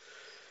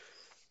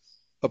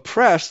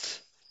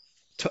 oppressed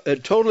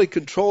and totally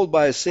controlled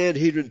by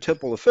Sanhedrin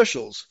temple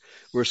officials,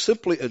 were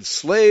simply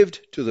enslaved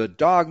to the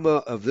dogma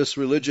of this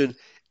religion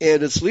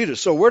and its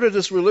leaders. So where did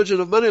this religion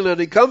of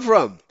moneylending come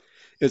from?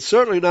 It's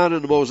certainly not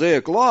in the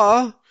Mosaic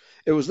Law.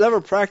 It was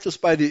never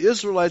practiced by the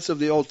Israelites of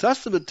the Old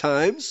Testament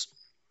times.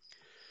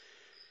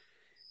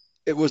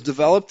 It was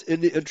developed in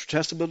the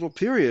intertestamental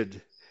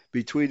period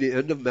between the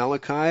end of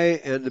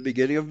Malachi and the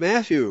beginning of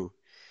Matthew.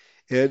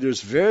 And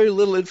there's very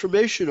little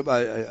information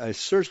about it. I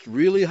searched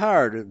really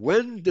hard.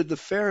 When did the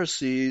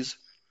Pharisees,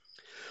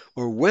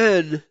 or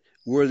when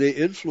were they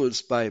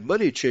influenced by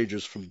money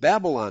changers from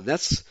Babylon?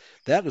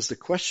 That is the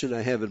question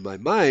I have in my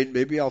mind.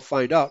 Maybe I'll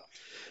find out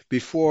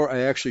before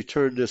I actually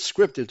turn this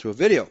script into a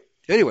video.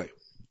 Anyway,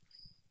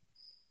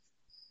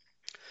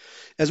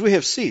 as we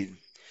have seen,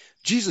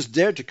 Jesus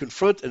dared to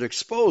confront and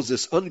expose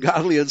this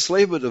ungodly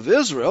enslavement of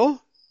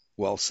Israel,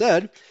 well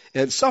said,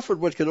 and suffered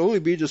what can only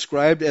be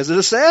described as an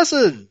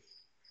assassin.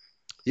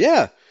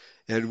 Yeah,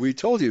 and we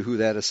told you who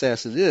that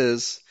assassin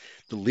is,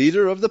 the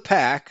leader of the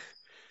pack,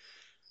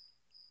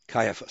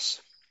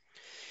 Caiaphas.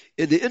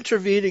 In the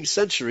intervening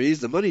centuries,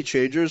 the money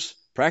changers,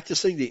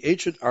 practicing the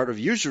ancient art of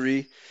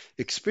usury,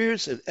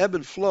 experienced an ebb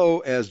and flow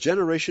as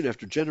generation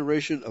after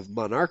generation of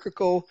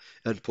monarchical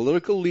and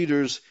political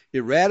leaders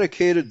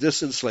eradicated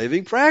this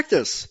enslaving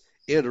practice,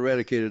 and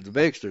eradicated the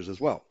banksters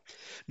as well.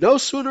 No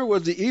sooner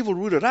was the evil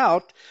rooted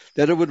out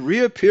than it would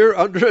reappear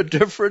under a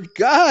different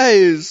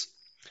guise.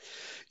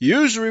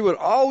 Usury would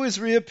always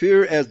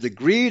reappear as the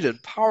greed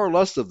and power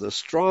lust of the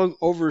strong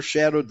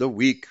overshadowed the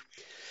weak.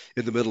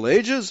 In the Middle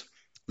Ages,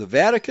 the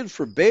Vatican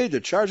forbade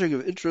the charging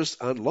of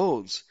interest on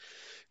loans.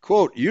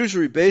 Quote,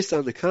 usury based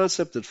on the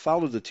concept that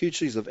followed the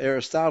teachings of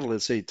Aristotle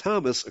and St.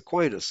 Thomas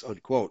Aquinas,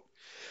 unquote,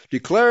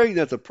 declaring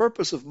that the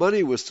purpose of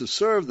money was to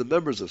serve the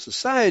members of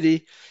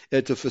society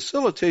and to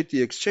facilitate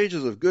the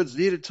exchanges of goods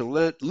needed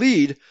to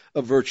lead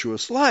a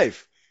virtuous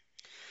life.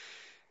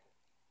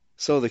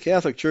 So the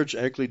Catholic Church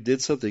actually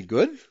did something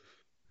good?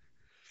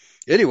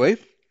 Anyway,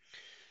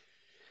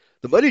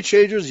 the money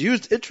changers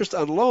used interest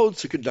on loans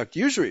to conduct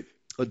usury.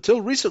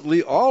 Until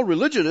recently, all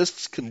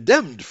religionists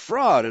condemned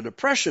fraud and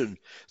oppression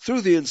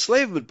through the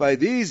enslavement by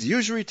these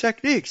usury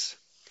techniques.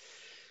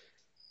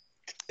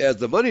 As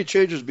the money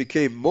changers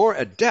became more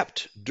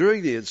adept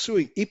during the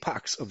ensuing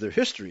epochs of their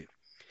history,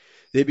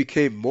 they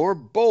became more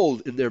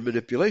bold in their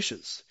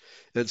manipulations.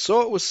 And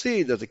so it was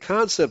seen that the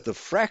concept of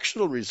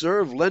fractional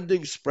reserve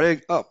lending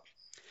sprang up.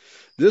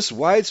 This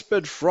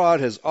widespread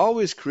fraud has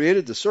always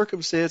created the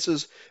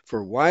circumstances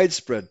for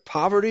widespread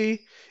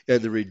poverty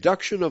and the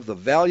reduction of the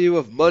value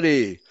of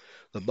money.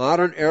 The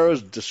modern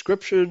era's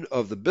description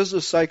of the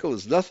business cycle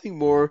is nothing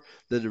more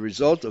than the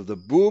result of the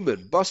boom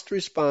and bust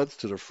response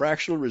to the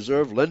fractional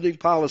reserve lending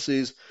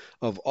policies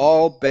of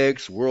all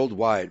banks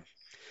worldwide.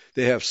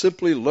 They have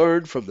simply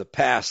learned from the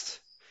past.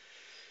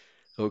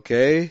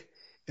 Okay?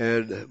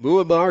 And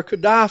Muammar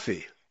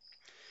Gaddafi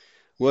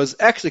was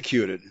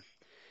executed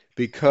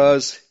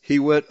because he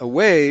went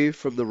away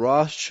from the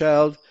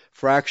Rothschild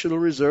fractional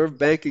reserve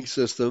banking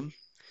system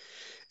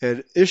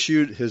and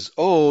issued his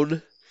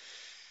own,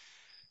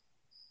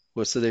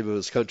 what's the name of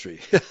his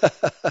country?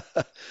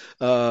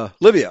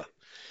 Libya.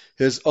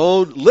 His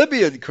own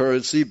Libyan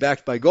currency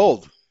backed by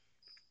gold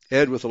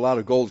and with a lot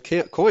of gold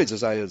coins,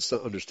 as I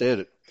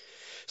understand it.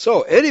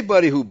 So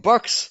anybody who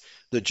bucks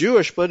the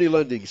Jewish money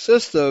lending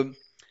system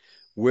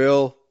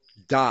will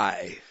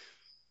die.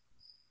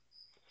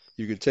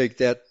 You can take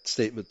that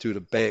statement to the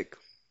bank.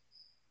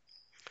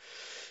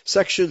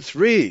 Section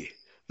 3,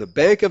 the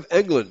Bank of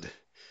England,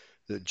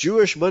 the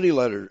Jewish money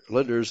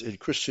lenders in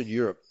Christian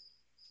Europe.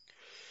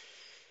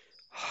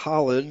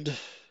 Holland,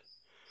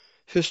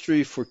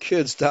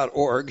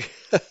 historyforkids.org,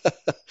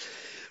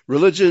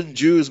 religion,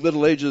 Jews,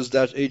 Middle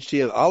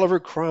Ages.htm, Oliver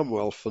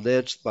Cromwell,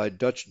 financed by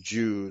Dutch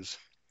Jews.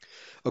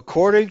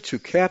 According to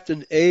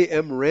Captain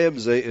A.M.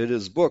 Ramsay in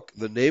his book,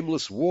 The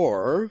Nameless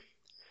War,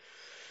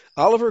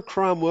 Oliver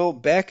Cromwell,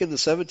 back in the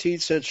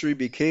 17th century,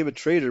 became a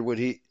traitor when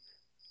he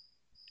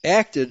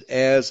acted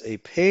as a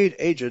paid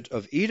agent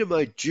of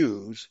Edomite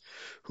Jews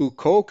who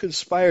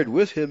co-conspired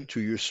with him to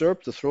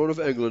usurp the throne of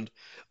England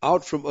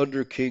out from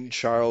under King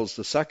Charles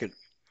II.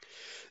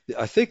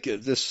 I think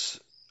this,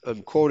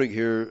 I'm quoting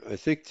here, I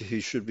think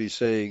he should be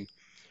saying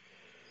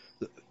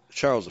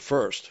Charles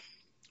I.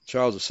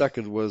 Charles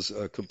II was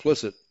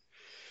complicit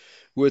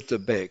with the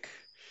bank.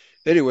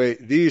 Anyway,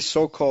 these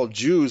so-called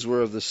Jews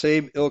were of the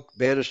same ilk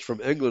banished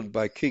from England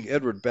by King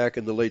Edward back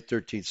in the late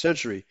 13th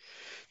century.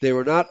 They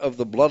were not of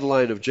the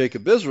bloodline of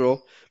Jacob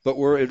Israel, but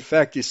were in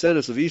fact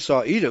descendants of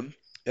Esau Edom,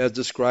 as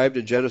described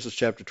in Genesis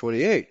chapter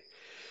 28.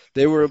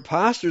 They were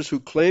impostors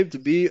who claimed to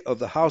be of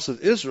the house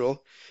of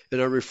Israel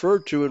and are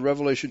referred to in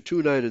Revelation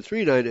 2:9 and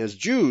 3:9 as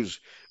Jews,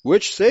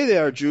 which say they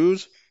are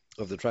Jews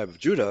of the tribe of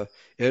Judah,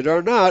 and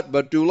are not,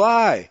 but do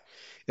lie.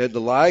 And the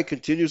lie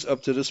continues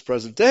up to this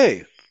present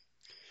day.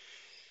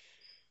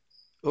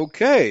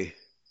 Okay,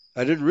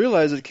 I didn't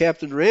realize that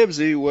Captain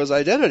Ramsay was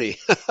identity.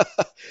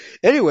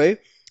 Anyway,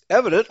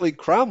 evidently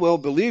Cromwell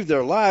believed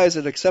their lies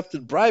and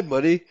accepted bribe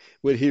money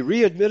when he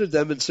readmitted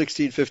them in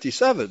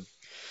 1657.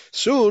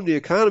 Soon, the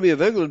economy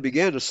of England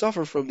began to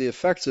suffer from the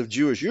effects of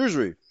Jewish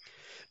usury,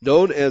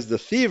 known as the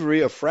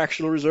thievery of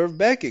fractional reserve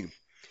banking.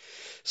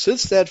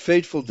 Since that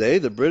fateful day,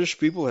 the British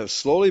people have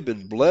slowly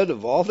been bled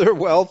of all their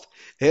wealth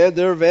and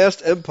their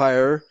vast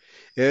empire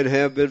and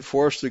have been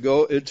forced to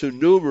go into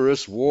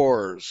numerous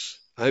wars.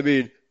 I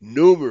mean,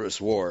 numerous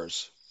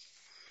wars.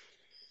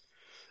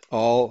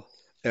 All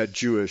at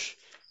Jewish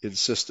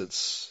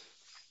insistence.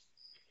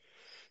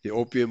 The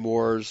Opium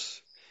Wars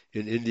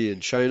in India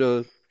and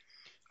China,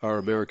 our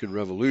American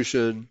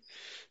Revolution,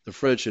 the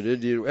French and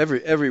Indian,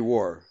 every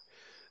war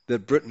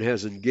that Britain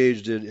has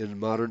engaged in the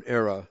modern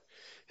era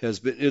has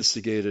been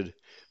instigated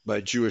by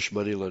Jewish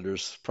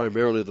moneylenders,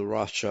 primarily the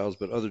Rothschilds,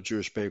 but other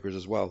Jewish bankers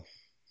as well.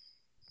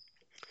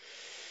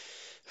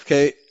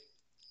 Okay,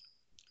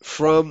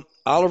 from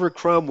Oliver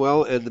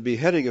Cromwell and the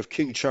beheading of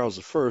King Charles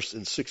I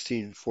in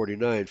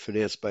 1649,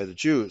 financed by the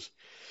Jews.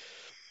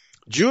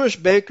 Jewish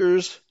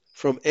bankers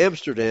from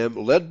Amsterdam,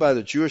 led by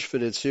the Jewish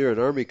financier and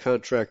army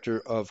contractor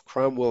of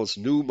Cromwell's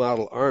new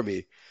model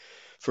army,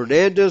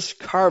 Fernandes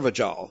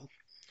Carvajal,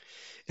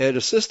 and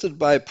assisted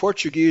by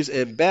Portuguese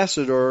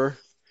ambassador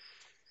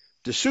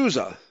de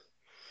Souza,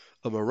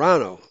 a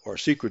Marrano, or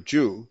secret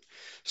Jew,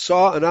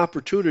 saw an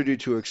opportunity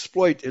to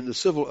exploit in the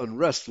civil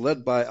unrest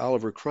led by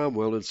Oliver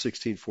Cromwell in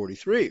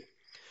 1643.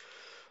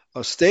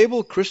 A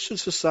stable Christian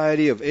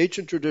society of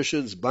ancient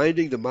traditions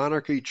binding the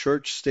monarchy,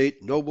 church,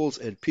 state, nobles,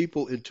 and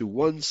people into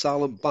one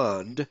solemn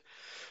bond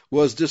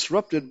was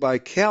disrupted by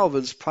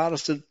Calvin's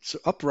Protestant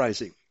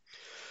uprising.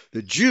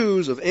 The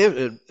Jews of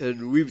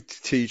and we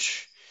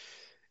teach,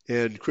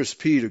 and Chris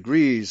Peet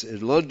agrees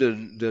in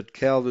London that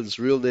Calvin's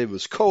real name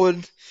was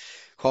Calvin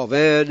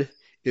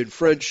in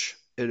French,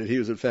 and he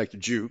was in fact a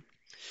Jew.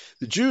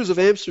 The Jews of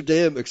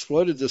Amsterdam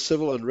exploited the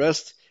civil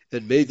unrest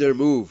and made their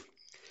move.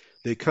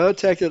 They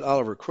contacted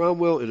Oliver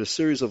Cromwell in a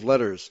series of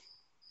letters,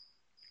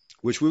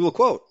 which we will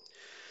quote.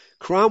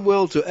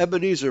 Cromwell to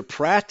Ebenezer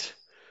Pratt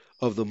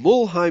of the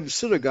Mulheim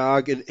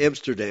Synagogue in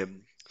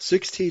Amsterdam,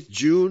 16th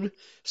June,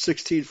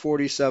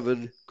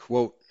 1647,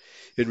 quote,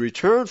 in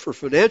return for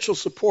financial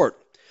support,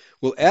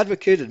 will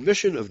advocate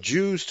admission of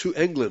Jews to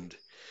England.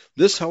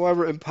 This,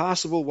 however,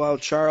 impossible while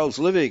Charles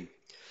living.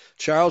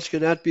 Charles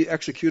cannot be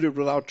executed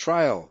without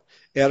trial,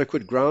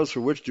 adequate grounds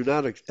for which do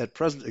not at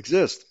present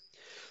exist.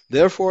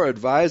 Therefore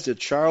advise that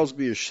Charles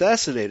be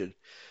assassinated,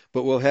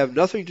 but will have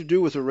nothing to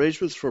do with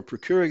arrangements for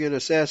procuring an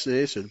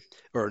assassin,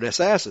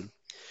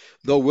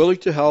 though willing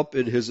to help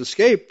in his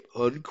escape."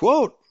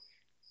 Unquote.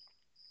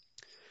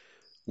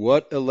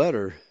 What a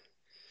letter.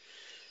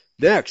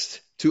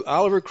 Next, to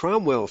Oliver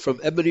Cromwell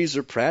from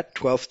Ebenezer Pratt,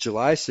 12th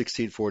July,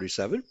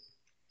 1647.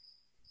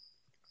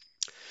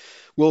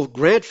 "Will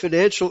grant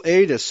financial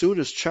aid as soon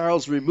as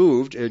Charles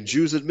removed and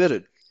Jews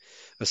admitted.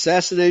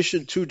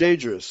 Assassination too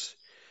dangerous.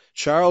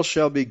 Charles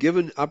shall be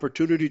given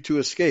opportunity to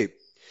escape.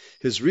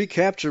 His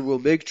recapture will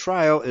make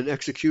trial and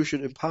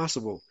execution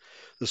impossible.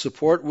 The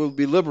support will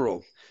be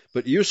liberal,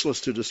 but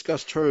useless to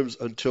discuss terms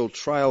until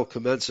trial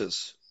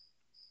commences."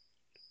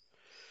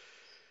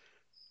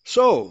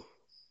 So,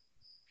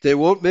 they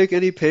won't make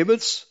any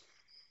payments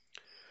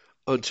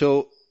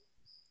until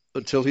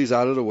he's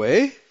out of the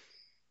way?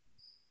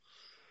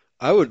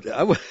 I would,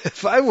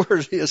 if I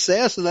were the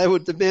assassin, I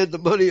would demand the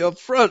money up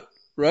front,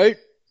 right?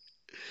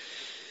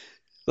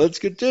 Let's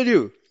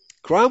continue.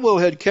 Cromwell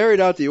had carried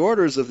out the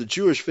orders of the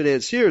Jewish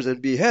financiers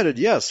and beheaded.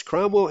 Yes,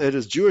 Cromwell and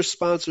his Jewish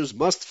sponsors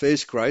must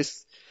face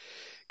Christ.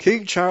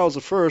 King Charles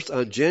I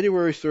on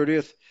January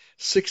 30th,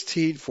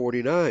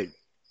 1649.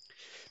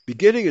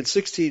 Beginning in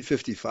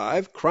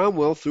 1655,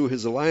 Cromwell, through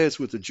his alliance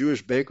with the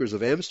Jewish bankers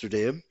of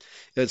Amsterdam,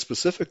 and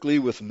specifically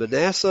with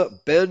Manasseh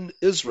ben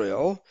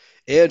Israel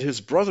and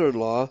his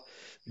brother-in-law,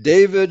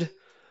 David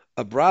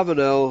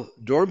Abravanel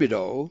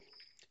Dormido,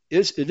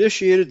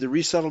 initiated the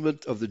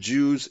resettlement of the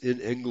Jews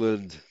in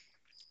England.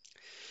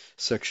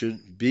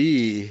 Section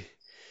B.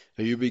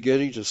 Are you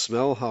beginning to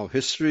smell how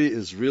history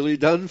is really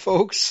done,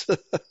 folks?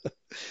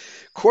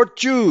 Court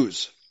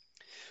Jews.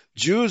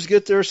 Jews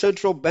get their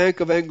Central Bank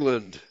of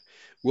England.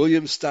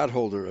 William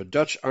Stadtholder, a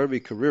Dutch army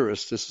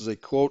careerist. This is a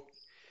quote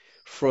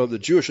from the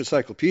Jewish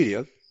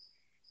Encyclopedia.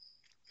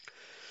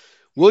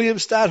 William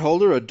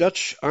Stadtholder, a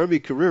Dutch army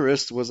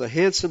careerist, was a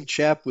handsome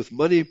chap with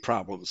money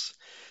problems.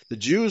 The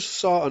Jews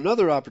saw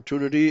another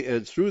opportunity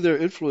and through their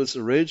influence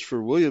arranged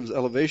for William's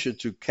elevation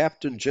to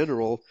Captain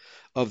General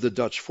of the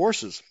Dutch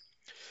forces.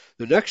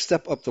 The next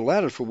step up the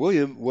ladder for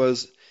William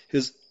was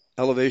his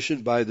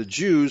elevation by the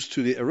Jews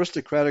to the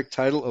aristocratic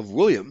title of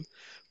William,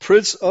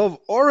 Prince of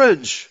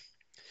Orange.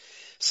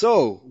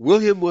 So,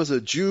 William was a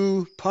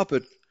Jew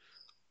puppet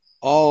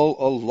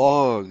all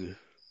along.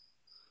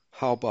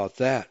 How about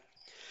that?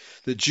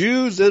 The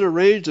Jews then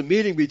arranged a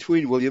meeting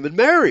between William and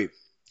Mary,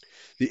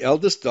 the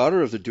eldest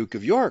daughter of the Duke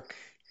of York.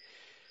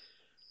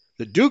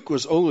 The Duke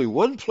was only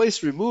one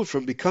place removed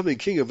from becoming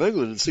King of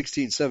England in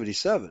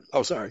 1677. In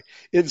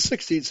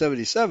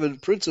 1677,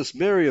 Princess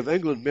Mary of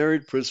England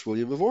married Prince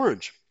William of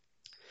Orange.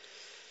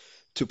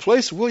 To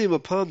place William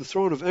upon the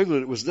throne of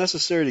England, it was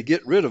necessary to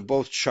get rid of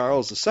both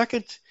Charles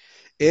II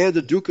and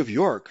the Duke of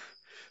York,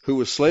 who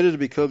was slated to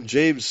become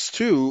James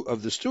II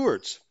of the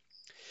Stuarts.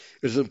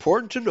 It is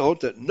important to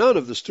note that none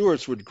of the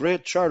Stuarts would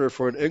grant charter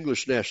for an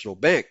English national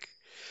bank.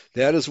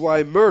 That is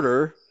why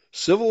murder,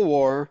 civil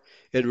war,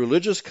 and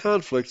religious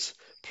conflicts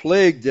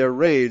plagued their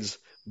reigns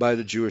by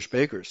the Jewish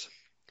bankers.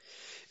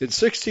 In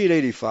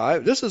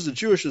 1685, this is the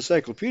Jewish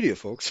Encyclopedia,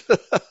 folks.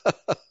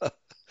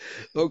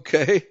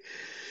 Okay.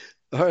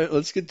 All right,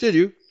 let's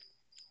continue.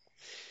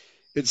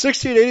 In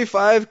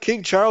 1685,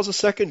 King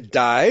Charles II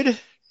died,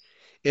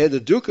 and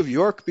the Duke of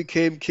York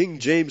became King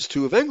James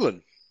II of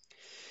England.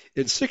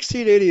 In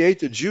 1688,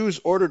 the Jews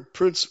ordered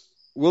Prince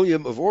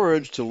William of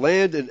Orange to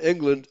land in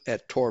England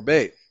at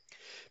Torbay.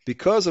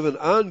 Because of an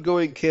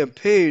ongoing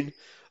campaign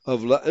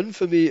of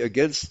infamy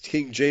against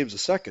King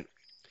James II,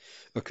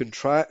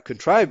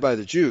 contrived by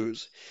the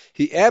Jews,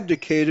 he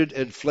abdicated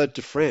and fled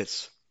to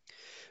France.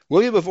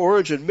 William of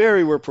Orange and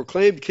Mary were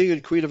proclaimed King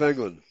and Queen of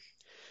England.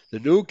 The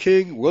new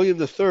king,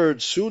 William III,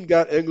 soon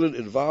got England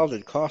involved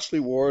in costly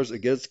wars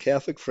against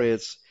Catholic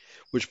France,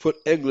 which put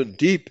England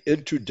deep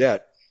into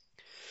debt.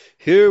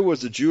 Here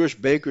was the Jewish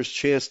bankers'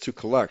 chance to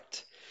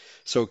collect.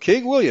 So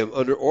King William,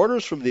 under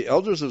orders from the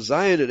elders of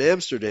Zion in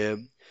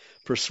Amsterdam,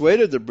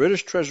 persuaded the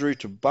British Treasury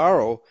to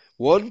borrow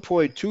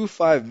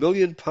 £1.25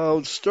 million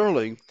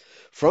sterling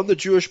from the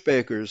Jewish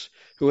bankers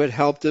who had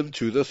helped him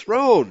to the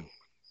throne.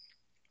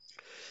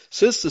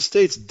 Since the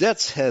state's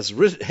debts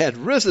had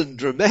risen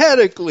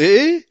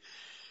dramatically,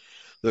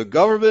 the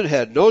government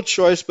had no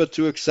choice but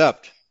to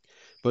accept.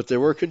 But there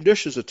were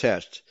conditions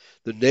attached.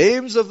 The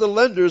names of the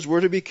lenders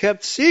were to be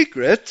kept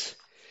secret,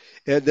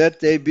 and that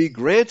they be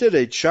granted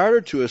a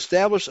charter to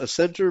establish a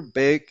central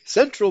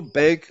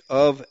bank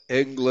of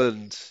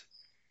England,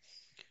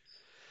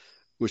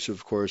 which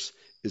of course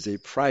is a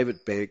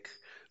private bank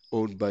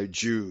owned by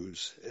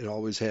Jews. It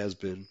always has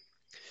been.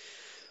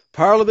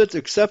 Parliament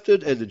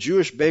accepted, and the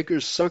Jewish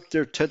bankers sunk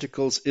their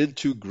tentacles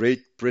into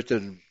Great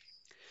Britain.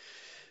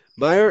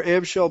 Meyer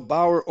Amschel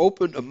Bauer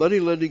opened a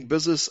money-lending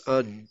business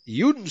on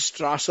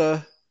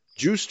Judenstrasse,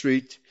 Jew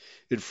Street,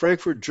 in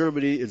Frankfurt,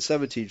 Germany in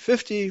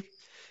 1750,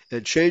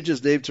 and changed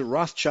his name to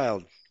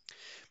Rothschild.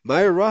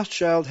 Meyer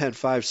Rothschild had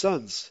 5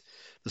 sons.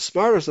 The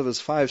smartest of his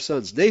 5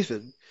 sons,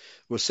 Nathan,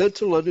 was sent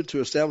to London to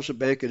establish a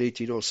bank in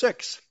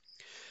 1806.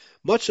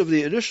 Much of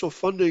the initial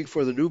funding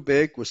for the new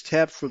bank was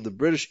tapped from the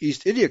British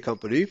East India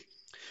Company,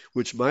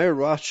 which Meyer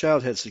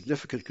Rothschild had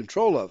significant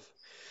control of.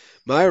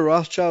 Meyer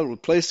Rothschild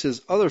would place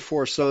his other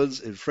 4 sons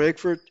in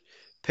Frankfurt,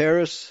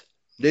 Paris,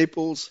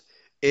 Naples,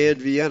 and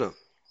Vienna.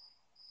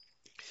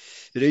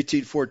 In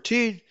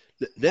 1814,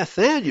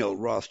 Nathaniel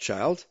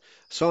Rothschild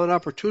saw an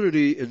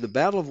opportunity in the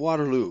Battle of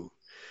Waterloo.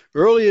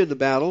 Early in the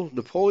battle,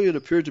 Napoleon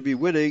appeared to be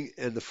winning,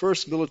 and the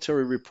first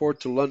military report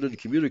to London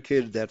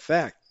communicated that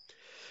fact.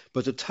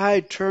 But the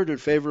tide turned in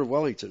favor of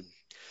Wellington.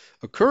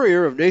 A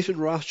courier of Nathan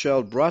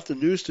Rothschild brought the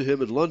news to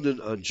him in London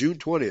on June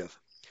 20th.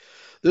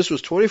 This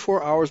was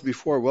 24 hours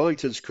before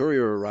Wellington's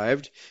courier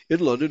arrived in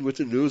London with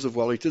the news of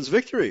Wellington's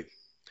victory.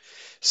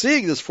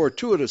 Seeing this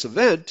fortuitous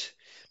event,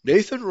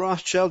 Nathan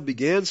Rothschild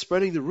began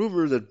spreading the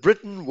rumor that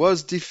Britain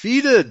was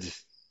defeated.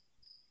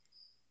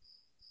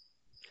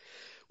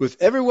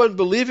 With everyone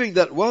believing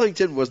that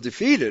Wellington was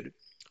defeated,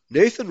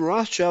 Nathan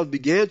Rothschild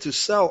began to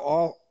sell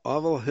all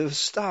of his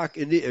stock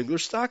in the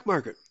English stock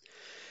market.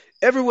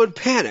 Everyone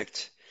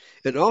panicked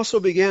and also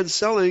began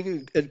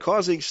selling and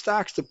causing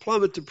stocks to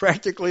plummet to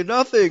practically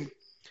nothing.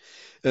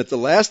 At the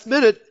last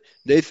minute,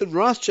 Nathan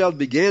Rothschild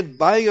began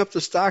buying up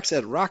the stocks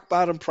at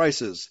rock-bottom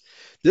prices.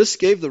 This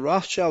gave the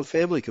Rothschild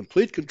family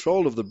complete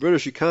control of the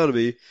British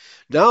economy,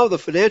 now the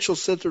financial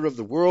center of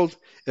the world,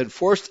 and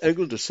forced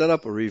England to set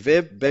up a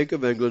revamped Bank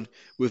of England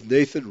with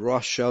Nathan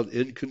Rothschild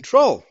in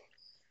control.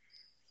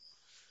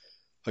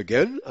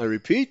 Again, I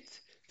repeat,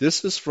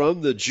 this is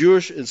from the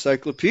Jewish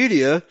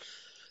Encyclopedia.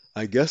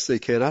 I guess they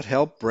cannot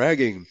help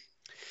bragging.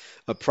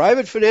 A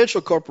private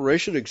financial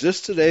corporation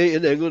exists today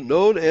in England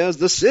known as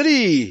the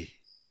City.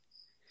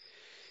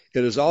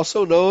 It is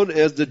also known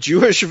as the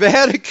Jewish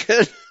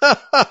Vatican,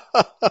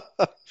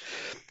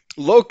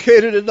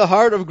 located in the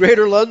heart of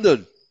Greater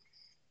London.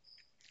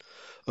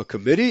 A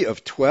committee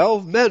of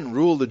 12 men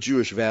rule the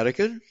Jewish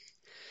Vatican.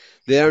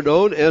 They are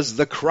known as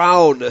the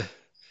Crown.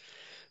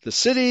 The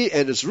city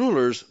and its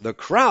rulers, the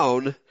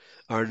Crown,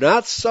 are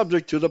not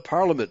subject to the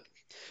Parliament.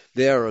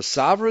 They are a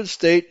sovereign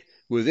state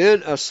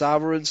within a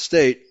sovereign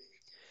state,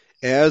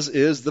 as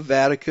is the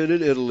Vatican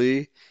in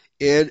Italy,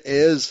 and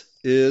as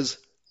is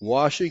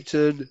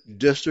Washington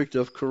District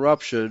of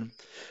Corruption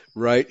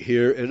right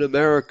here in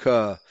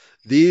America.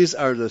 These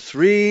are the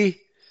 3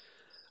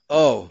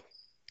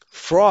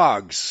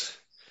 frogs.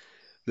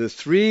 The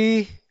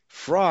 3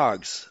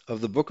 frogs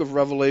of the book of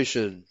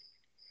Revelation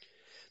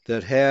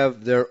that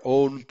have their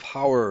own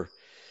power.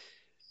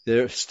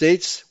 They're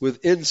states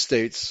within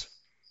states,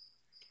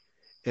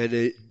 and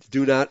they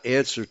do not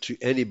answer to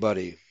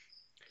anybody.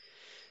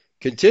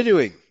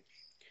 Continuing,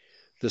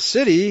 the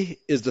city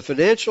is the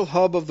financial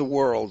hub of the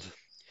world.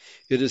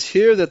 It is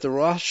here that the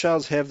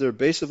Rothschilds have their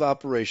base of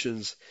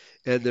operations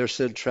and their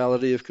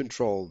centrality of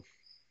control.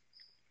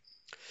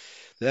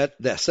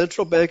 That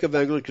Central Bank of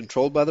England,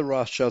 controlled by the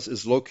Rothschilds,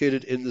 is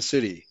located in the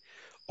city.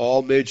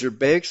 All major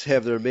banks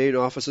have their main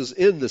offices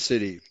in the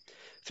city.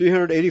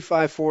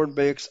 385 foreign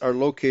banks are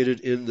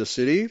located in the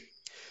city.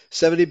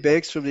 70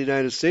 banks from the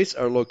United States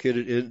are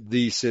located in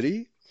the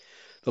city.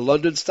 The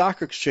London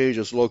Stock Exchange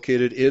is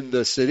located in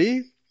the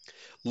city.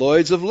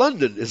 Lloyd's of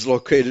London is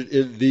located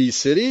in the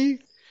city.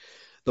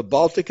 The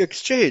Baltic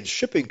Exchange,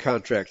 shipping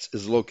contracts,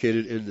 is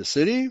located in the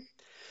city.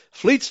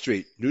 Fleet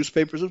Street,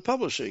 newspapers and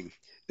publishing,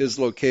 is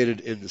located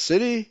in the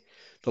city.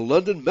 The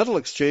London Metal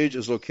Exchange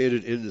is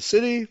located in the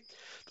city.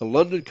 The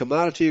London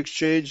Commodity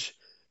Exchange,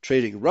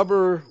 trading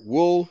rubber,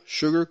 wool,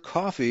 sugar,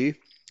 coffee,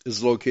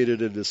 is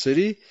located in the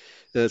city.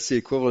 That's the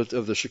equivalent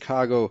of the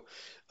Chicago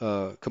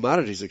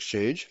Commodities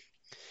Exchange.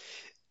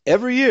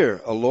 Every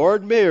year, a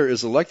Lord Mayor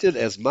is elected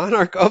as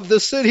monarch of the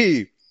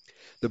city.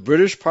 The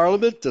British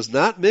Parliament does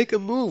not make a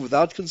move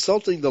without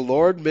consulting the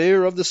Lord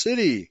Mayor of the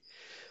city.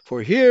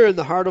 For here in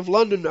the heart of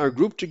London are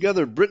grouped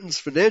together Britain's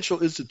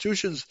financial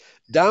institutions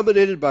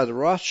dominated by the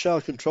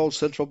Rothschild-controlled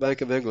Central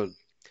Bank of England.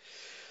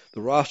 The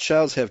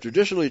Rothschilds have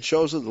traditionally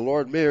chosen the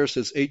Lord Mayor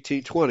since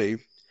 1820.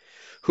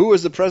 Who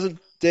is the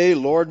present-day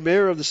Lord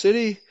Mayor of the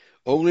city?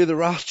 Only the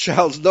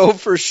Rothschilds know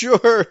for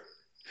sure.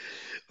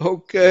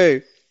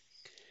 Okay.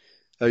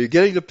 Are you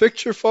getting the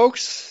picture,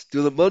 folks?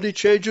 Do the money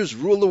changers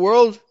rule the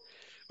world,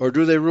 or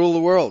do they rule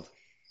the world?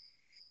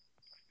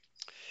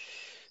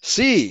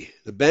 C,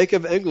 the Bank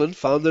of England,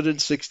 founded in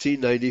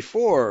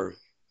 1694.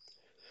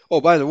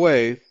 Oh, by the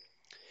way,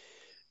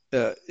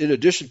 in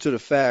addition to the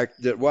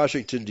fact that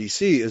Washington,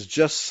 D.C. is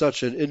just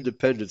such an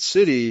independent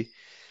city,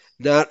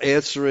 not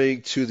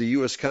answering to the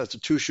U.S.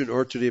 Constitution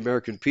or to the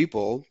American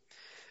people,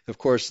 of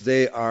course,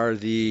 they are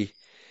the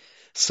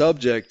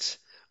subject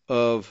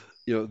of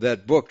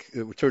that book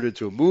that turned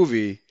into a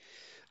movie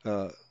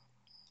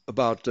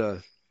about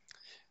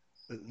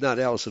not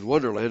Alice in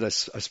Wonderland. I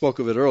spoke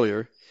of it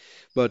earlier,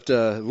 but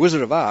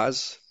Wizard of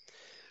Oz,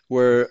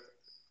 where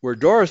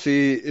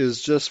Dorothy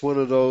is just one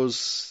of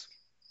those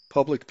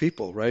public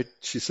people, right?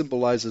 She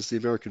symbolizes the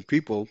American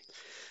people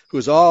who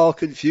is all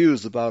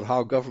confused about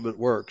how government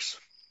works.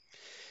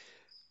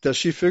 Does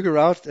she figure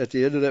out at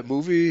the end of that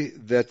movie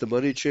that the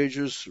money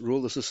changers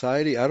rule the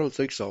society? I don't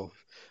think so.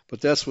 But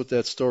that's what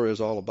that story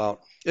is all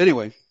about.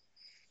 Anyway,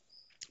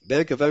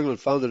 Bank of England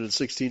founded in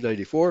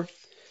 1694.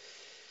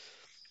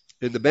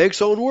 In the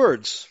bank's own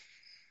words,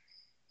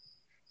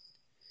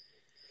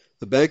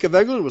 the Bank of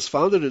England was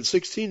founded in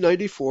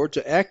 1694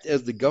 to act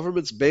as the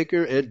government's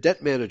banker and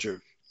debt manager.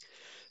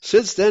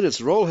 Since then,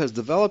 its role has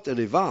developed and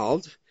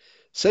evolved,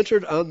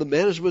 centered on the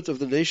management of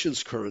the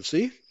nation's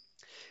currency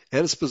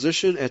and its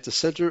position at the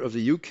center of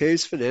the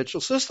UK's financial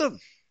system.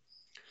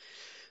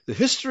 The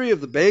history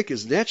of the bank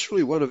is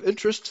naturally one of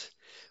interest,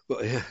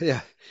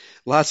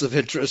 lots of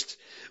interest,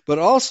 but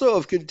also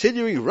of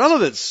continuing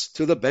relevance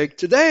to the bank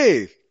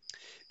today.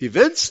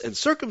 Events and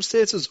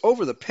circumstances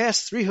over the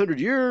past 300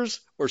 years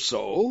or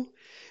so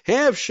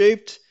have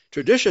shaped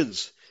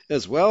traditions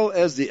as well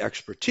as the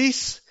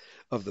expertise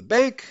of the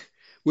bank,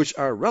 which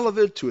are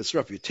relevant to its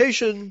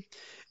reputation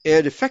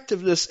and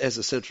effectiveness as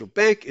a central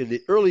bank in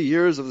the early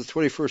years of the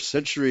 21st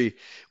century.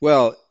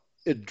 Well,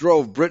 it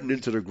drove Britain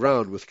into the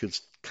ground with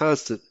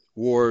constant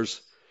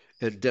wars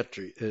and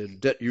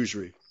debt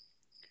usury.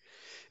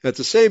 At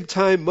the same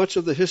time, much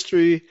of the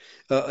history,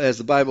 as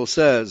the Bible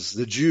says,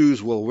 the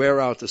Jews will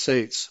wear out the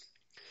saints.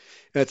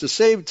 At the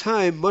same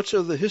time, much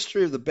of the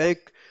history of the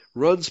bank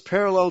runs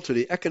parallel to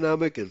the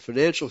economic and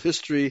financial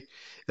history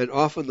and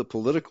often the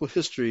political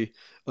history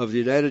of the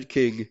United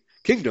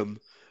Kingdom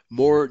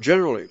more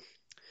generally.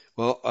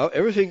 Well,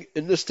 everything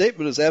in this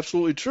statement is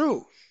absolutely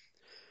true,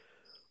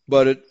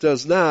 but it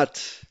does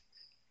not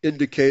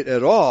indicate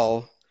at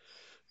all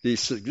the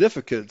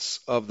significance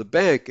of the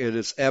bank and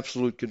its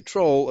absolute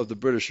control of the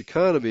British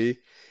economy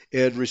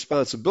and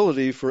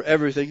responsibility for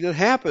everything that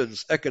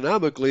happens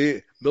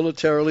economically,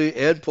 militarily,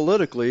 and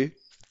politically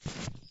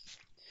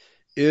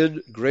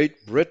in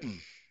Great Britain.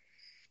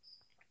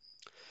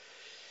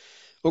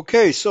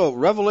 Okay, so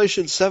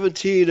Revelation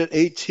 17 and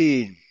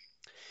 18.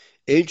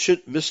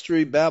 Ancient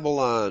Mystery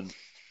Babylon.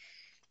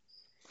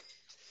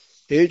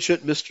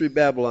 Ancient Mystery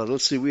Babylon.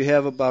 Let's see, we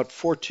have about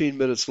 14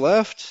 minutes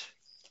left.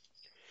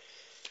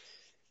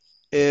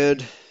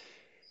 And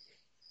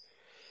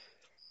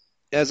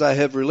as I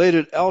have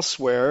related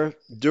elsewhere,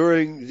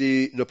 during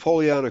the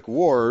Napoleonic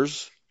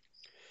Wars,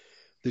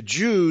 the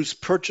Jews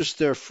purchased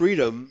their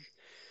freedom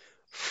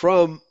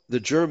from the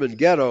German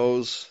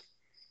ghettos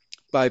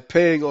by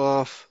paying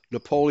off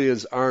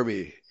Napoleon's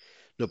army.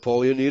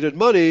 Napoleon needed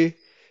money,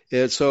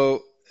 and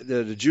so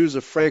the Jews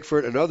of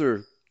Frankfurt and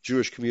other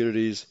Jewish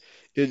communities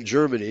in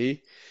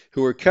Germany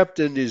who were kept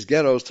in these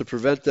ghettos to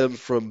prevent them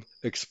from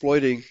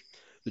exploiting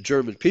the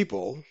German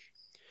people,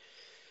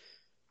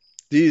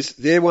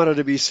 they wanted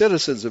to be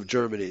citizens of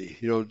Germany,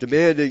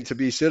 demanding to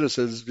be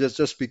citizens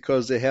just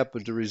because they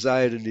happened to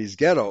reside in these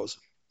ghettos.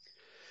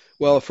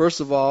 Well, first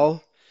of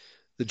all,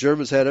 the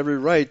Germans had every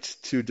right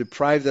to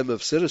deprive them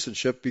of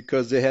citizenship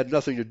because they had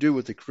nothing to do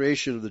with the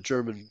creation of the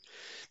German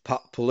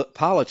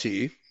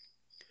polity,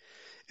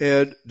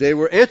 and they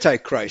were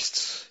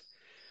antichrists.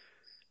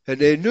 And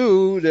they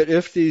knew that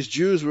if these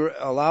Jews were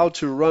allowed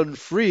to run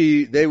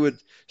free, they would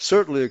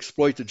certainly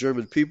exploit the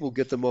German people,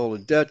 get them all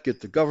in debt,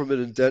 get the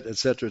government in debt,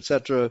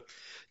 etc.,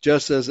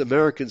 just as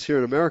Americans here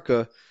in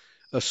America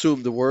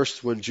assumed the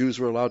worst when Jews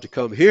were allowed to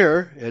come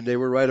here, and they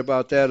were right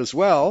about that as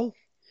well.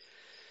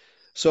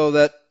 So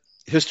that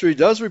history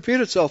does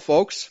repeat itself,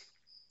 folks.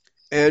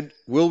 And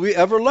will we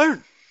ever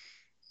learn?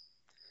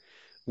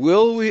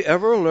 Will we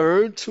ever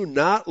learn to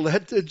not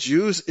let the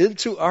Jews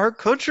into our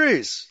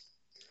countries?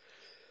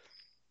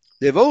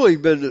 They've only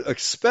been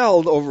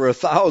expelled over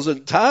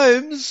 1,000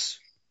 times.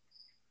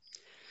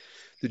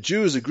 The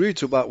Jews agreed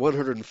to about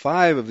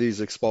 105 of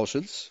these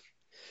expulsions,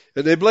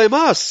 and they blame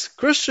us,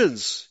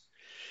 Christians.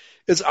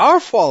 It's our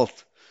fault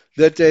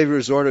that they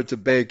resorted to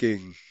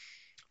banking.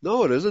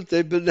 No, it isn't.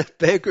 They've been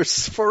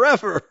bankers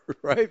forever,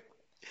 right?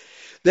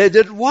 They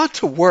didn't want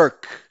to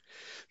work.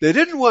 They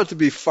didn't want to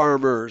be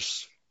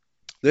farmers.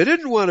 They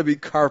didn't want to be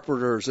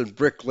carpenters and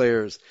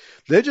bricklayers.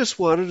 They just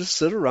wanted to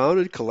sit around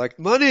and collect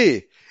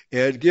money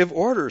and give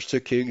orders to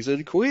kings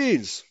and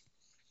queens.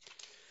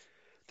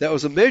 That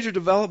was a major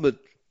development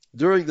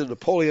during the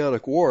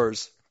Napoleonic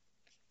Wars,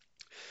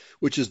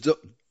 which is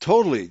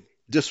totally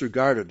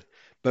disregarded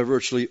by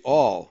virtually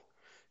all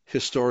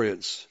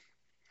historians.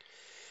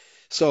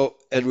 So,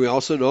 and we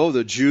also know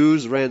the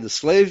Jews ran the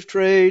slave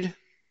trade.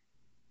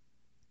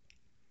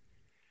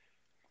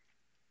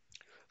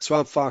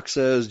 Swamp Fox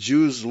says,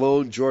 Jews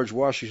loaned George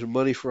Washington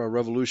money for our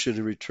revolution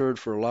in return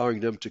for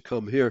allowing them to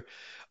come here.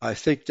 I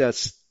think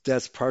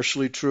that's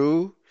partially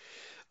true.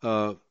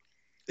 But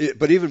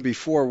even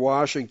before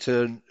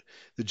Washington,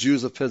 the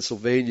Jews of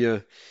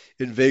Pennsylvania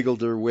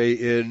inveigled their way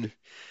in.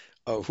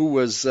 Who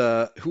was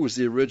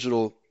the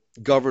original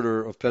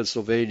governor of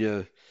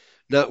Pennsylvania?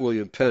 Not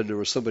William Penn. There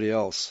was somebody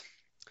else.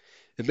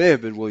 It may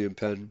have been William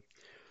Penn.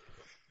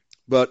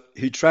 But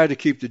he tried to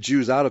keep the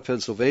Jews out of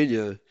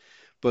Pennsylvania.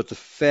 But the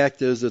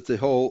fact is that the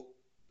whole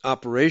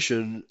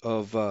operation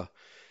of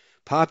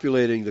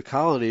populating the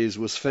colonies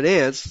was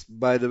financed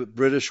by the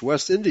British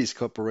West Indies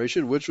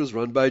Corporation, which was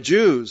run by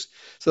Jews.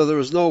 So there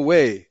was no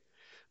way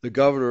the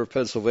governor of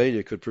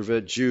Pennsylvania could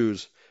prevent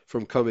Jews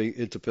from coming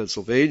into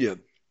Pennsylvania.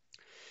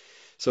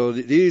 So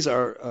these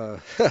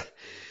are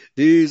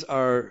these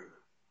are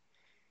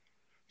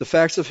the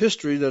facts of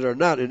history that are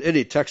not in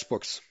any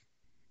textbooks.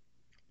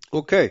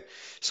 Okay,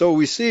 so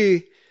we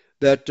see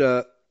that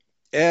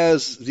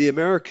as the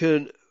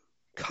American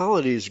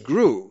colonies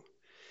grew,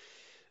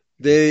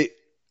 they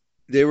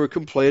were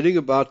complaining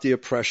about the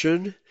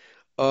oppression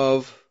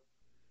of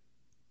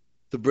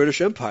the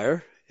British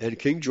Empire and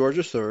King George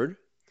III,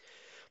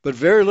 but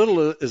very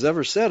little is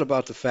ever said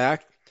about the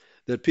fact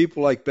that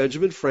people like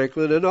Benjamin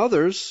Franklin and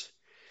others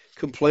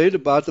complained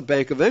about the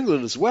Bank of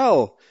England as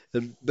well.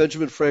 And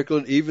Benjamin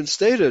Franklin even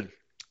stated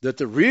that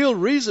the real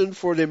reason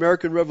for the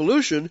American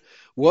Revolution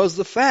was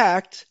the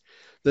fact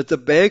that the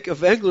Bank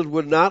of England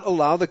would not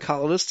allow the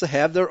colonists to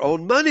have their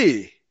own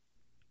money.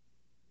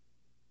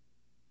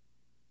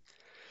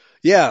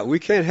 Yeah, we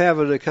can't have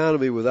an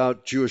economy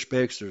without Jewish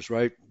banksters,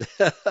 right?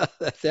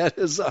 That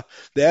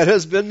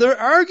has been their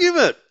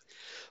argument.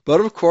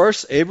 But of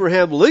course,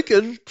 Abraham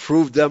Lincoln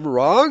proved them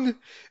wrong,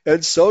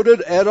 and so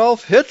did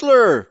Adolf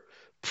Hitler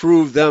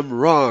prove them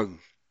wrong.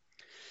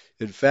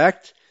 In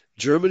fact,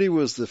 Germany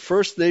was the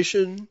first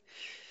nation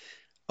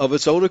of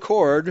its own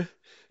accord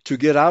to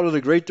get out of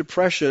the Great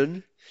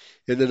Depression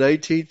in the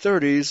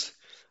 1930s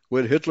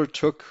when Hitler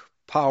took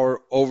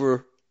power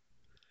over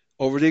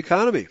the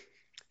economy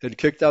and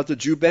kicked out the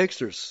Jew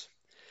banksters,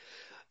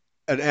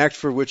 an act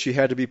for which he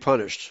had to be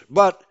punished.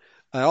 But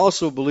I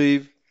also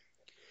believe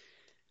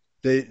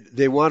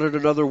they wanted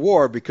another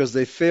war because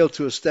they failed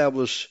to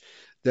establish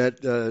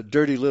that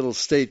dirty little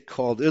state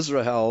called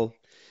Israel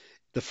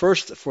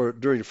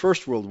during the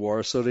First World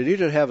War, so they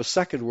needed to have a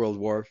Second World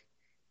War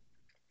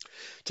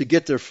to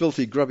get their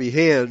filthy, grubby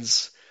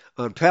hands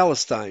on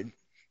Palestine.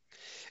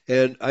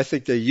 And I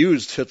think they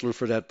used Hitler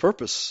for that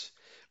purpose,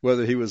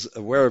 whether he was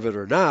aware of it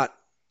or not.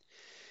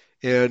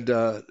 And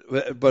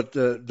but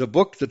the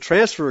book, The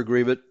Transfer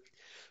Agreement,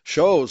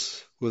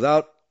 shows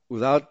without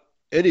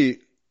any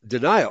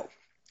denial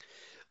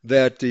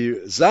that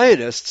the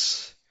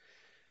Zionists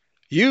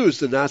used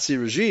the Nazi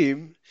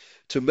regime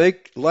to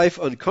make life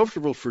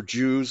uncomfortable for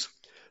Jews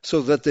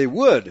so that they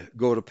would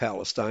go to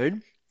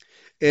Palestine.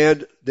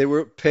 And they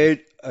were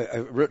paid,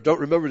 I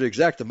don't remember the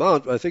exact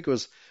amount, but I think it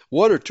was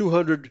 1 or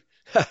 200,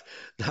 I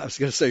was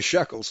going to say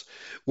shekels,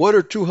 1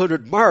 or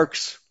 200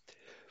 marks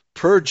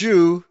per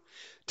Jew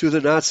to the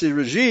Nazi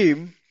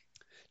regime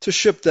to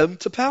ship them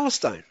to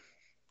Palestine.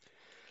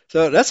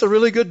 So that's a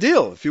really good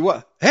deal. If you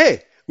want,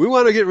 hey, we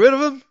want to get rid of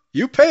them.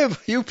 You pay them.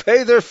 You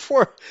pay their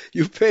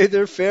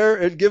fare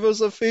and give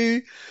us a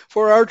fee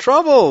for our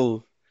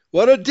trouble.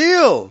 What a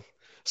deal!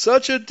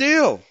 Such a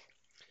deal.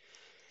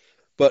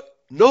 But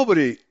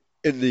nobody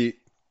in the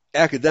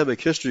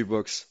academic history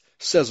books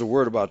says a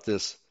word about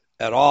this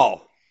at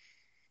all.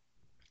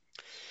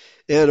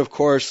 And of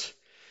course,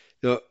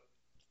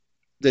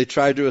 they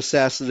tried to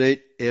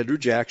assassinate Andrew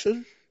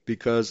Jackson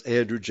because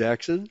Andrew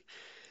Jackson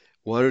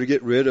wanted to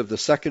get rid of the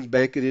second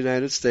bank of the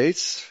United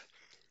States.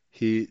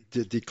 He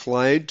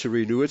declined to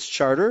renew its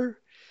charter.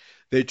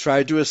 They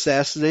tried to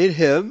assassinate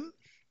him,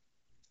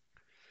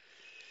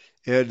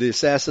 and the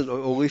assassin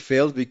only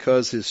failed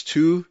because his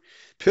two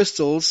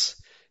pistols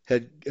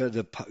had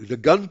the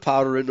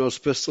gunpowder in those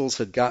pistols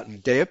had gotten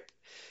damp,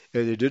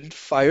 and they didn't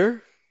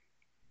fire.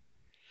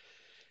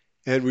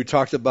 And we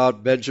talked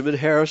about Benjamin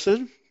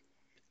Harrison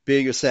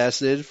being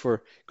assassinated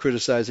for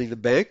criticizing the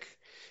bank.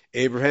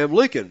 Abraham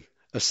Lincoln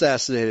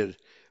assassinated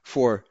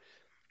for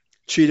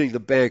cheating the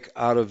bank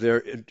out of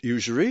their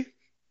usury.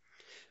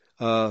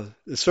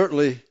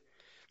 Certainly,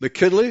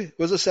 McKinley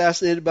was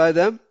assassinated by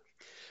them.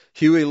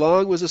 Huey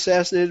Long was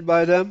assassinated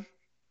by them.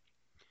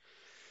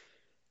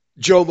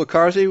 Joe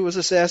McCarthy was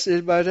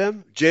assassinated by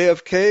them.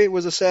 JFK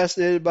was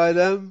assassinated by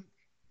them.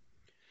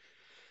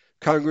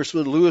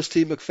 Congressman Louis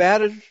T.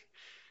 McFadden,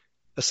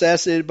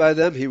 assassinated by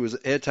them. He was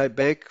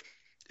anti-bank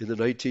in the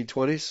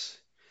 1920s.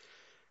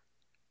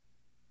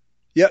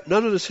 Yet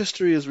none of this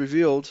history is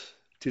revealed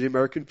to the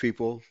American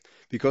people.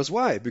 Because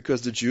why?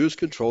 Because the Jews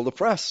control the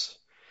press.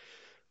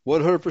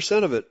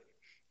 100% of it.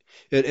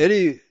 And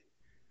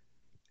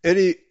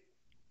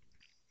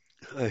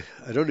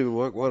I don't even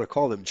want to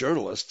call them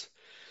journalists,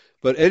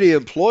 but any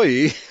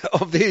employee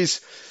of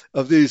these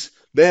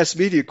mass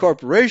media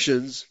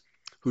corporations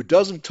who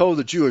doesn't toe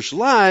the Jewish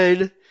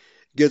line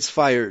gets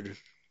fired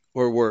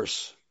or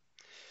worse.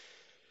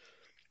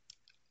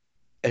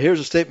 And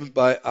here's a statement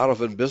by Otto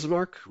von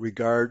Bismarck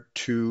regard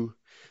to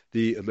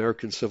the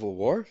American Civil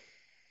War.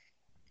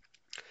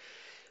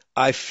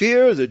 I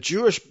fear the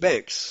Jewish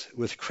banks,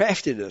 with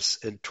craftiness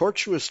and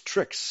tortuous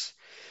tricks,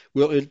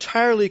 will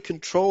entirely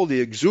control the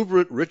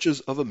exuberant riches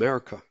of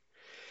America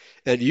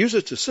and use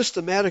it to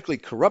systematically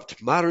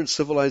corrupt modern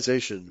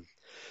civilization.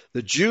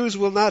 The Jews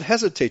will not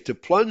hesitate to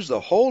plunge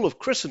the whole of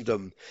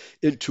Christendom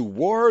into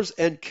wars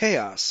and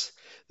chaos,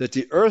 that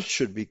the earth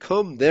should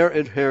become their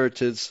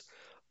inheritance.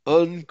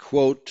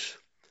 Unquote.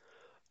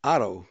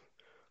 Otto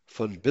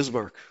von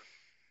Bismarck.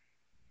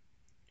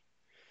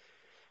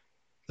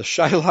 The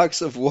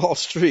Shylocks of Wall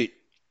Street.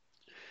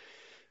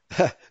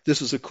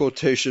 This is a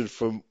quotation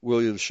from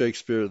William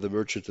Shakespeare, The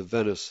Merchant of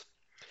Venice.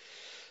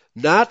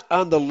 Not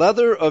on the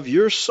leather of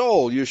your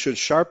soul you should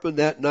sharpen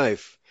that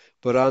knife,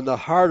 but on the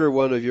harder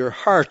one of your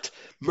heart,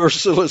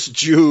 merciless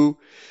Jew.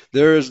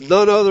 There is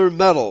none other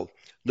metal,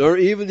 nor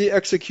even the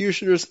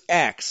executioner's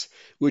axe,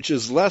 which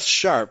is less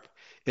sharp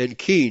and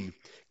keen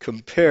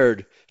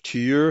compared to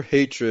your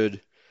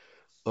hatred.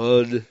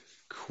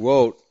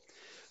 Unquote.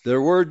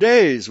 There were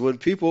days when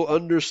people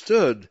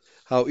understood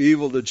how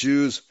evil the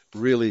Jews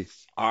really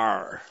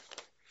are.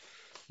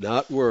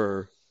 Not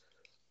were,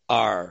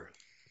 are.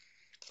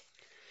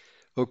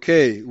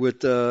 Okay,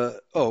 with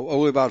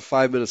only about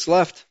 5 minutes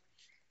left.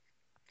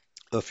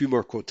 A few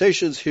more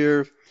quotations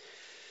here.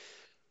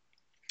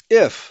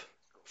 If,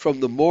 from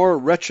the more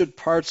wretched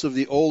parts of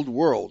the old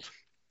world,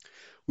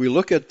 we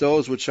look at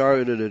those which are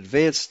in an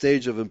advanced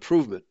stage of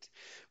improvement,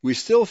 we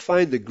still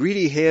find the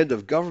greedy hand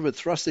of government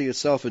thrusting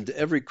itself into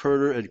every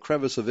corner and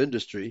crevice of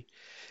industry,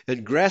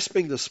 and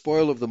grasping the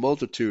spoil of the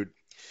multitude.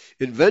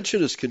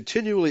 Invention is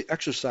continually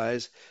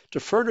exercised to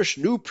furnish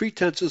new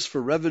pretenses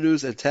for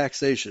revenues and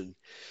taxation.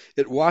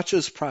 It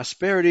watches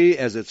prosperity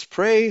as its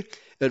prey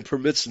and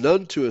permits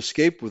none to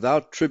escape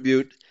without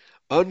tribute.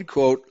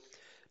 Unquote.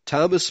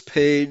 Thomas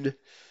Paine,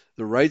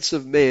 The Rights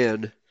of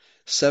Man,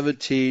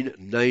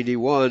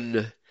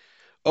 1791.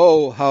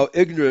 Oh, how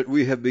ignorant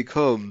we have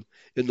become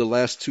in the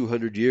last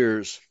 200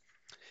 years.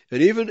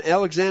 And even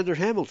Alexander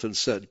Hamilton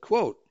said,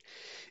 quote,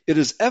 it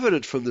is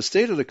evident from the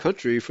state of the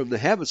country, from the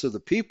habits of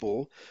the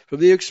people, from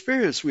the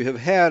experience we have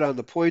had on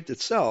the point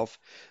itself,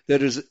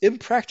 that it is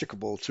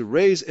impracticable to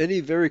raise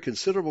any very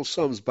considerable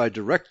sums by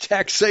direct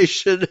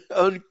taxation,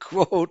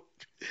 unquote.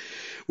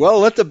 Well,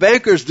 let the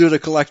bankers do the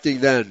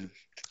collecting then.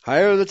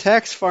 Hire the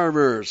tax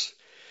farmers.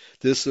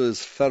 This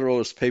is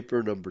Federalist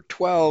Paper number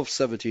 12,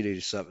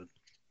 1787.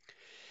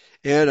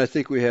 And I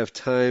think we have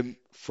time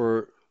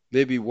for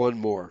maybe one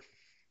more.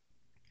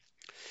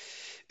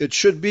 It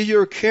should be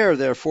your care,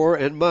 therefore,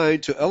 and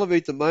mine, to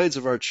elevate the minds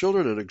of our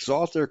children and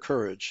exalt their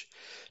courage,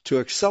 to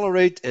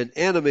accelerate and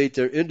animate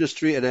their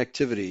industry and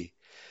activity,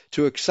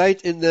 to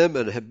excite in them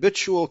an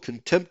habitual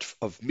contempt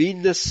of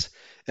meanness,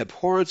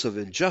 abhorrence of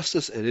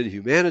injustice and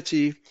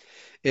inhumanity,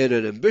 and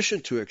an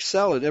ambition to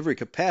excel in every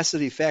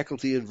capacity,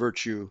 faculty, and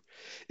virtue.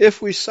 If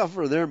we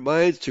suffer their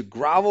minds to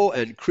grovel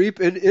and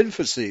creep in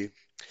infancy,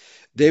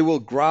 they will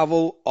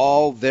grovel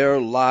all their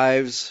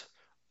lives.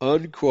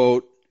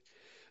 Unquote.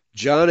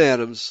 John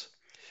Adams,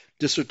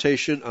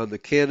 Dissertation on the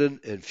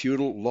Canon and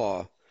Feudal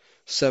Law,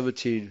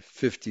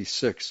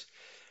 1756.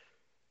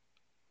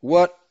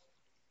 What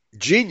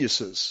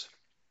geniuses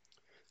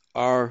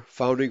our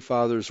founding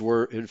fathers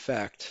were, in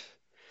fact,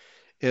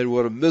 and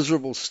what a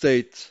miserable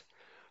state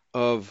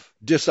of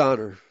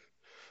dishonor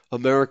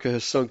America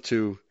has sunk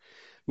to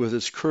with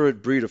its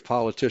current breed of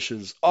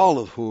politicians, all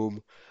of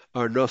whom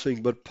are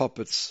nothing but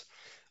puppets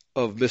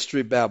of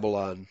Mystery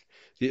Babylon,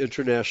 the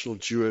international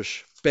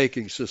Jewish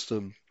banking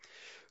system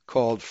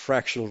called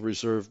fractional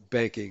reserve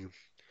banking.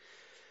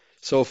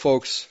 So,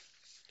 folks,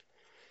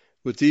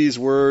 with these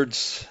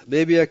words,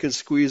 maybe I can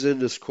squeeze in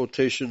this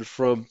quotation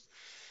from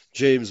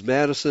James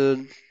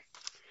Madison.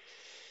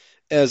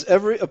 As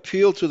every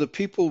appeal to the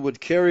people would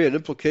carry an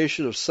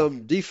implication of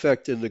some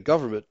defect in the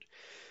government,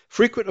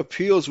 frequent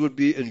appeals would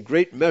be in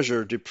great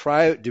measure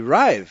deprive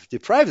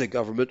the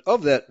government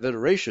of that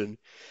veneration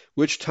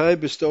which time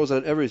bestows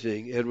on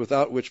everything, and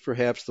without which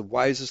perhaps the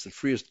wisest and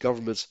freest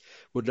governments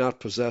would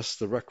not possess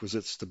the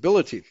requisite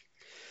stability.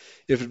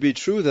 If it be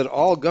true that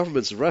all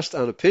governments rest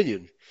on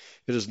opinion,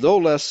 it is no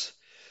less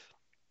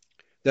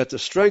that the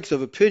strength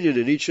of opinion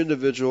in each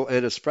individual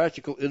and its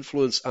practical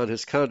influence on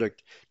his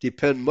conduct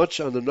depend much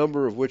on the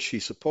number of which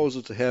he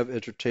supposes to have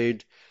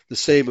entertained the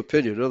same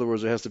opinion. In other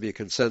words, there has to be a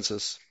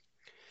consensus.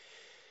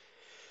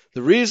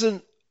 The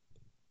reason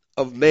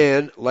of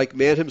man, like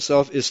man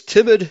himself, is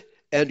timid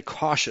and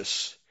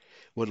cautious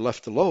when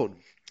left alone,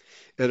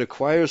 and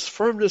acquires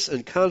firmness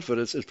and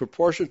confidence in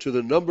proportion to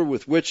the number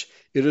with which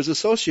it is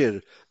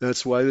associated.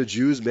 That's why the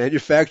Jews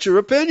manufacture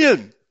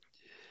opinion.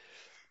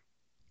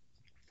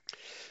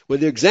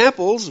 When the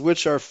examples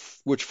which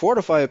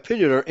fortify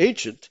opinion are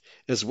ancient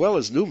as well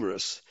as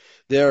numerous,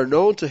 they are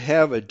known to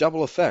have a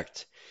double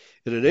effect.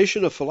 In a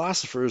nation of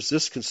philosophers,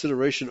 this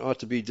consideration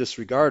ought to be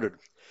disregarded.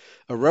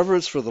 A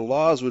reverence for the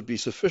laws would be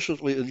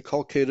sufficiently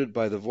inculcated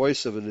by the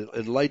voice of an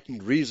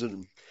enlightened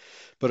reason.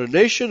 But a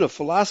nation of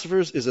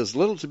philosophers is as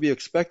little to be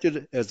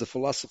expected as the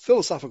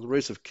philosophical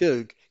race of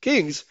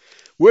kings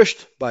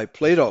wished by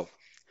Plato.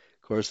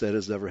 Of course, that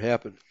has never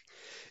happened.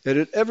 And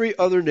in every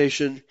other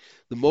nation,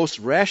 the most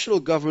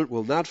rational government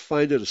will not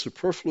find it a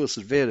superfluous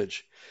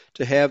advantage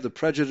to have the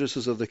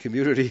prejudices of the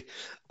community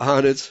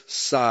on its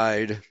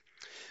side.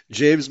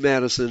 James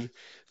Madison,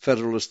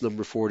 Federalist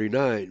number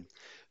 49.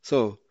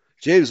 So,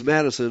 James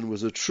Madison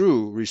was a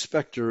true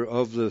respecter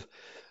of the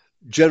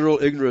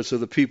general ignorance of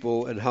the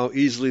people and how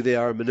easily they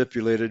are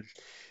manipulated.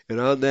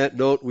 And on that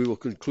note, we will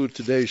conclude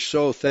today's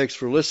show. Thanks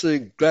for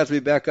listening. Glad to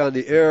be back on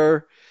the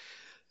air.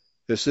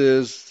 This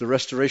is the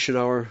Restoration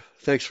Hour.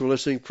 Thanks for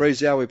listening.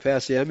 Praise Yahweh,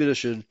 pass the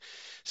ammunition.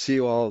 See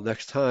you all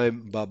next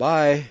time.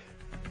 Bye-bye.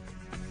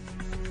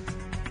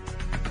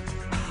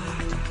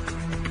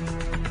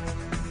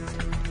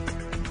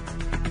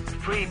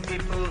 Free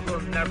people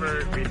will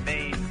never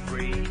remain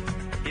free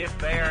if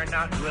they are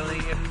not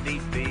willing, if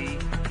need be,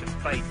 to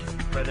fight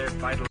for their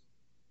vital